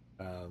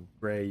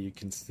 Gray, you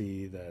can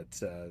see that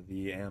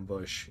the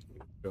ambush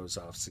goes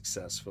off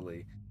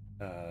successfully.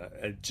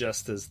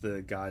 Just as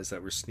the guys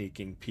that were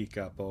sneaking peek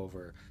up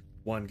over,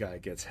 one guy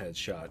gets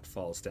headshot,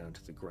 falls down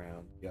to the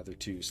ground. The other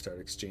two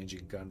start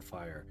exchanging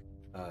gunfire.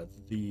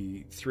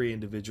 The three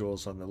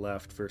individuals on the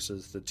left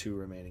versus the two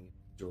remaining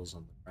individuals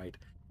on the right.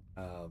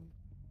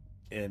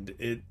 And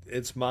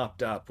it's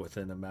mopped up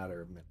within a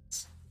matter of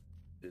minutes.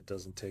 It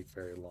doesn't take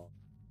very long.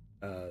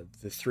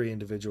 The three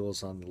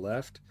individuals on the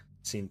left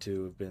seem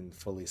to have been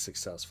fully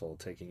successful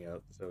taking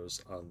out those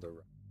on the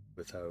right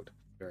without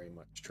very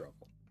much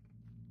trouble.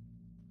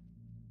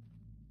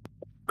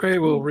 Gray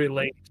will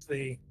relate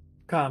the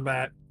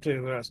combat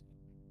to us.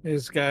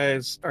 These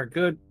guys are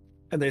good,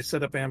 and they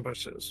set up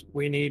ambushes.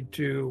 We need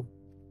to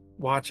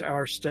watch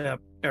our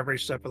step every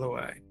step of the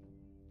way.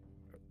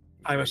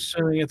 I'm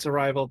assuming it's a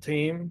rival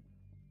team.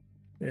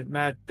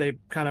 They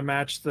kind of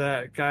matched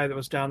the guy that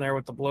was down there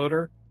with the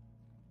bloater.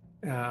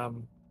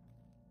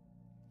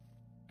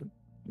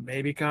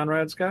 Maybe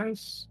Conrad's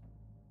guys.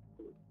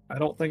 I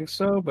don't think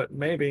so, but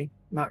maybe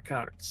not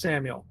Conrad.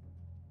 Samuel.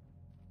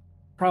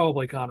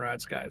 Probably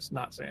Conrad's guys,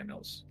 not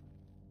Samuel's.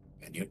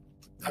 And you,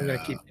 I'm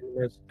gonna keep getting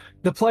this.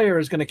 The player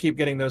is gonna keep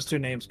getting those two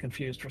names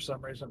confused for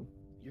some reason.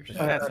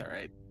 That's all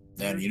right.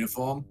 they had a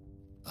uniform,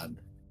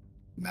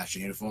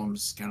 matching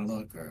uniforms kind of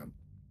look, or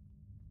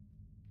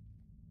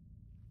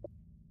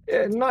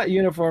Not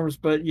uniforms,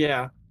 but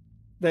yeah,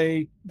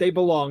 they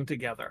belong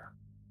together.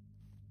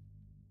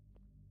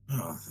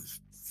 oh,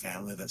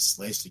 family that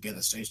slays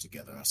together stays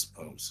together, I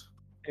suppose.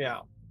 Yeah.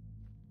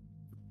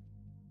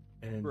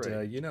 And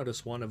Right. you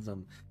notice one of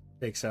them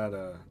takes out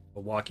a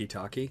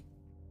walkie-talkie.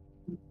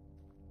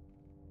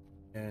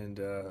 And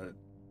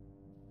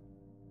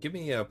give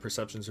me a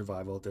perception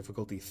survival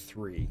difficulty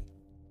 3.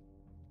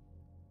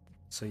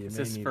 So you Is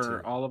may this need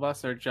for to. all of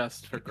us or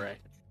just for Gray?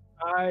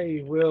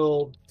 I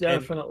will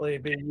definitely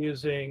be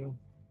using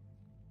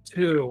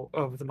 2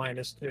 of the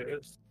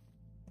 -2s.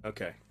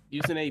 Okay.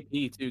 Use an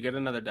AP too. Get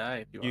another die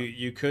if you want.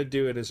 You could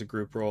do it as a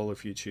group roll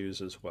if you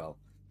choose as well.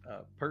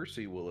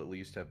 Percy will at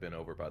least have been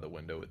over by the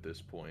window at this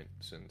point,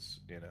 since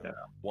Yeah.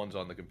 one's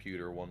on the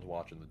computer, one's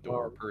watching the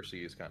door. Well-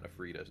 Percy is kind of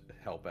free to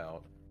help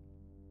out.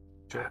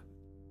 Sure.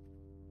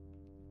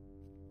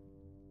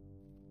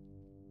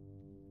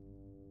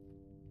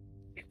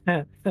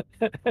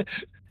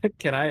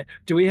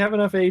 Do we have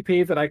enough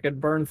AP that I could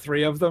burn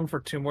 3 of them for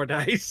 2 more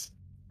dice?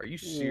 Are you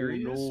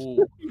serious?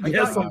 No. I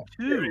Yes, got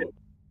you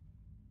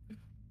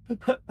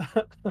two.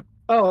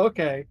 Oh,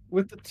 okay.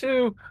 With the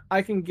 2,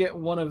 I can get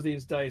one of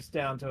these dice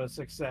down to a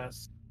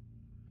success.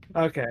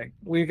 Okay,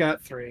 we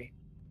got 3.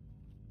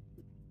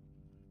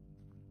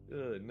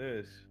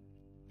 Goodness.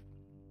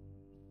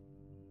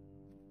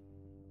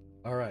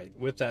 All right.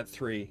 With that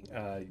 3,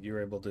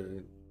 you're able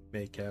to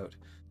make out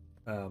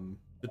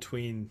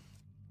between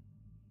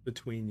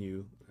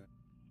you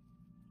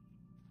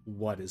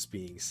what is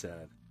being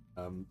said.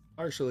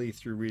 Partially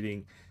through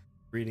reading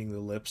the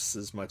lips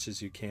as much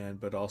as you can,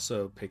 but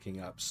also picking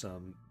up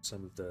some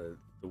of the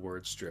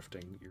words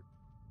drifting.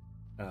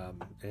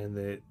 And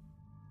it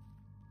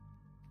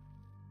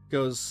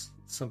goes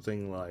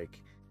something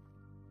like,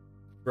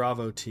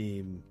 "Bravo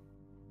team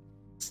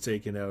has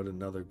taken out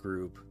another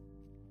group.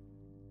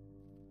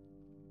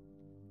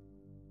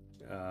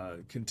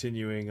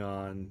 Continuing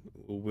on,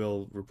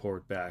 we'll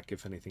report back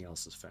if anything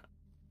else is found."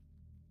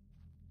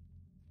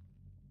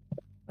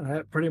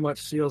 That pretty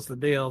much seals the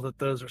deal that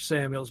those are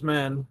Samuel's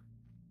men.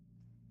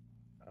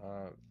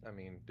 I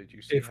mean, did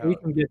you see If how? we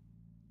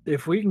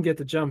can get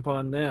the jump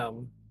on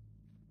them,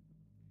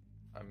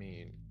 I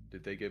mean,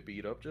 did they get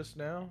beat up just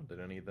now? Did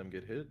any of them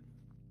get hit?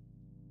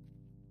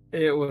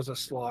 it was a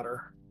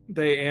slaughter.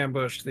 They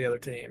ambushed the other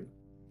team.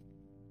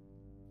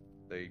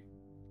 They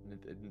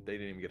didn't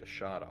even get a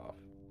shot off.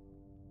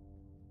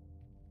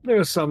 There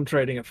was some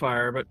trading of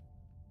fire, but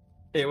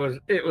it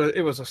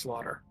was a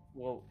slaughter.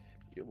 Well,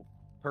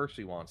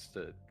 Percy wants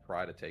to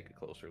try to take a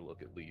closer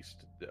look at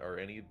least. Did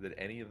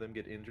any of them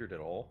get injured at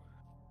all?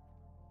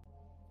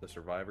 The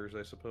survivors,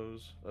 I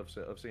suppose, of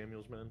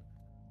Samuel's men.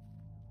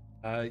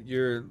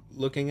 You're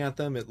looking at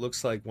them. It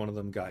looks like one of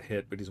them got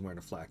hit, but he's wearing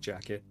a flak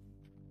jacket.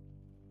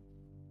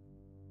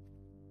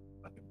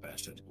 Fucking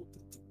bastard.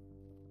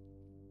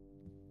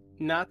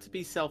 Not to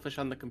be selfish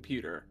on the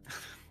computer.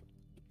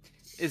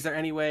 Is there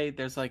any way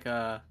there's like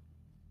a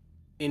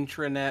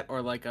intranet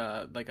or like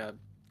a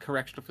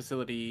correctional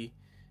facility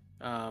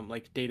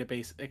like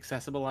database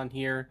accessible on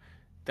here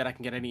that I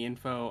can get any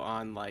info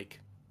on like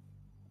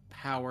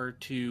power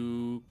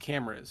to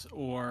cameras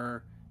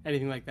or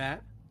anything like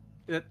that?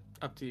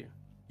 Up to you.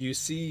 You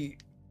see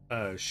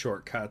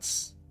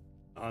shortcuts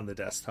on the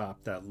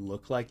desktop that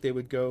look like they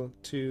would go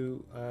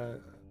to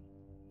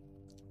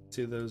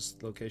those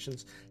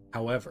locations.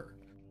 However,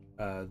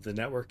 the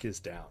network is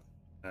down.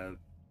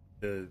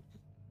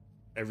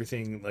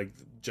 Everything like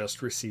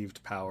just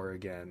received power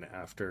again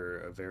after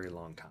a very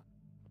long time.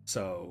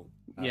 So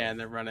Yeah, and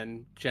they're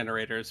running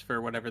generators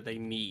for whatever they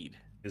need.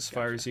 as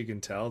far as you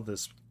can tell,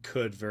 this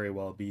could very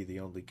well be the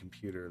only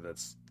computer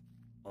that's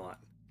on.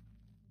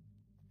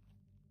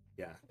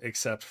 Yeah,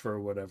 except for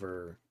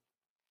whatever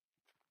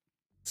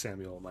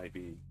Samuel might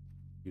be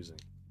using.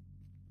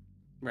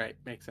 Right,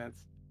 makes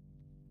sense.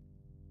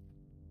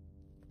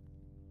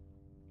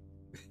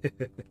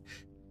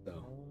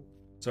 So,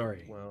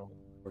 sorry. Well,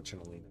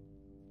 Fortunately,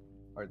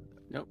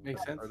 Nope,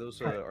 makes sense. are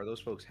those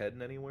folks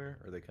heading anywhere,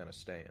 or are they kind of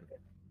staying?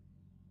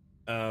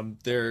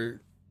 they're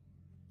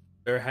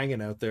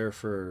hanging out there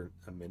for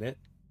a minute.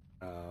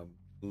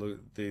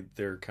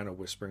 They're kind of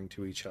whispering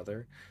to each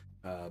other,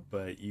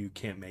 but you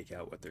can't make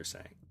out what they're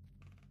saying.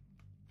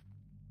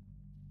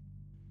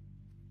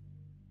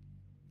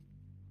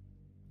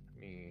 I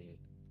mean,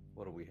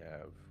 what do we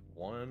have?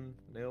 1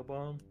 nail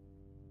bomb?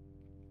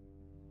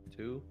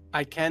 2?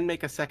 I can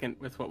make a second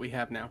with what we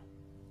have now.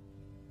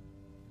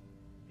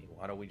 I mean,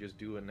 why don't we just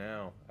do it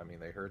now? I mean,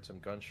 they heard some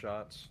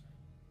gunshots.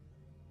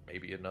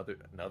 Maybe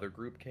another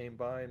group came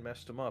by and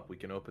messed them up. We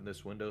can open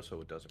this window so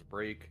it doesn't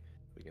break.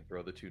 We can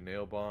throw the 2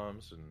 nail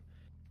bombs, and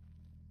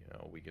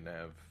we can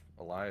have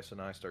Elias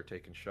and I start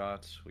taking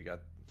shots. We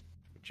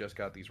just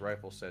got these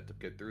rifles set to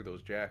get through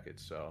those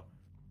jackets, so.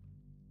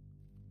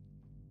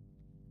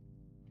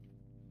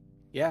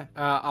 Yeah,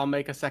 I'll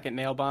make a second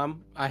nail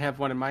bomb. I have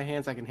one in my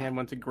hands. I can hand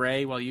one to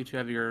Gray while you two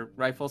have your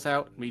rifles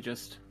out. We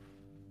just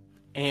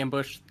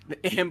ambush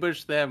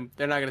them.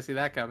 They're not going to see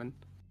that coming.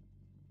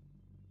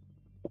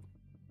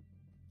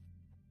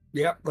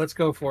 Yep, let's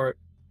go for it.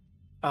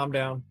 I'm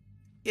down.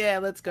 Yeah,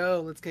 let's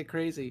go. Let's get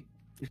crazy.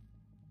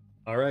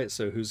 All right,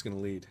 so who's going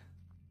to lead?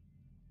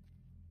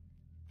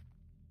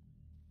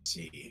 Let's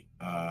see.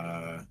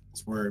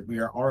 We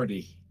are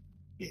already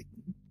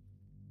hidden.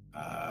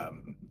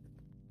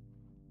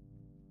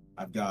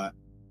 I've got.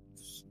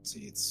 Let's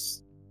see.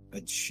 It's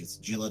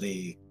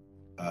agility.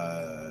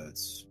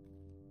 It's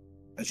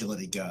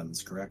agility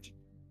guns, correct?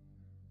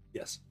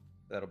 Yes.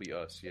 That'll be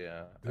us,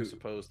 yeah. Who- I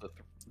suppose the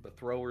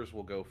throwers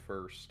will go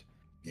first,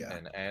 Yeah.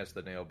 and as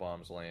the nail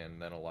bombs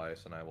land, then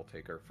Elias and I will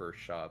take our first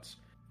shots.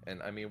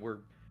 And I mean,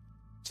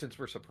 since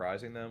we're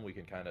surprising them, we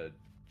can kind of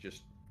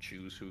just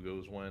choose who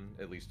goes when,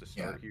 at least to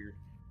start here.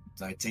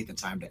 So I take the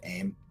time to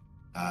aim.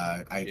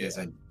 I guess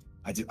Yeah.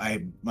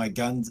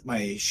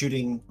 my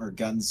shooting or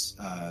guns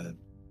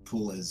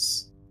pool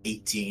is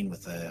 18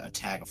 with a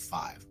tag of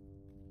 5.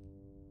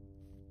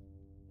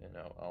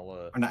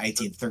 I'll Or not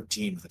 18,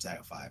 13 with a tag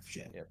of 5.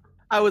 Shit. Yeah.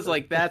 I was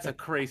like, that's a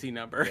crazy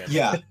number.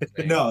 Yeah.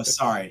 Same. No,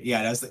 sorry.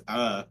 Yeah, that's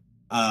the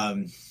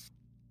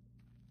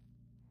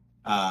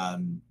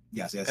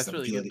yes, That's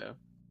really agility. good, though.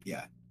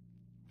 Yeah.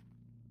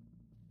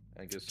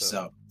 I guess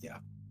So yeah.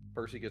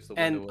 Percy gets the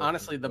And window open,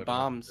 honestly, the everyone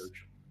bombs-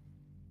 search.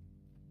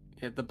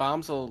 Yeah, the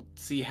bombs will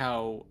see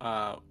how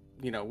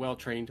well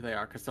trained they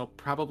are, because they'll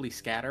probably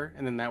scatter,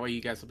 and then that way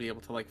you guys will be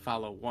able to like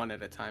follow one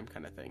at a time,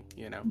 kind of thing.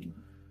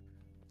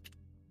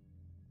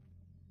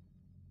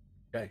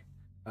 Okay.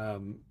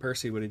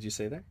 Percy, what did you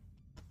say there?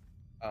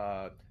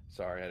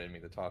 Sorry, I didn't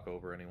mean to talk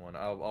over anyone.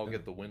 I'll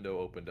get the window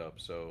opened up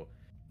so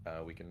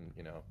we can,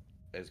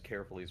 as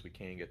carefully as we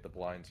can get the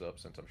blinds up,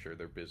 since I'm sure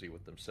they're busy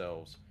with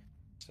themselves.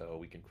 So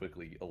we can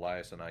quickly,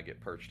 Elias and I get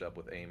perched up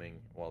with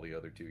aiming while the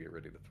other 2 get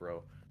ready to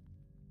throw.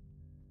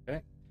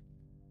 Okay.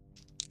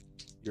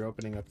 You're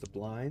opening up the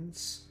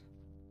blinds.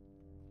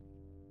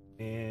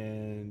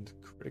 And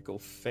critical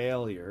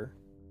failure.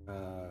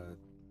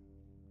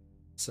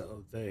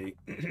 So they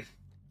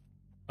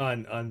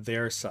on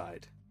their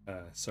side.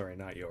 Sorry,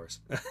 not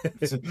yours.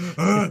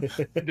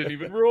 Didn't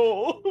even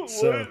roll.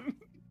 So-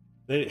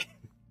 What?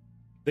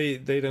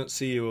 They don't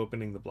see you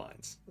opening the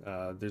blinds.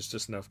 There's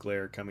just enough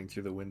glare coming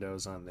through the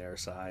windows on their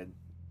side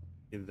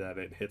that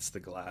it hits the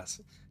glass,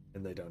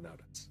 and they don't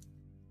notice.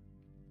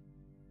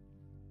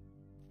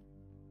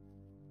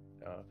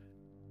 I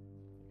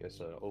guess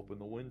open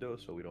the window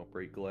so we don't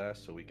break glass,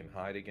 so we can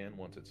hide again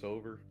once it's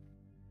over.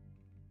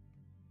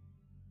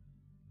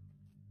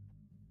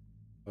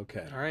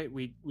 Okay. All right,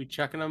 we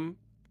chucking them,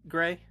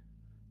 Gray.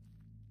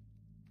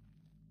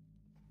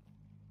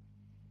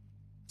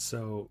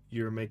 So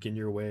you're making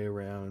your way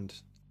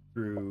around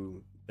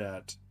through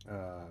that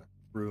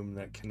room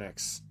that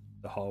connects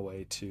the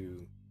hallway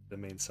to the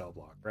main cell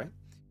block, right?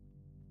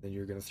 Then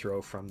you're going to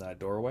throw from that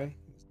doorway.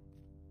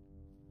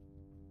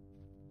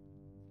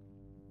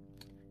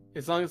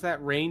 As long as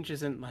that range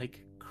isn't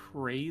like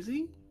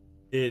crazy,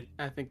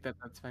 I think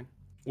that's fine.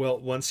 Well,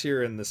 once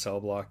you're in the cell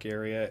block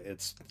area,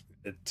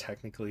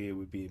 technically it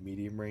would be a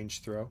medium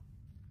range throw.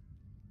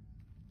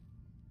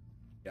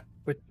 Yeah.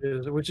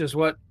 Which is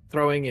what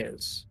throwing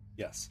is.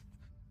 Yes.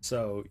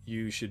 So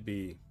you should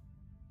be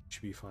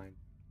fine.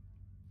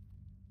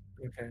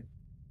 Okay.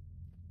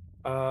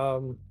 I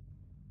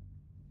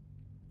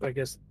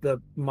guess the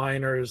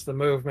minor is the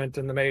movement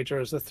and the major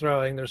is the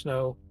throwing. There's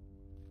no.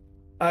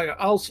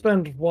 I'll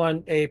spend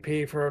 1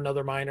 AP for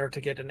another minor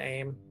to get an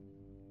aim,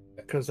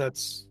 because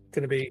that's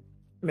going to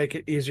make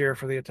it easier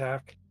for the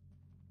attack.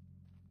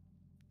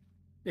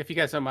 If you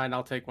guys don't mind,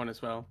 I'll take one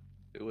as well.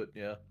 Do it,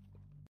 yeah.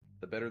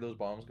 The better those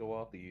bombs go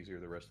off, the easier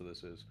the rest of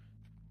this is.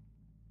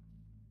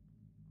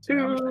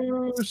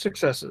 2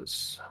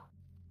 successes.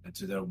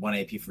 That's the 1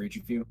 AP for each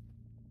of you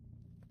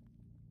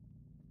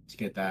to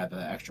get that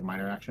extra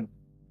minor action.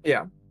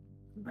 Yeah.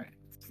 Right.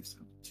 So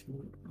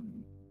 2.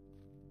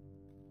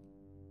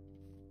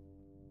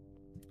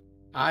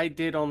 I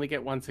did only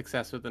get 1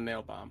 success with the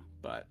nail bomb,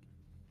 but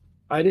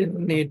I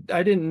didn't need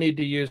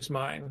to use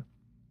mine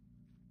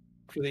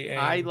for the aim.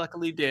 I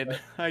luckily did.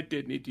 I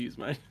did need to use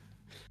mine.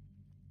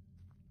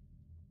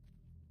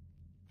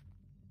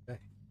 But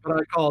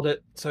I called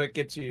it, so it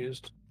gets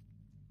used.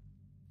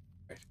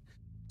 Right.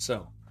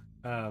 So,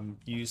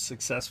 you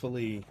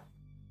successfully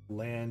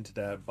land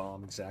that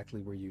bomb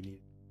exactly where you need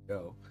to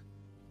go.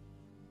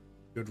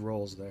 Good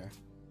rolls there.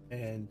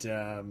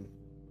 And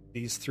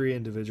these 3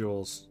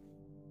 individuals,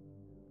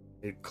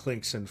 it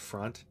clinks in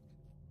front,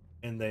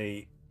 and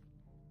they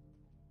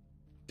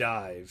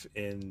dive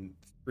in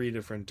 3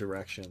 different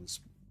directions,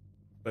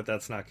 but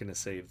that's not going to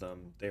save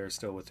them. They are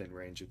still within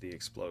range of the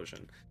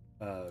explosion.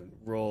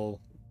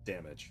 Roll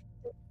damage.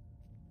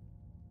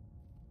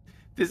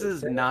 This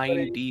is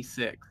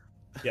 9d6.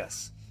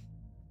 Yes.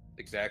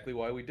 Exactly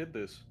why we did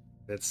this.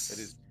 It It's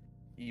is,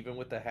 even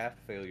with the half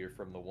failure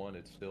from the 1,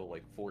 it's still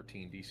like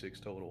 14d6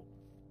 total.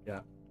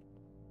 yeah.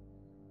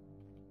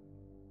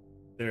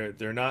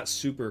 They're not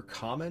super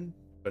common,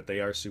 but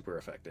they are super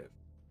effective.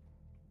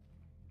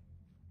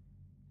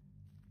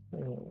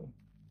 2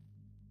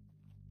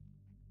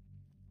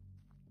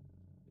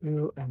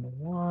 and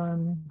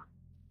 1.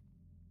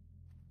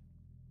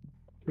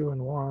 2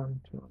 and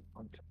 1. 2 and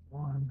 1. 2 and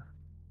 1.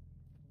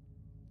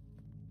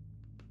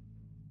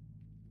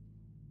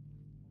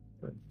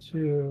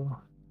 2.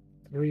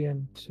 3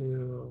 and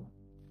 2.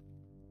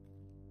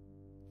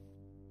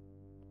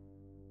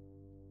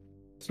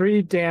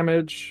 3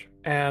 damage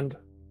and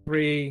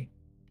 3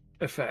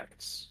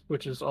 effects,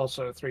 which is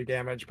also 3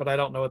 damage, but I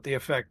don't know what the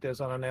effect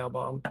is on a nail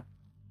bomb.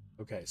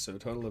 Okay, so a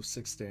total of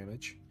 6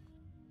 damage.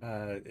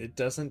 It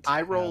doesn't.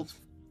 I rolled.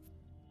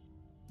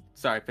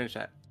 Sorry, finish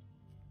that.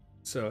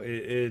 So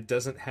it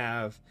doesn't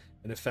have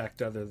an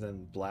effect other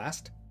than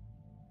blast.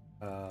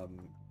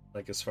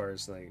 Like as far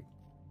as like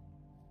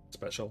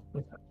special.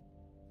 Okay.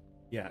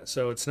 Yeah,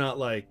 so it's not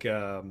like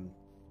anything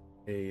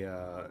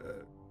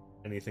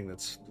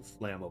that's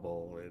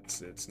flammable.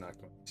 It's not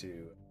going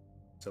to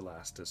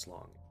last as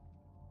long.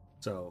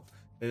 So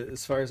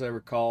as far as I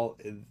recall,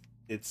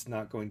 it's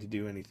not going to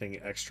do anything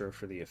extra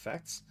for the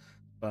effects,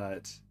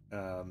 but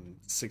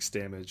 6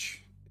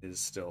 damage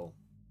is still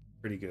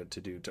pretty good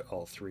to do to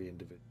all 3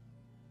 individuals.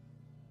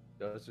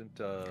 Doesn't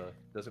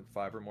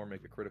Fibermore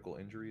make a critical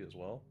injury as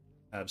well?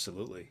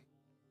 Absolutely.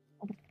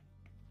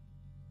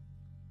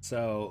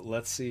 So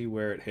let's see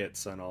where it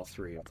hits on all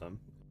 3 of them.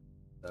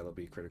 That'll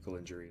be critical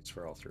injuries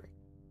for all 3.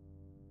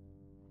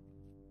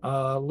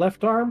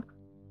 Left arm.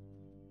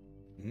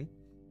 Mhm.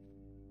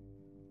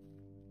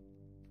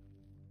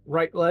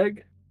 Right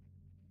leg.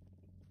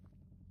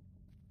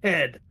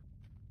 Head.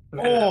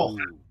 Oh,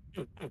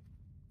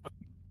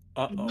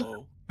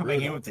 Uh-oh.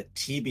 coming in with the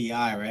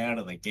TBI right out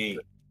of the gate.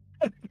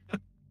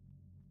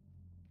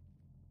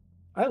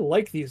 I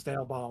like these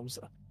nail bombs.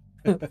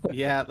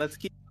 Yeah, let's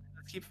keep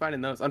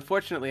finding those.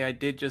 Unfortunately, I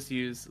did just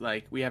use,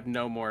 like, we have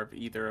no more of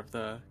either of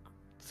the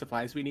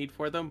supplies we need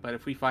for them, but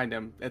if we find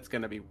them, it's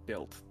going to be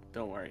built.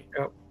 Don't worry.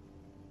 Yep.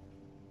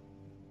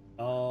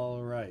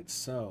 All right,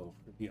 so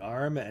for the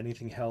arm,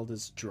 anything held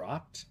is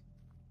dropped.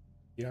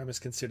 The arm is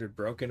considered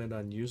broken and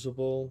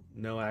unusable.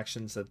 No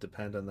actions that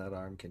depend on that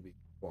arm can be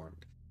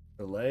performed.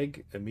 The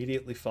leg,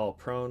 immediately fall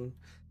prone.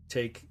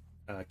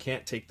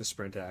 Can't take the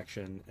sprint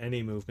action.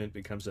 Any movement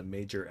becomes a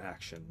major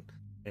action.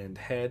 And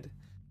head,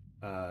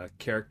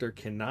 character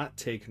cannot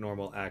take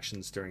normal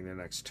actions during their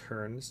next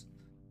turns.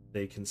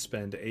 They can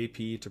spend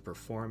AP to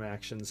perform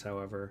actions,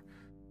 however.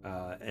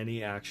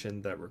 Any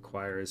action that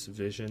requires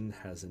vision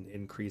has an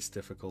increased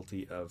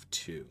difficulty of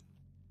 2.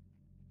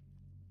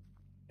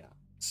 Yeah.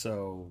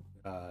 So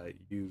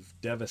you've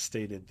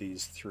devastated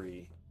these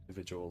 3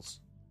 individuals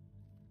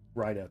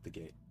right out the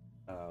gate.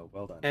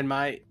 Well done. And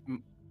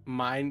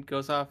mine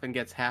goes off and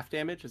gets half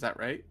damage. Is that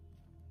right?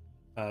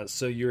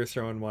 So you're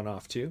throwing one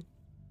off too?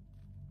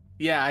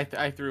 Yeah,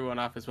 I threw one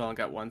off as well and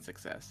got 1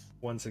 success.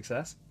 1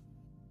 success?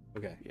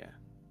 Okay.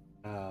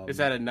 Yeah. Is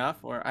that enough,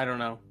 or I don't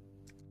know?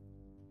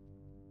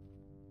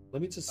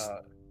 Let me just...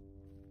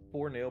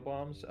 4 nail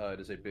bombs. It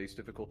is a base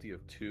difficulty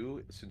of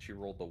 2. Since you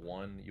rolled the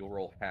 1, you'll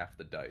roll half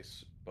the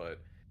dice. But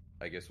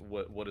I guess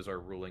what is our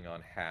ruling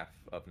on half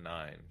of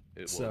 9?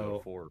 It will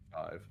go 4 or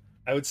 5.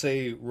 I would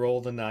say roll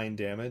the 9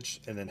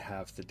 damage and then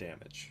half the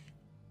damage.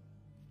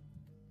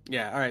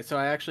 Yeah, all right. So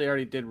I actually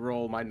already did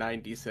roll my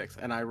 9d6,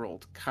 and I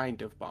rolled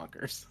kind of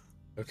bonkers.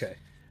 Okay.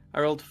 I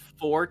rolled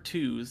 4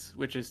 2s,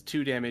 which is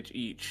 2 damage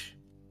each,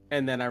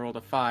 and then I rolled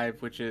a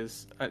 5, which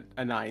is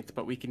a ninth.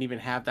 But we can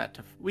have that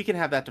to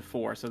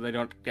 4, so they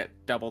don't get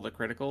double the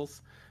criticals.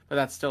 But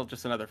that's still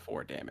just another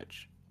 4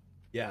 damage.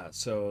 Yeah,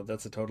 so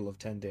that's a total of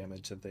 10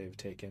 damage that they've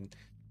taken.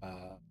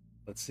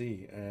 Let's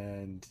see,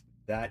 and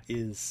that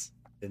is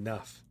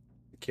enough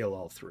to kill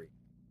all 3.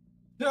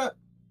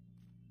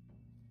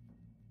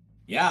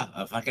 Yeah,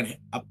 if I can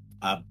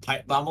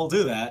Pipe bomb will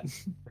do that.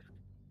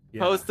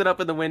 Yeah. Post it up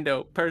in the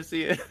window.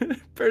 Percy,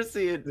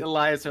 Percy and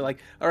Elias are like,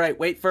 "All right,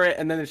 wait for it,"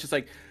 and then it's just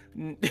like,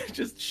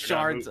 just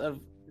shards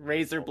of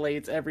razor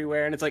blades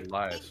everywhere, and it's like,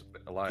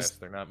 Elias,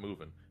 they're not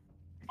moving.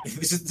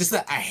 just a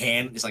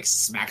hand just like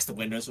smacks the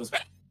windows.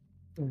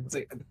 It's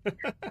like,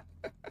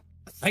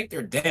 I think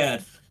they're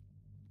dead.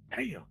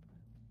 Damn.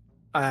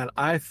 And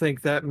I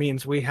think that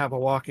means we have a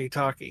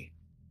walkie-talkie.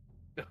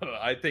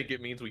 I think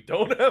it means we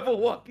don't have a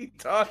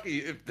walkie-talkie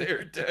if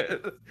they're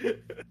dead.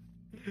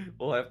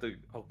 We'll have to.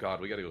 Oh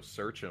God, we got to go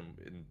search them.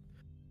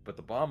 But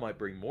the bomb might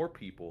bring more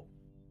people,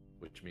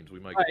 which means we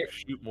might Right.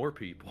 shoot more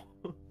people.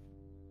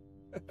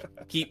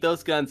 "Keep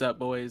those guns up,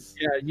 boys."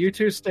 Yeah, you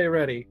two stay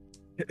ready.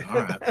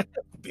 All right,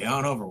 be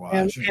on Overwatch.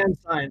 And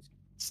signs.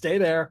 Stay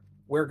there.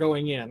 We're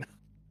going in.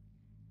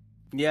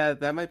 Yeah,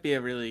 that might be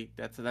a really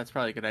that's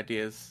probably a good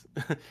idea. Is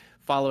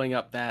following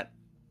up that.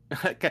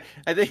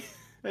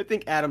 I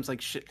think Adam's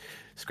like shit,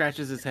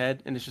 scratches his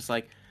head and it's just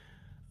like,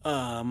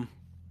 well,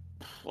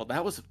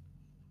 that was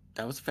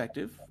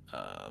effective.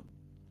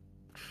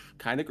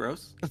 Kind of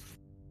gross.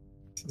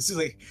 This is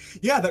like,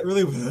 yeah, that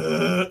really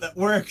that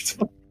worked.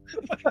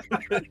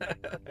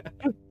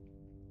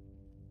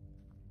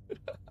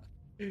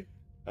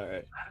 All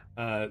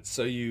right.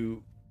 So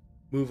you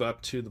move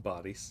up to the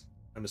bodies,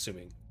 I'm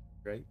assuming,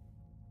 right?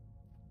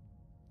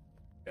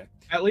 Okay.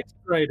 At least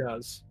Gray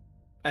does.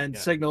 And Yeah.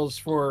 signals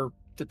for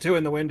the two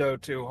in the window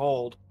to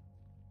hold.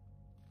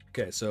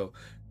 Okay, so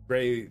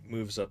Gray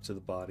moves up to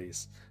the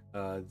bodies.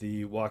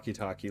 The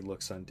walkie-talkie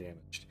looks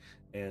undamaged,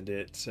 and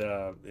it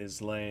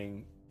is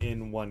laying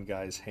in one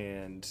guy's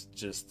hand,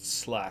 just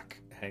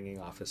slack hanging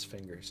off his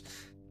fingers,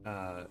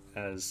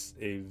 as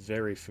a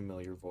very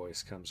familiar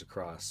voice comes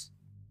across.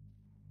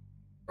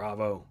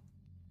 Bravo.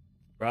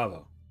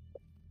 Bravo.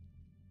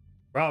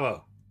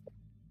 Bravo.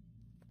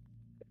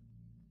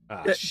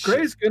 Ah, Yeah,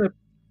 shit.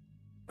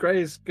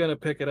 Gray's gonna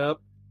pick it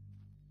up.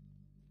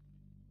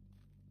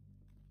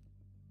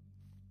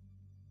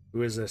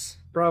 Who is this?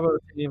 Bravo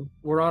team.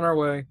 We're on our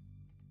way.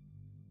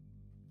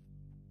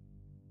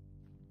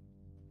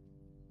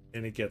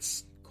 And it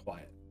gets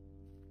quiet.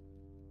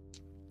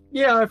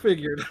 Yeah, I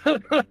figured.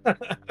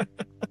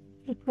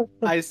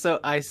 I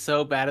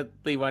so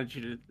badly wanted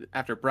you to,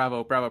 after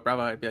bravo, bravo,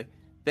 bravo, I'd be like,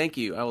 "Thank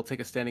you. I will take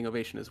a standing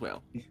ovation as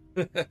well."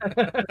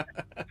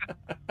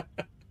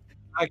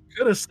 I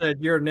could have said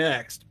you're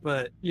next,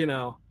 but you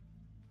know.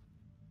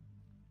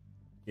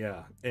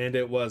 Yeah, and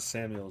it was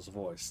Samuel's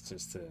voice,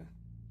 just to.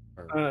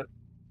 All right,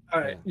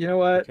 Yeah. you know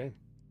what? Okay.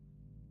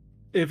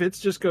 If it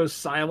just goes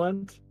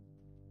silent,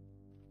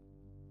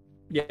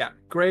 yeah,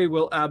 Gray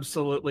will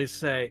absolutely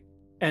say,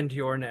 "And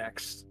you're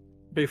next,"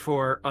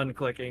 before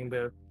unclicking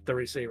the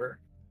receiver.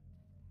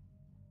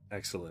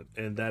 Excellent.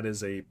 And that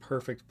is a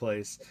perfect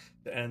place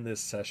to end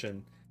this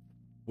session.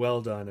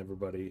 Well done,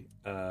 everybody.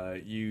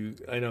 I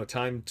know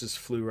time just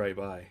flew right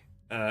by.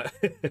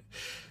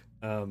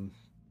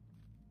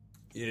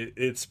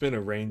 It's been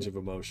a range of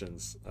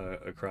emotions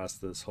across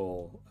this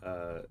whole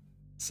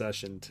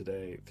session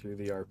today, through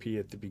the RP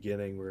at the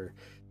beginning where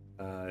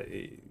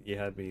you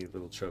had me a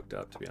little choked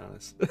up, to be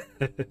honest,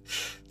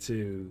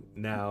 to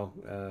now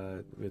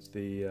with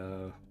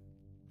the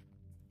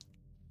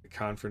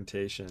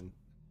confrontation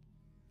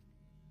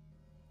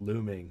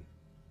looming.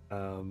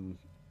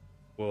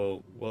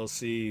 We'll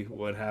see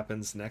what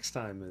happens next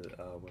time when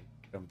we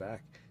come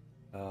back.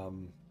 Oh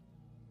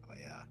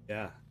yeah.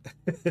 Yeah.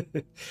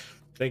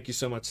 Thank you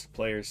so much,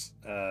 players.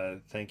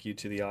 Thank you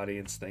to the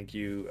audience. Thank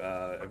you,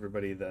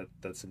 everybody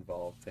that's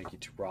involved. Thank you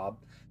to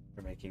Rob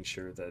for making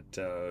sure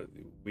that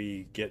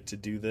we get to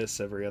do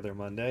this every other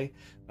Monday,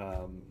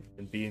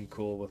 and being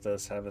cool with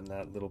us having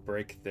that little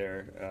break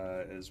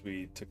there as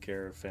we took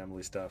care of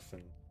family stuff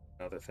and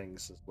other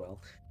things as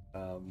well.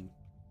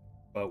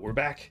 But we're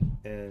back,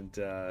 and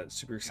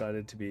super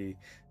excited to be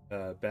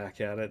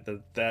back at it.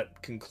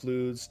 That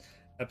concludes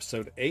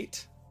episode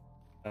 8.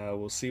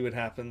 We'll see what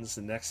happens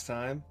the next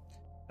time.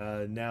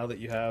 Now that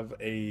you have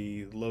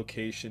a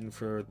location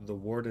for the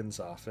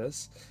warden's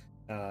office,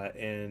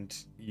 and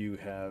you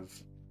have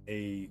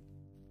a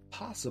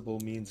possible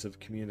means of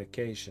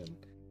communication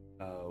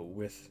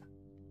with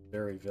the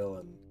very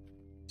villain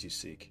you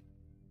seek.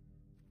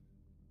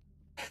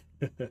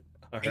 All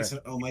right. So,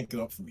 oh, might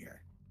go up from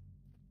here.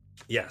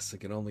 Yes, it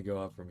can only go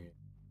up from here.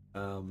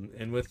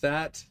 And with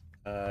that,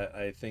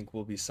 I think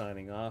we'll be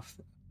signing off.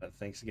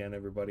 Thanks again,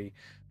 everybody.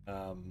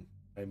 I'm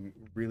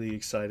really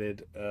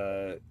excited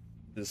to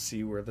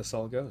see where this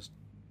all goes.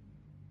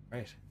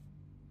 Right.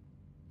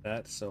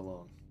 That's so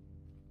long.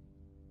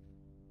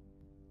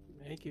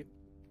 Thank you.